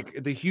that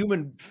like the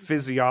human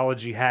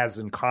physiology has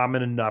in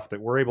common enough that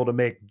we're able to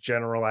make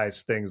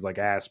generalized things like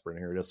aspirin.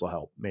 Here, this will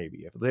help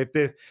maybe. If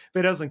it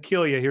doesn't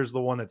kill you, here's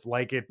the one that's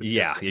like it. But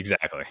Yeah, different.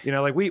 exactly. You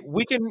know, like we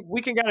can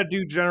kind of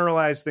do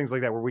generalized things like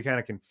that where we kind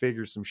of can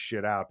figure some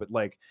shit out. But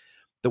like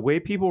the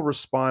way people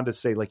respond to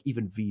say like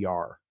even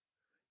VR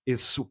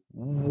is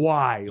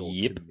wild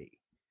to me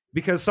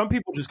because some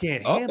people just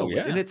can't handle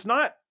it, and it's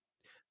not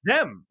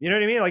them, you know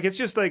what I mean? Like it's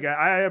just like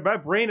my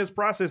brain is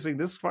processing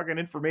this fucking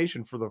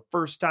information for the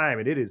first time,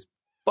 and it is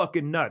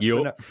fucking nuts. Yep.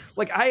 And,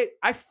 like I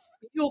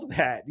feel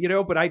that, you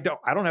know, but I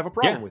don't have a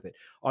problem with it.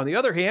 On the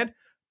other hand,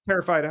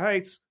 terrified of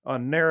heights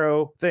on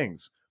narrow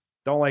things,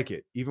 don't like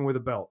it. Even with a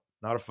belt,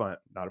 not a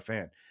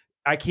fan.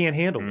 I can't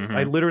handle it.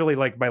 I literally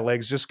like my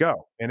legs just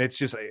go, and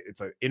it's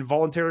an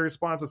involuntary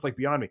response. It's like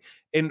beyond me,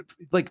 and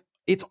like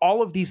it's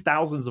all of these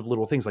thousands of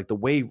little things, like the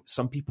way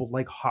some people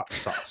like hot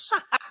sauce,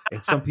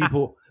 and some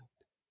people.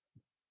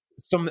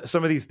 Some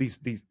of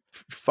these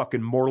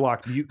fucking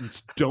Morlock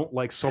mutants don't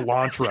like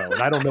cilantro,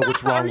 and I don't know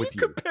what's wrong with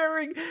you.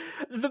 Comparing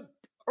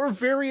our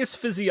various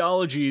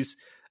physiologies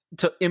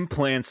to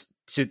implants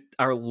to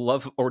our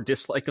love or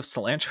dislike of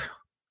cilantro.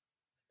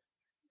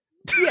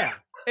 Yeah,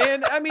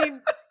 and I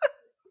mean,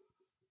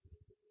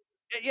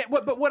 yeah.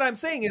 But what I'm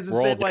saying is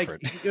that like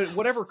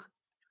whatever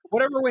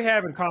we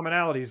have in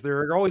commonalities, there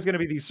are always going to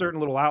be these certain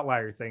little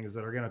outlier things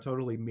that are going to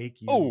totally make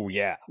you. Oh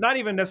yeah, not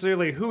even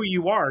necessarily who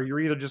you are.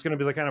 You're either just going to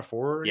be like kind of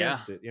for or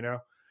against it. You know,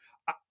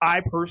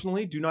 I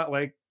personally do not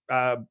like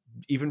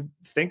even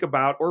think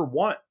about or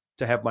want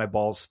to have my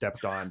balls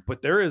stepped on,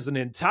 but there is an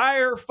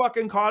entire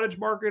fucking cottage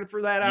market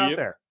for that out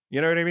there.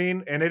 You know what I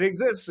mean? And it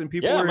exists, and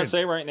people. Yeah, are I'm gonna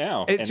say right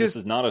now, and just, this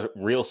is not a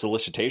real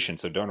solicitation,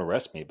 so don't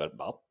arrest me. But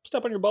I'll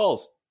step on your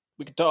balls.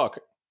 We can talk.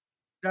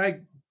 I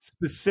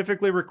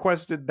specifically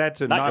requested that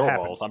to not not your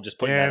happen. balls. I'm just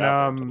putting that out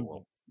there into the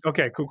world.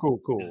 Okay, cool.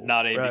 It's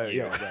not aimed at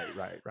you. Yeah,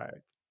 right.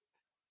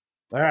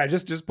 All right,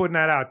 just putting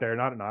that out there.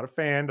 Not a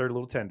fan. They're a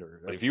little tender.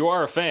 But if you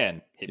are a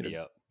fan, hit me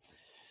up.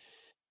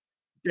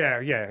 Yeah,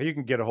 you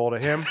can get a hold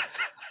of him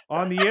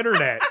on the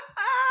internet.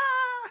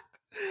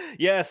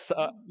 Yes,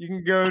 you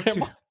can go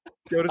to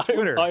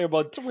Twitter. I am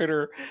on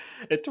Twitter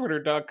at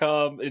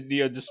twitter.com at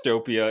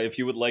NeoDystopia. If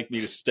you would like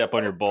me to step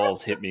on your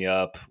balls, hit me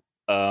up.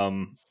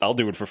 I'll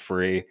do it for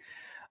free.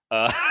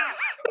 Where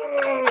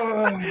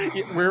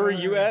are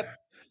you at?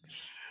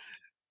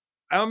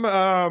 I'm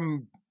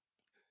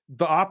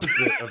the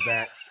opposite of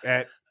that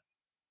at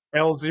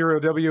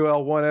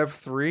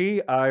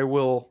L0WL1F3. I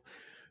will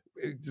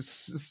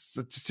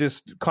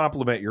just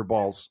compliment your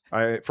balls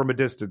from a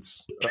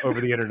distance over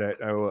the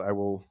internet. I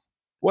will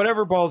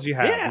whatever balls you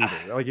have. Yeah.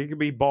 Either. Like it could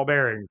be ball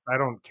bearings. I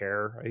don't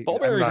care. Ball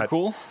bearings are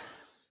cool.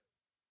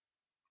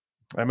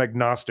 I'm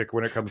agnostic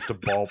when it comes to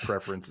ball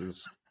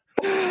preferences.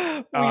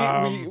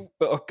 Oh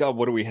God,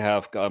 what do we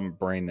have? God, I'm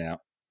brain now.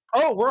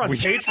 Oh, we're on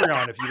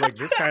Patreon if you like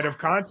this kind of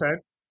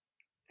content.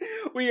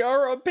 We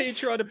are on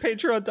Patreon at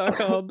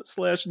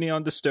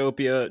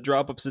patreon.com/neondystopia.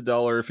 Drop us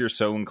 $1 if you're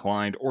so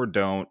inclined, or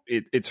don't.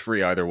 It's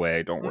free either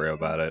way. Don't worry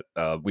about it.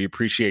 We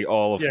appreciate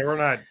all of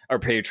our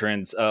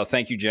patrons.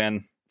 Thank you,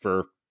 Jen,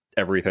 for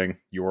everything.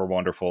 You are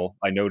wonderful.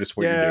 I noticed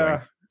what you're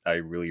doing. I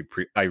really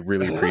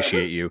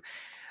appreciate you.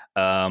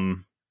 What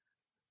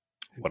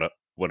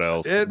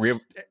else? The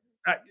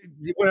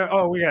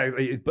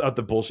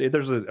bullshit.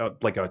 There's a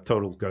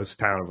total ghost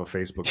town of a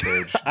Facebook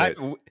page.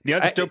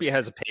 Neodystopia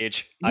has a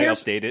page. I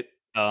update it.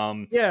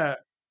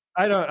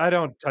 I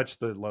don't touch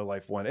the low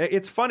life one.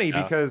 It's funny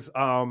because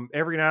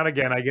every now and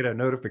again I get a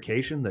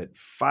notification that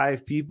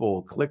 5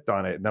 people clicked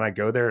on it, and then I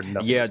go there and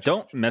nothing.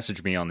 Don't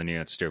message me on the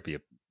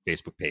Neodystopia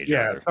Facebook page.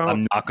 Yeah,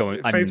 I'm not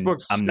going.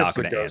 I'm not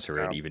going to answer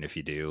town. it, even if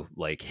you do.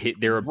 Like,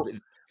 there are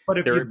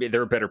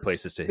better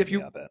places to hit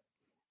me up at.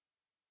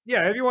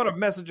 Yeah, if you want to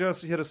message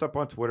us, hit us up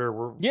on Twitter.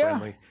 We're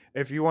friendly.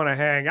 If you want to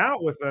hang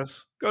out with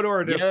us, go to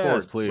our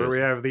Discord, where we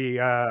have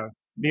the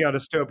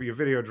Neodystopia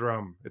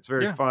Videodrome. It's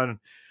very fun.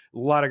 A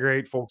lot of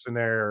great folks in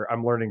there.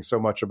 I'm learning so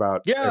much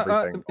about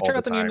everything. Check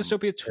out the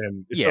Neodystopia.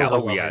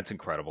 It's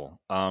incredible.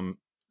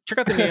 Check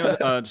out the Neo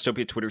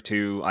Dystopia Twitter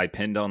too. I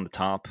pinned on the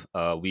top.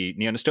 We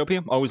Neo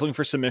Dystopia, always looking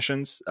for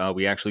submissions.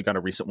 We actually got a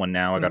recent one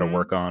now. I got to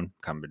work on.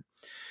 A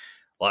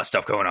lot of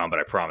stuff going on, but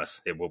I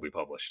promise it will be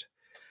published.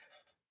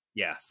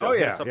 Yeah. So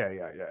yeah.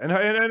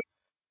 And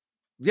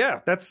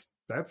yeah, that's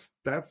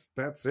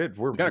it.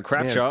 We got a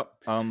crap shop.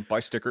 Buy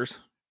stickers.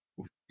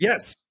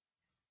 Yes,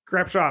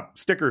 crap shop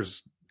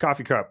stickers,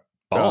 coffee cup,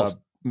 balls,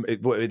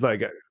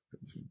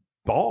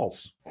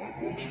 balls. I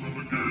watch him in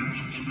the games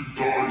until he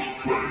dies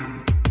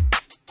playing.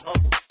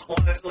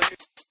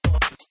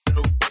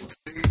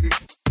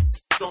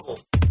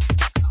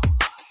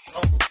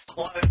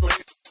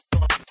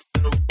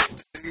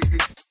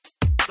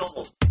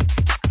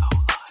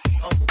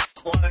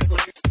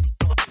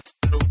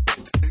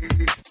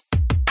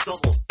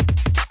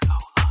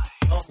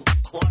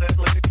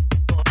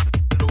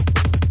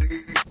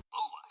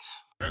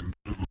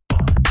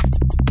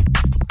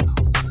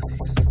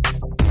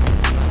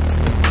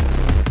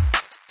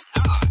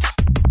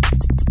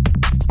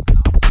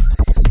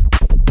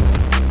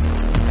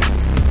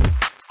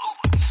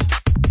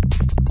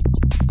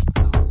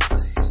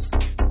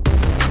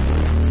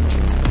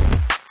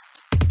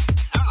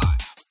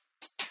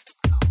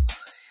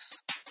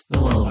 The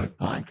Low Light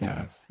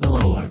Podcast. The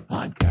Low Light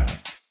Podcast.